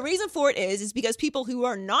that. And the reason for it is because people who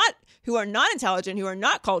are not intelligent, who are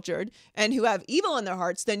not cultured, and who have evil in their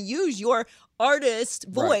hearts, then use your artist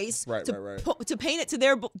voice to paint it to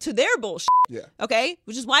their bullshit. Yeah. Okay?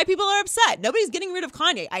 Which is why people are upset. Nobody's getting rid of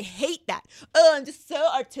Kanye. I hate that. Oh, I'm just so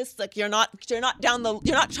artistic. You're not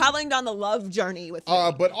traveling down the love journey with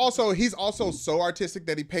me. But also he's also so artistic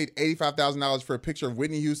that he paid $85,000 for a picture of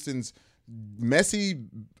Whitney Houston's messy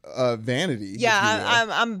vanity. Yeah,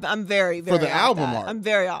 I'm very for the off album that. art. I'm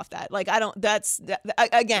very off that. Like I don't.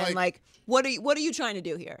 Again, like what are you trying to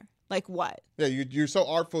do here? Like what? Yeah, you're so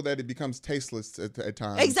artful that it becomes tasteless at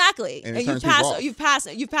times. Exactly, and you've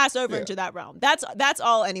passed over Yeah. into that realm. That's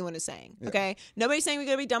all anyone is saying. Yeah. Okay, nobody's saying we're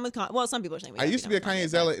gonna be done with Kanye. Well, some people are saying. I used to be a Kanye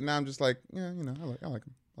zealot, and now I'm just like, yeah, I like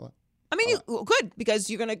him a lot. I mean, you could because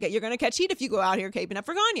you're gonna catch heat if you go out here caping up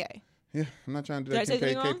for Kanye. Yeah, I'm not trying to do Did that. I say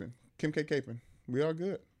anything wrong? Kim K caping. We all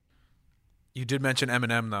good. You did mention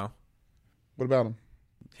Eminem though. What about him?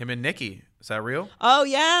 Him and Nicki. Is that real? Oh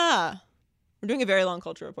yeah, we're doing a very long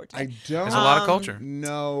culture report today. I don't. There's a lot of culture.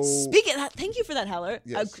 No. Speaking of that, thank you for that, Heller.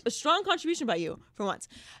 Yes. A strong contribution by you for once.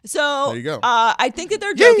 So There you go. I think that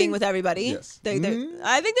they're joking with everybody. Yes. I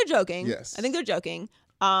think they're joking. Yes. I think they're joking.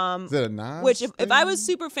 Is that a Nas Which if I thing? was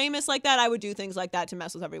super famous like that, I would do things like that to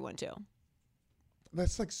mess with everyone too.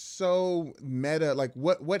 That's like so meta. Like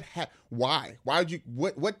why would you?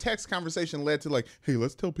 What text conversation led to like, hey,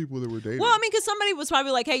 let's tell people that we're dating? Well, I mean, because somebody was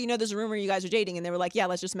probably like, hey, there's a rumor you guys are dating, and they were like, yeah,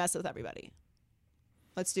 let's just mess with everybody.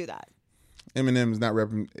 Let's do that. Eminem's not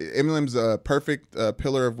Eminem's a perfect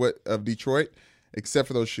pillar of Detroit, except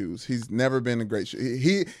for those shoes. He's never been a great shoe.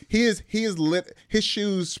 He is lit. His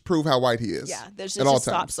shoes prove how white he is. Yeah, there's at all just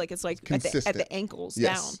times. stops like it's like at the ankles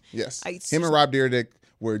down. Yes. Him and Rob Dyrdek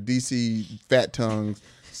were DC fat tongues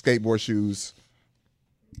skateboard shoes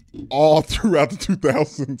all throughout the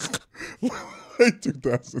 2000s. Late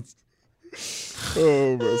 2000s.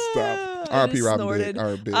 Oh, man, stop. R.I.P. Rob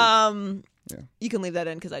Dyrdek. You can leave that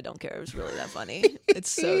in because I don't care. It was really that funny.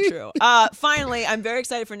 It's so true. Finally, I'm very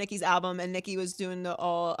excited for Nicki's album, and Nicki was doing the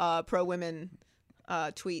all pro women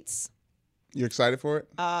tweets. You're excited for it?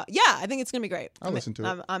 Yeah, I think it's gonna be great. I'll listen to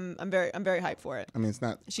it. I'm very hyped for it. I mean, it's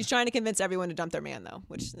not. She's trying to convince everyone to dump their man though,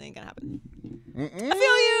 which ain't gonna happen.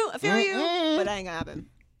 I feel you, but that ain't gonna happen.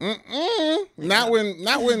 Not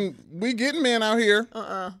when we getting men out here.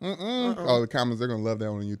 Oh, the comments, they're gonna love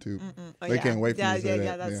that one on YouTube. They can't wait for you to say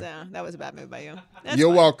that. That was a bad move by you. That's You're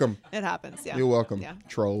fine. welcome. It happens. Yeah. You're welcome. Yeah.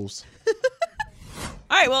 Trolls.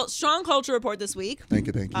 All right. Well, strong culture report this week. Thank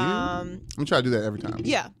you. I'm trying to do that every time.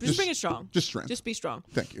 Yeah, just bring it strong. Just strength. Just be strong.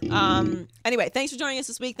 Thank you. Anyway, thanks for joining us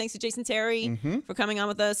this week. Thanks to Jason Terry for coming on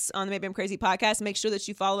with us on the Maybe I'm Crazy podcast. Make sure that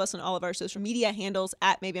you follow us on all of our social media handles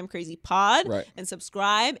at Maybe I'm Crazy Pod. Right. And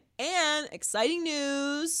subscribe. And exciting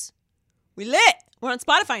news, we lit. We're on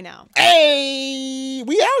Spotify now. Hey,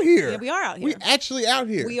 we out here. Yeah, we are out here. We actually out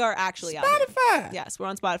here. We are actually out here. Spotify. Yes, we're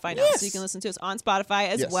on Spotify now, Yes. so you can listen to us on Spotify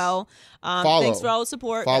as Yes. well. Follow. Thanks for all the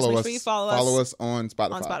support. Guys, make sure you follow us. Follow us on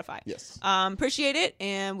Spotify. On Spotify. Yes. Appreciate it,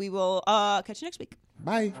 and we will catch you next week.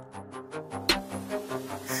 Bye.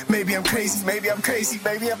 Maybe I'm crazy, maybe I'm crazy,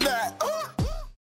 maybe I'm not. Ooh.